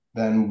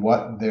than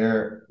what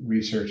their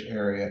research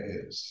area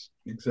is.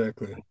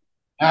 Exactly.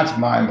 That's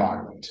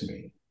mind-boggling to me.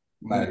 It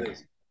Like,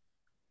 is.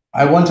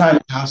 I one time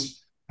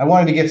asked, I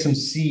wanted to get some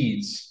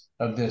seeds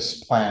of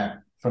this plant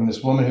from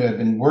this woman who had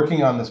been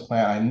working on this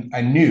plant.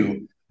 I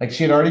knew, like,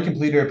 she had already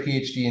completed her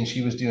PhD and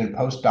she was doing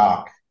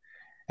postdoc,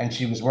 and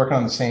she was working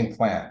on the same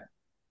plant.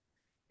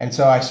 And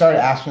so I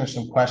started asking her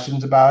some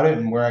questions about it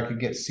and where I could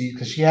get seeds,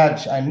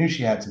 because I knew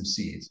she had some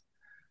seeds.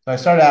 So I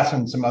started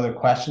asking some other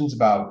questions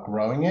about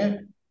growing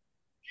it.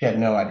 She had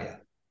no idea.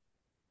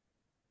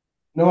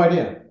 No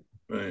idea.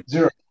 Right.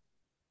 Zero.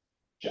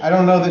 I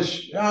don't know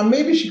that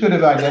maybe she could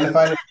have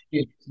identified it if she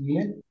had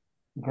seen it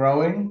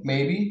growing,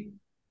 maybe,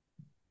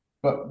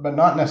 but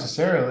not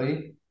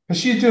necessarily.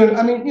 Because she's doing,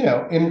 I mean,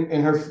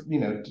 in her,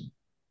 to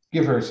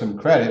give her some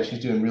credit, she's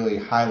doing really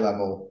high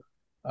level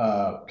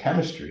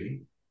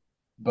chemistry,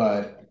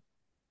 but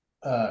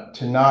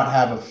to not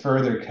have a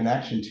further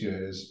connection to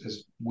it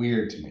is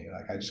weird to me.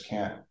 Like, I just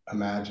can't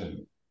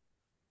imagine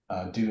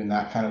doing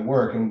that kind of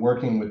work and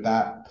working with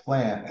that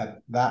plant at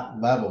that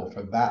level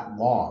for that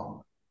long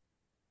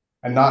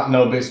and not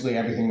know basically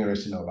everything there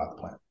is to know about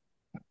the plant.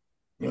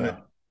 You Right.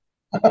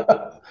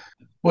 know.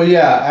 Well,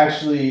 yeah,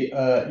 actually,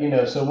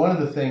 so one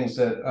of the things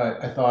that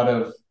I thought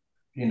of,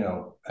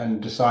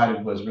 and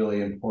decided was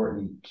really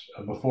important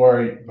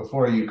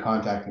before you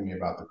contacted me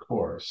about the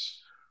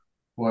course,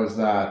 was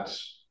that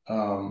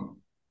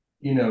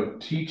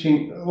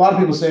teaching. A lot of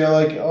people say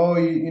like, oh,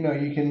 you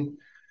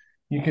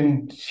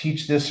can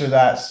teach this or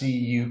that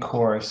CEU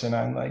course. And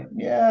I'm like,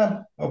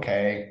 yeah,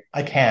 okay,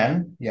 I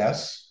can,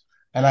 yes,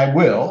 and I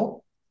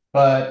will,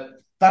 but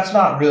that's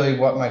not really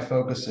what my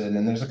focus is.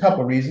 And there's a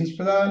couple of reasons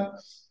for that.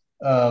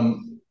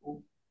 Um,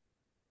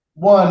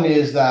 One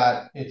is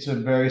that it's a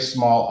very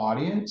small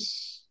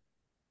audience.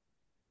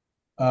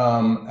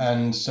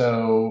 And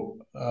so,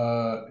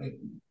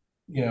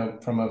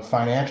 from a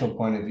financial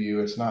point of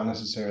view, it's not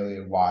necessarily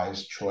a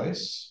wise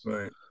choice.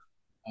 Right.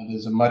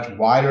 There's a much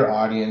wider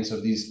audience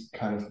of these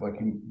kind of,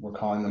 like, we're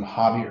calling them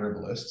hobby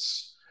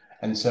herbalists.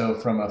 And so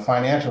from a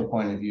financial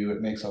point of view,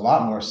 it makes a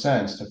lot more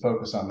sense to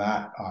focus on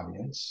that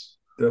audience.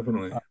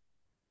 Definitely.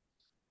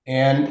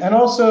 And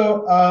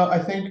also, I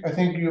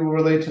think you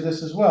relate to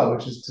this as well,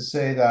 which is to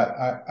say that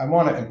I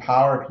want to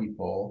empower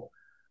people.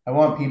 I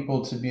want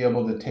people to be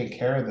able to take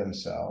care of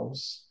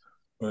themselves.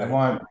 I Right.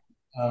 want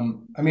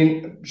I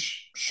mean,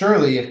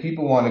 surely if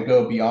people want to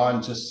go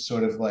beyond just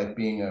sort of like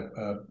being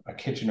a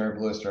kitchen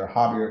herbalist or a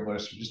hobby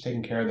herbalist or just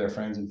taking care of their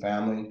friends and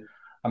family,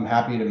 I'm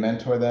happy to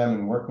mentor them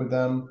and work with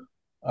them.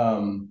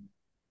 Um,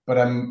 but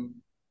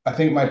I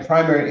think my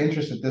primary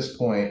interest at this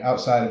point,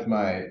 outside of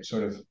my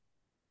sort of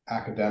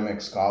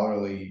academic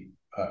scholarly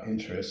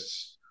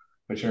interests,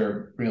 which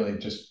are really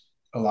just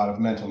a lot of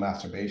mental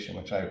masturbation,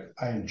 which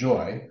I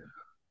enjoy.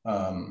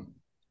 Um,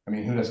 I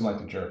mean, who doesn't like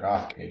to jerk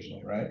off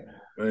occasionally, right?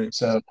 Right.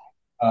 So,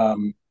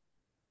 um,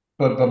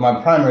 but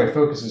my primary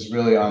focus is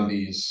really on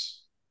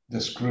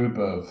this group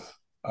of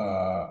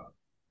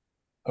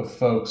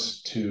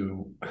folks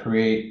to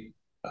create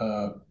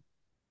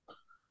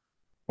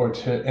or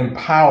to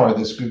empower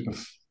this group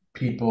of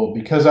people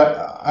because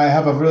I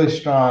have a really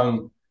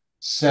strong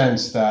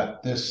sense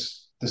that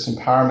this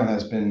empowerment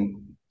has been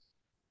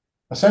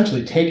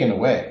essentially taken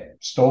away,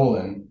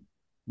 stolen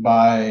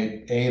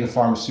by the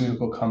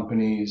pharmaceutical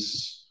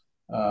companies,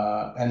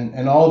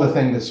 and all the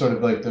thing that's sort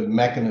of like the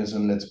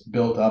mechanism that's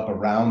built up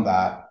around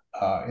that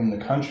in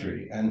the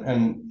country and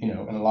in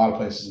a lot of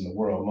places in the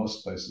world,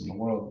 most places in the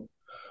world.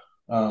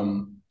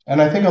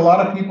 And I think a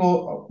lot of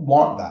people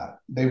want that.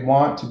 They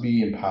want to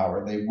be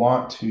empowered. They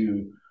want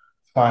to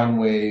find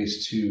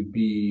ways to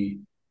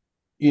be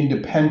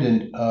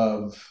independent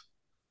of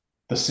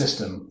the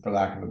system, for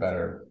lack of a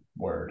better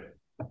word.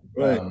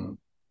 Right. Um,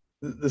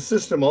 The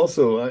system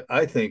also,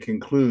 I think,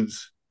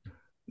 includes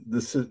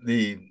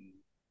the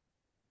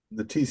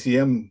the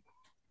TCM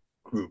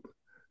group.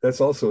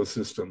 That's also a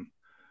system,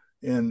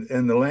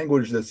 and the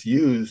language that's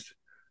used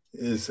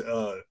is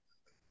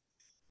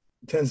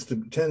tends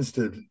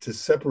to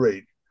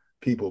separate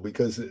people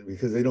because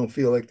they don't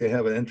feel like they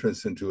have an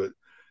entrance into it.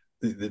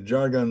 The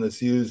jargon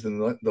that's used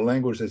and the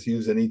language that's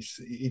used in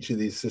each of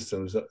these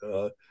systems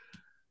uh,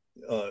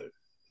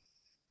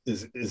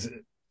 is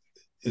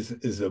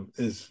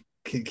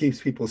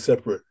keeps people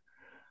separate.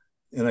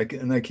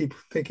 And I keep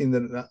thinking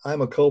that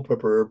I'm a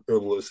culpepper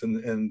herbalist,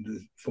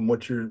 and from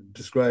what you're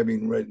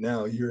describing right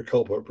now, you're a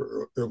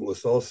culpepper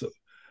herbalist also.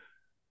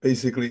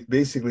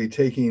 Basically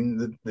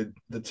taking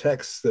the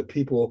texts that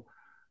people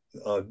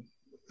uh,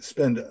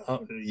 spend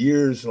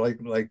years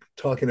like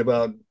talking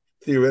about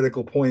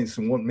theoretical points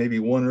and maybe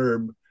one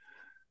herb,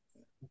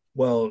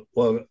 while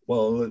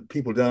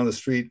people down the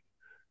street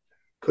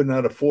could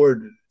not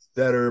afford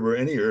that herb or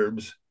any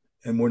herbs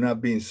and were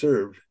not being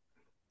served.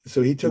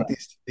 So he took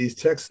these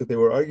texts that they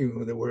were arguing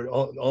with that were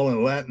all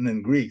in Latin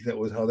and Greek. That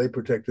was how they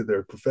protected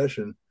their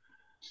profession,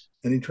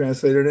 and he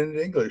translated it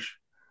into English.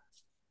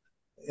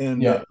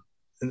 And yeah,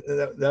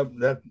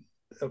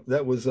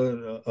 that was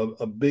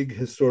a big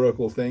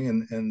historical thing.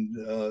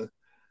 And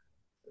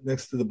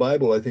next to the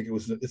Bible, I think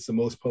it's the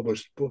most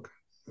published book,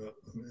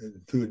 in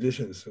 2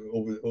 editions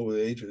over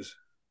the ages,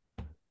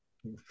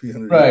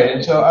 300 years. right.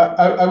 And so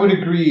I would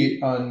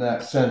agree on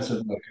that sense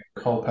of like a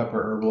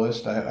Culpeper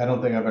herbalist. I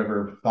don't think I've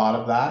ever thought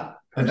of that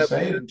I per haven't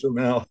se. either until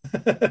now.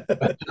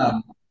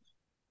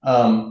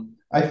 Um,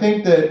 I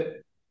think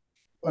that,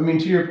 I mean,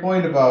 to your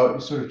point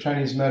about sort of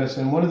Chinese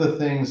medicine, one of the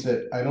things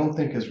that I don't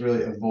think is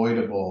really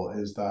avoidable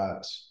is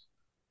that,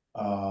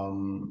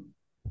 um,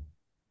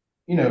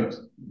 you know,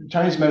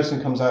 Chinese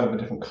medicine comes out of a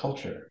different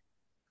culture.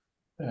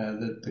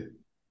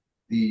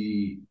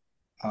 The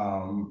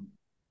um,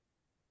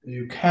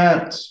 you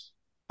can't.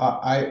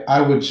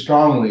 I would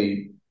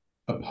strongly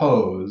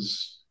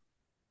oppose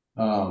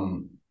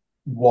um,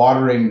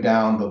 watering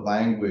down the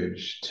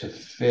language to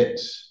fit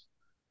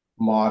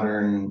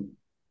modern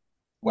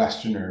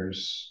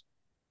Westerners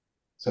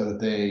so that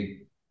they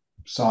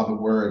saw the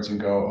words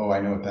and go, "Oh,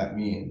 I know what that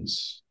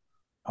means."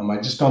 I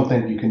just don't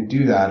think you can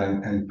do that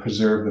and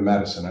preserve the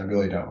medicine. I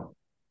really don't.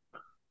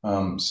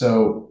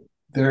 So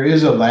there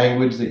is a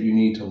language that you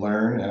need to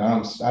learn, and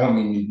I don't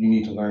mean you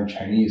need to learn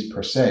Chinese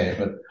per se,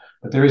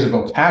 but there is a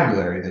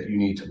vocabulary that you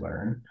need to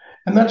learn,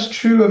 and that's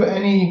true of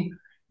any.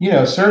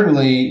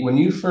 Certainly when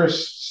you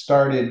first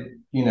started,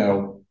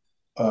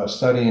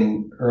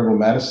 studying herbal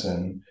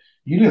medicine,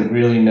 you didn't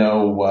really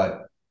know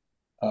what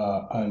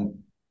I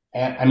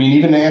mean,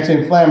 even the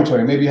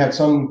anti-inflammatory. Maybe you had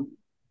some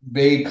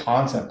vague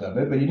concept of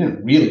it, but you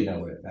didn't really know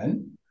what it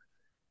meant.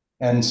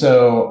 And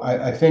so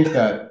I think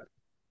that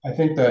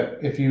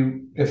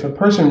if a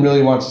person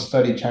really wants to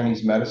study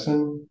Chinese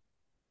medicine,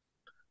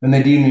 then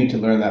they do need to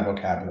learn that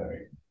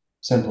vocabulary.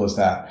 Simple as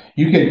that.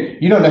 You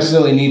don't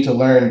necessarily need to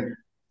learn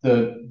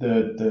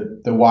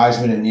the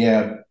Wiseman and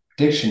Yeh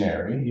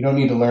dictionary. You don't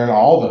need to learn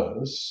all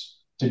those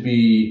to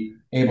be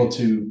able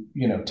to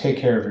take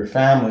care of your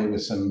family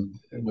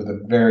with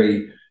a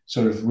very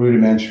sort of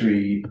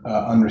rudimentary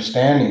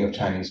understanding of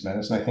Chinese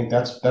medicine. I think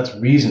that's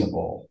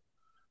reasonable.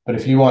 But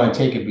if you want to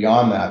take it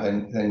beyond that,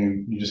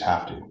 then you just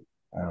have to.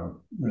 I don't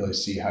really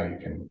see how you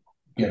can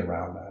get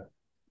around that.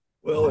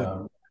 Well,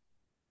 Um,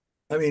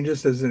 I mean,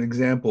 just as an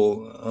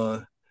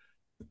example,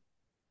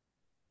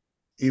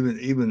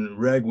 even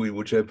ragweed,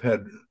 which I've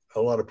had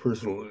a lot of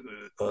personal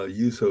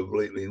use of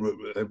lately.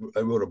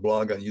 I wrote a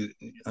blog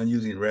on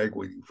using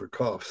ragweed for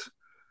coughs,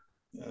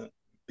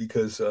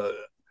 because of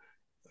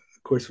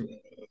course,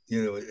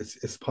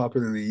 it's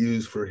popularly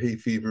used for hay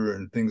fever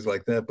and things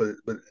like that.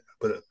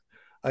 But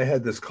I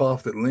had this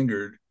cough that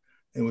lingered,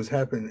 and was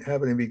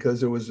happening because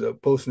there was a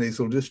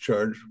postnasal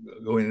discharge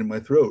going in my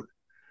throat.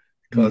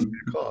 It caused me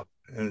to cough,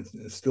 and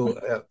still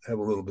have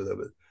a little bit of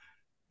it.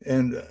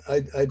 And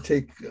I'd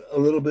take a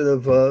little bit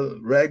of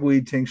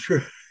ragweed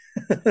tincture,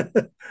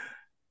 15,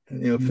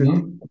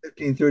 Mm-hmm.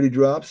 15, 30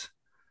 drops,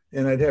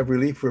 and I'd have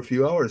relief for a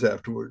few hours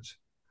afterwards.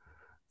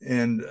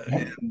 And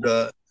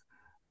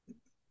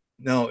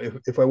now,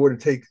 if I were to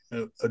take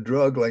a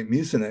drug like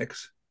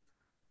Mucinex,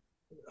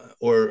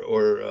 or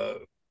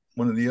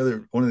one of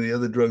the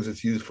other drugs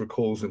that's used for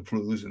colds and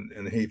flus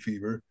and hay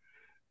fever,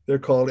 they're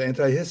called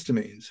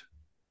antihistamines.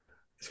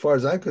 As far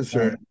as I'm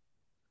concerned,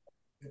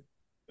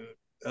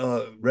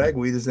 Right.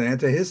 ragweed is an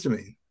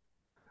antihistamine.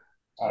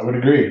 I would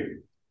agree.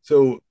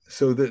 So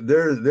that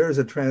there's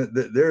a trans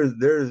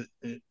there's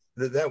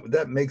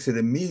that makes it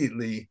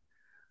immediately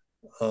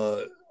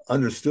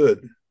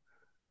understood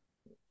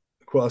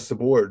across the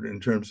board in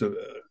terms of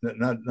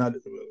not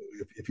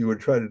if you were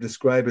to try to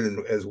describe it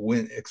as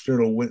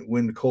external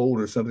wind cold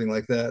or something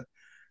like that,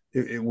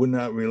 it would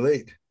not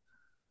relate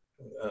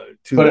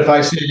But to. if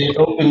I say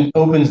it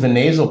opens the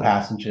nasal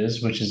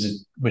passages, which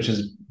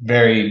is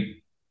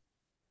very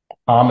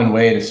common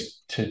way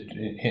to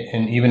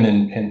and even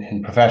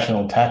in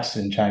professional texts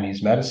in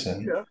Chinese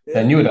medicine, Yeah, yeah,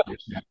 then you would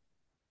understand.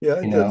 yeah,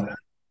 You it does know, that.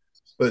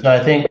 But so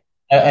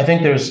I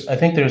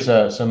think there's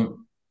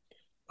some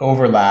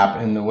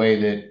overlap in the way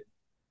that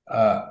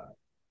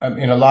I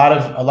mean a lot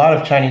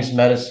of Chinese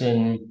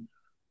medicine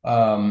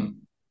um,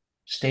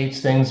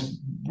 states things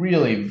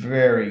really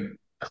very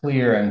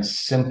clear and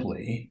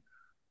simply.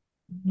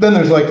 Then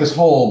there's like this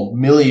whole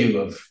milieu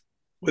of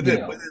you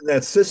know within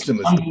that system,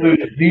 it's clear.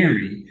 convoluted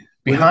theory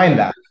Within behind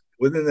that.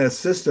 within that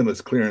system,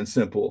 it's clear and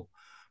simple.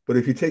 But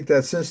if you take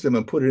that system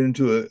and put it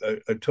into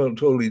a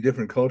totally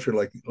different culture,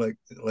 like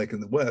in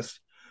the West,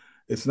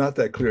 it's not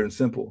that clear and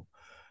simple.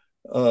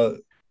 Uh,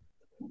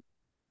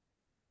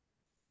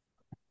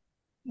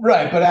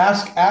 Right, but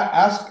ask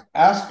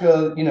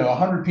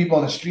 100 people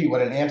on the street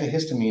what an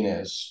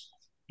antihistamine is.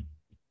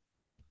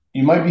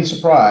 You might be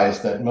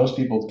surprised that most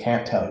people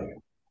can't tell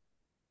you.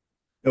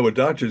 no, what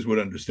doctors would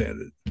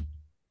understand it.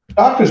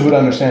 Doctors would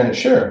understand it,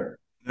 sure.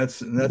 That's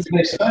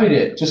They studied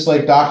it, just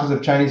like doctors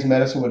of Chinese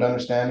medicine would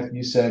understand if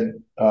you said,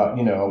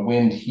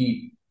 wind,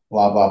 heat,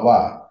 blah blah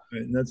blah.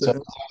 right. So That's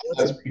a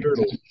that's big because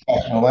hurdle. it's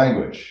professional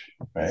language,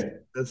 right?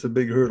 That's a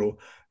big hurdle.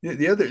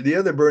 The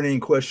other burning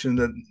question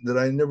that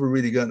I never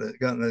really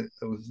gotten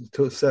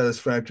a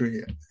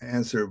satisfactory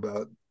answer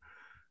about,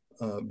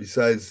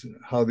 besides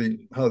how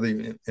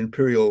the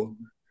Imperial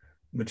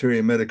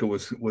Materia Medica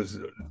was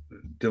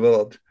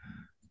developed,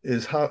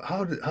 is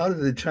how did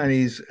the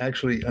Chinese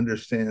actually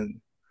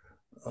understand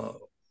uh,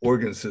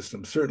 organ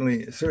systems?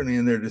 Certainly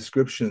in their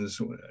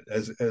descriptions,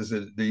 as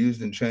they're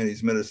used in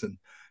Chinese medicine,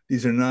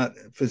 these are not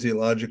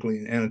physiologically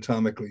and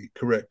anatomically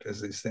correct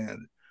as they stand,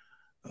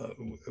 uh,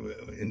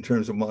 in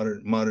terms of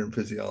modern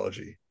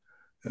physiology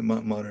and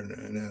modern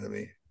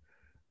anatomy.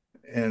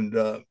 And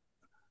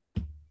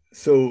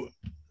so,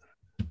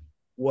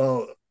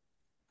 while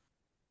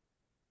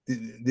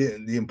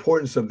the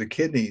importance of the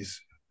kidneys,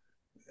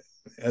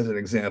 as an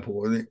example,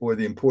 or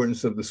the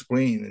importance of the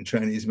spleen in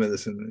Chinese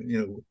medicine,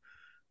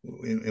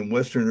 in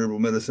Western herbal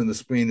medicine, the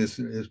spleen is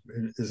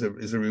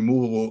a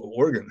removable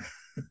organ.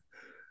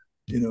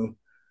 You know,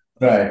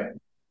 uh, Right.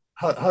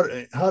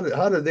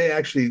 how do they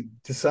actually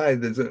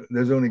decide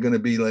there's only going to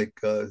be like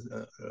a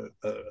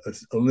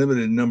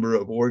limited number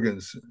of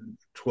organs,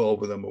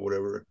 12 of them or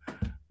whatever,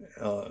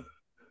 uh,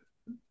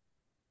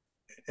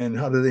 and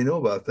how do they know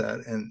about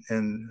that?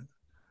 And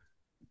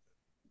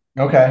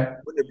Okay.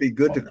 wouldn't it be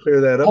good to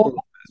clear that up? Well,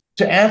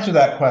 to answer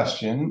that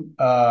question,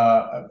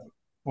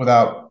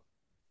 without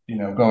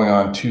going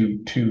on too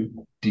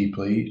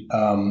deeply.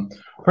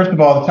 First of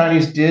all, the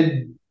Chinese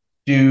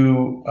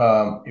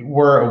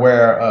were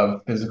aware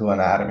of physical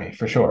anatomy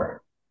for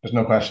sure. There's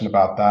no question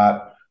about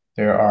that.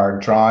 There are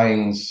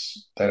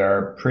drawings that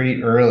are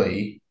pretty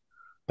early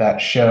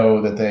that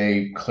show that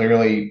they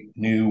clearly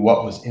knew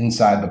what was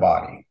inside the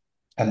body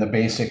and the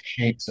basic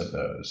shapes of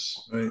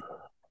those. Right.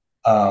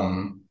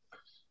 Um,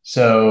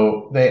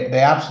 so they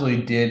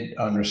absolutely did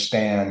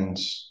understand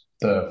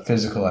the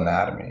physical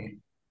anatomy.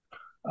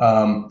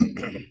 Um,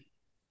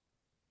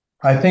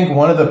 I think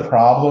one of the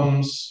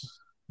problems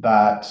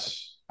that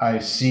I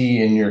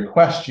see in your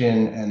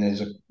question, and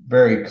is a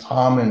very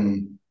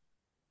common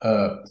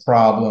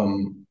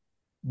problem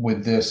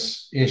with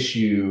this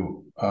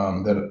issue,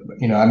 that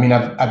I mean,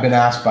 I've been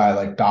asked by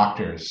like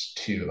doctors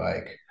to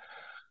like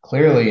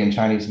clearly in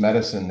Chinese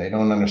medicine they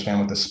don't understand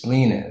what the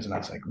spleen is, and I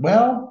was like,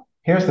 well,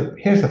 here's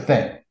the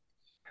thing.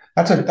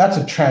 That's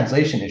a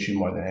translation issue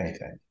more than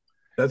anything,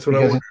 That's what I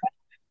because want.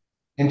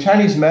 in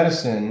Chinese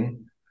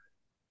medicine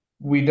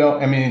we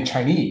don't, I mean, in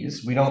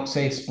Chinese, we don't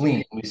say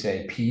spleen, we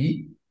say pi,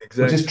 which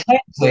is Exactly.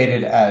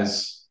 translated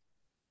as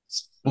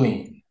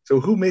spleen. So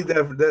who made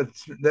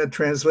that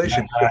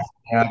translation?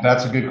 Yeah,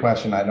 that's a good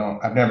question.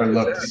 I've never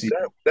looked to see.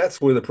 That's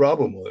where the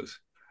problem was.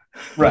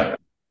 Right.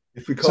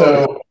 If we call it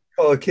So,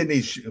 call a kidney,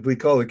 if we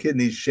call a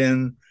kidney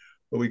Shen,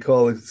 or we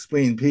call it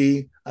spleen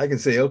P, I can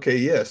say, okay,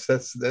 yes,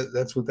 that's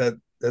what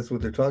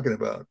they're talking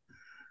about.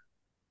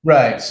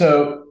 Right.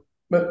 So,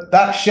 but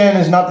that Shen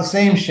is not the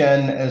same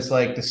Shen as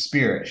like the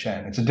spirit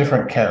Shen. It's a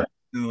different character,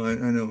 No, I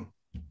know,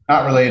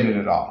 not related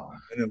at all.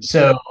 I know.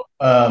 So,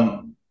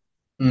 um,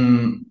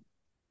 mm,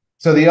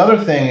 so the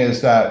other thing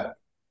is that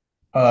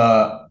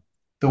uh,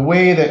 the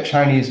way that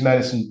Chinese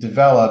medicine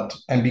developed,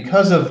 and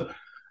because of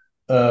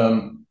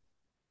um,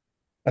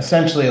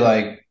 essentially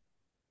like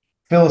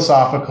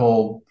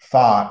philosophical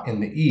thought in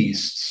the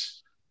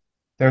East,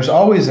 there's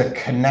always a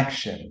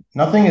connection.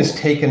 Nothing is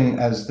taken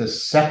as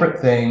this separate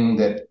thing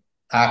that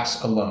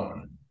acts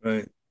alone.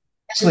 Right,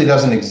 Actually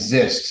doesn't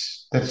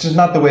exist. That's just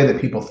not the way that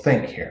people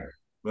think here,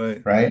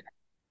 right, right?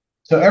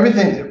 So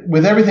everything,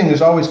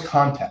 there's always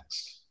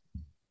context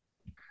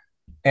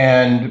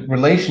and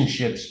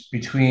relationships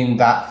between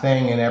that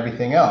thing and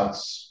everything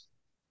else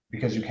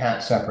because you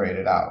can't separate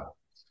it out.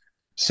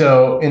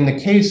 So in the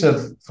case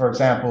of, for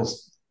example,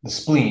 the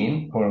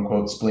spleen, quote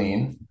unquote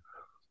spleen,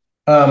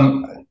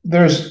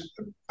 there's,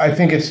 I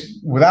think it's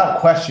without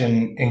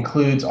question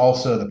includes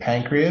also the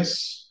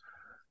pancreas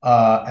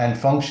and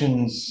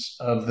functions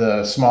of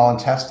the small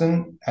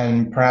intestine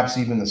and perhaps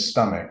even the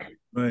stomach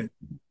right.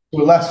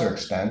 to a lesser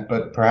extent,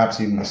 but perhaps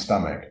even the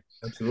stomach.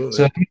 So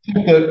Absolutely.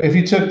 if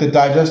you took the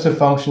digestive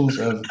functions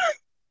of,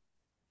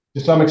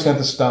 to some extent,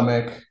 the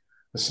stomach,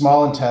 the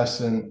small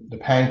intestine, the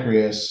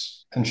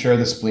pancreas, and sure,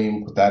 the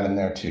spleen, put that in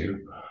there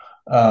too.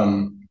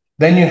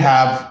 Then you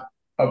have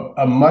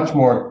a much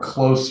more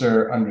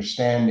closer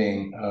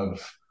understanding of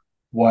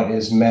what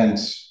is meant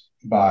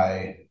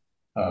by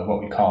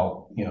what we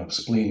call,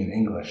 spleen in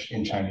English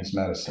in Chinese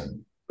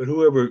medicine. But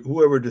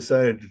whoever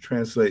decided to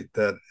translate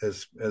that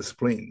as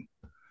spleen,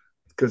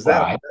 because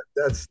Right.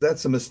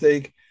 that's a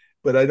mistake.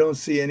 But I don't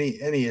see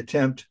any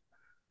attempt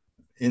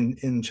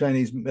in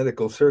Chinese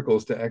medical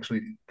circles to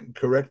actually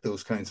correct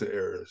those kinds of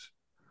errors.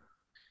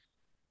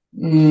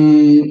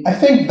 I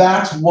think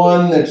that's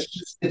one that's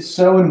just it's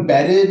so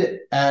embedded,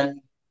 and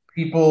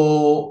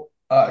people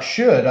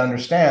should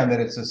understand that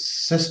it's a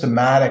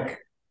systematic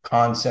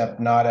concept,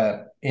 not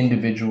a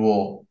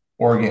individual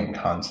organ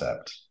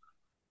concept.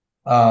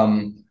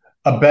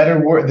 A better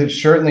word that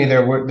certainly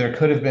there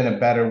could have been a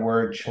better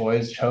word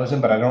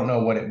chosen, but I don't know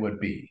what it would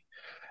be.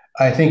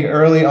 I think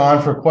early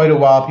on, for quite a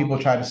while, people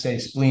tried to say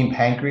spleen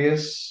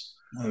pancreas,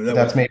 but That was,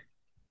 that's maybe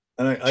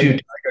and I too.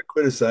 got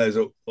criticized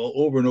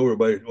over and over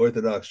by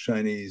Orthodox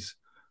Chinese,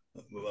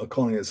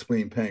 calling it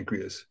spleen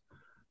pancreas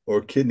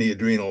or kidney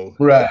adrenal.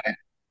 Right.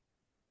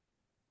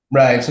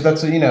 Right. So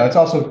that's, it's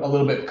also a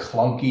little bit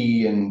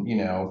clunky and,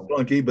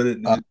 Funky, but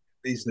uh, at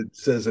least it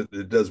says that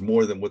it does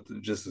more than what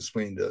just the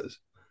spleen does.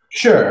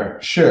 sure,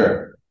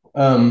 sure.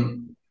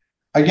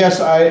 I guess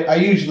I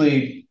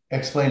usually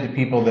explain to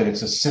people that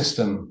it's a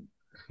system,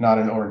 not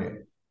an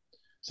organ.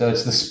 So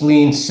it's the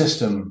spleen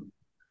system.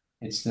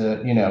 It's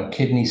the,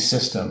 kidney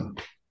system,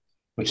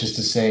 which is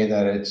to say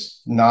that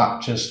it's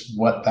not just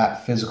what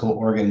that physical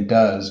organ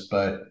does,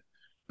 but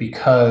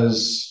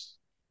because,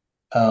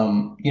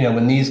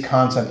 when these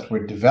concepts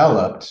were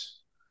developed,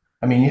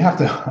 I mean, you have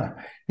to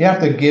you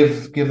have to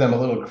give them a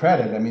little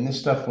credit. I mean, this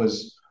stuff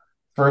was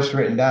first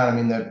written down. I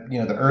mean,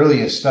 the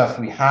earliest stuff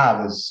we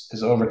have is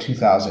over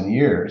 2,000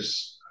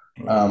 years,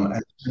 Right.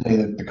 and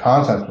certainly the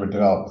concepts were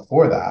developed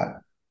before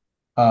that.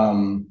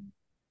 Um,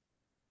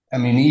 I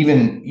mean,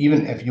 even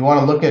if you want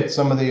to look at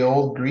some of the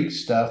old Greek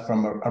stuff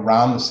from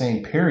around the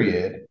same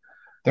period,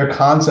 their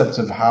concepts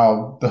of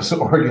how those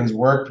organs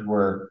worked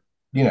were,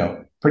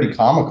 pretty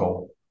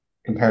comical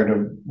compared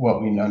to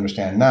what we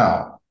understand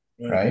now,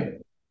 Right. right?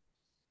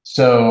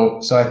 So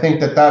I think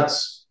that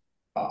that's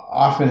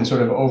often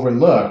sort of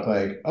overlooked.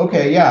 Like,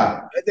 okay, yeah,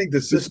 I think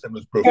the system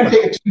is you can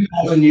profound. take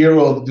a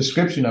 2,000-year-old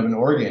description of an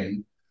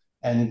organ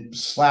and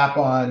slap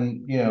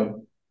on,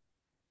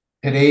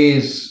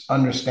 today's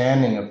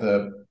understanding of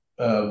the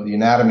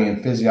anatomy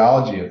and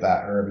physiology of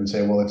that herb and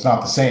say, well, it's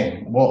not the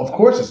same. Well, of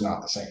course, it's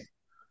not the same.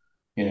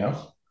 You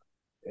know,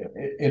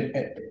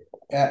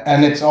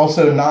 and it's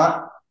also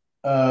not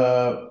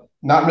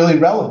really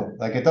relevant.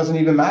 Like, it doesn't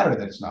even matter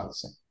that it's not the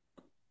same.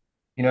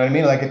 You know what I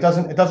mean? Like it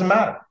doesn't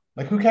matter.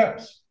 Like who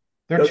cares?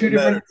 They're two Doesn't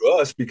matter different.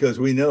 to us because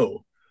we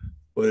know,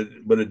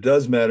 but it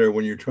does matter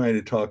when you're trying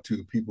to talk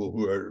to people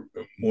who are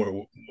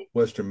more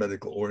Western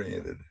medical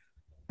oriented.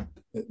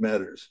 It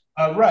matters.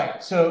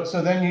 Right. So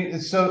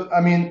then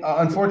I mean,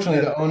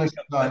 unfortunately, the onus is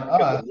That on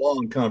becomes us. a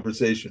long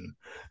conversation.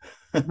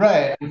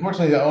 Right.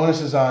 Unfortunately, the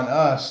onus is on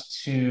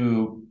us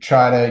to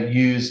try to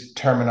use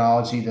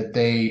terminology that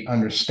they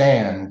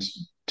understand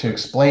to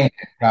explain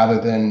it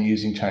rather than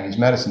using Chinese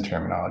medicine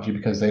terminology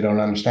because they don't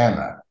understand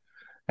that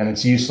and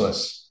it's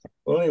useless.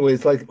 Well,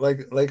 anyways,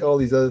 like all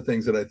these other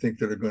things that I think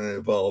that are going to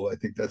evolve, I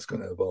think that's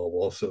going to evolve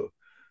also.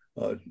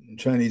 Uh,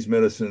 Chinese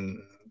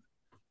medicine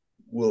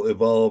will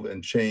evolve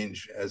and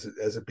change as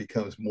it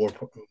becomes more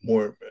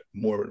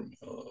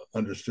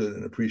understood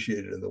and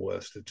appreciated in the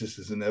West. It just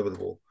is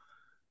inevitable,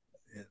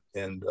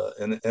 and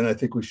I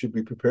think we should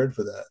be prepared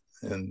for that.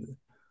 And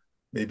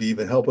maybe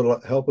even help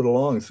it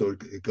along so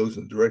it goes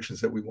in the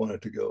directions that we want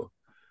it to go.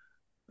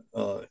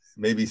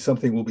 Maybe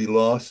something will be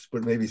lost,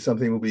 but maybe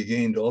something will be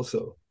gained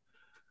also.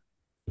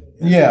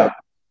 And Yeah.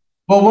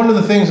 Well, one of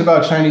the things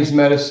about Chinese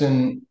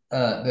medicine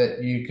that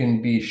you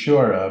can be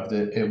sure of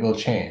that it will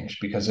change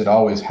because it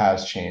always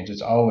has changed.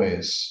 It's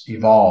always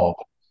evolved.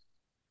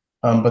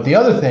 But the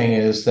other thing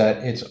is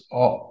that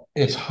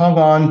it's hung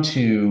on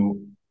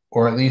to,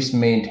 or at least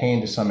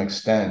maintained to some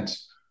extent,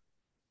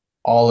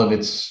 all of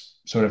its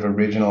sort of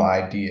original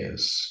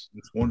ideas.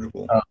 it's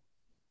wonderful. Uh,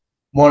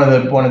 one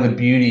of the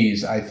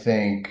beauties I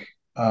think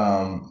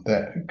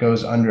that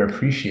goes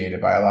underappreciated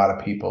by a lot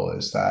of people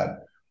is that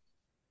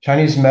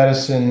Chinese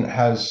medicine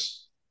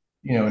has,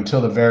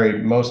 until the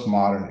very most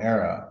modern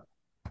era,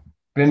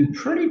 been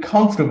pretty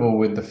comfortable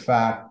with the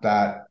fact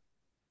that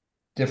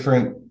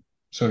different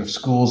sort of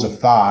schools of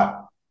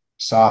thought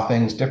saw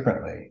things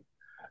differently.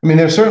 I mean,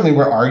 there certainly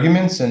were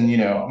arguments, and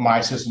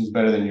my system's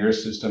better than your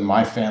system.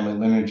 My family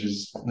lineage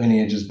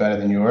is better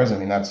than yours. I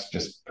mean, that's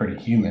just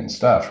pretty human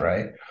stuff,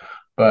 right?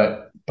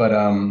 But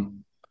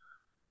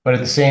at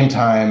the same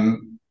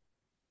time,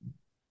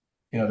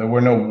 there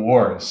were no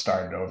wars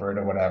started over it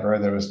or whatever.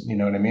 There was, you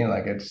know what I mean?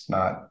 Like it's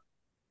not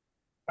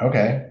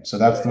okay. So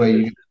Well, that's the way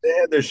you, they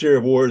had their share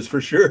of wars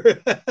for sure.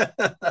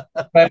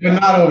 but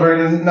not over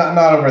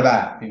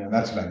that.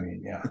 That's what I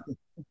mean. Yeah.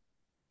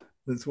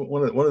 It's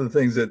one of the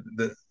things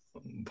that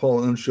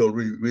Paul Umschild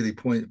really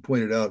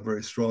pointed out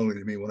very strongly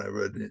to me when I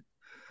read it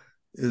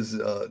is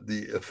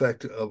the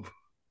effect of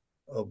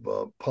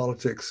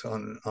politics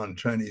on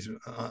Chinese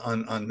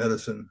on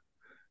medicine.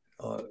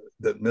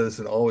 That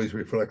medicine always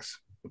reflects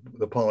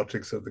the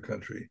politics of the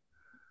country,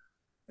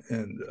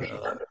 and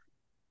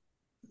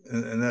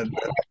and that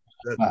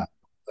Wow.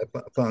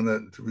 I found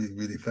that to be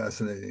really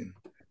fascinating.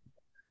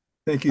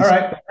 Thank you. All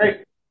right.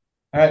 Great.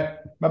 All right.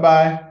 Bye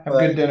bye. Have a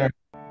good Bye. dinner.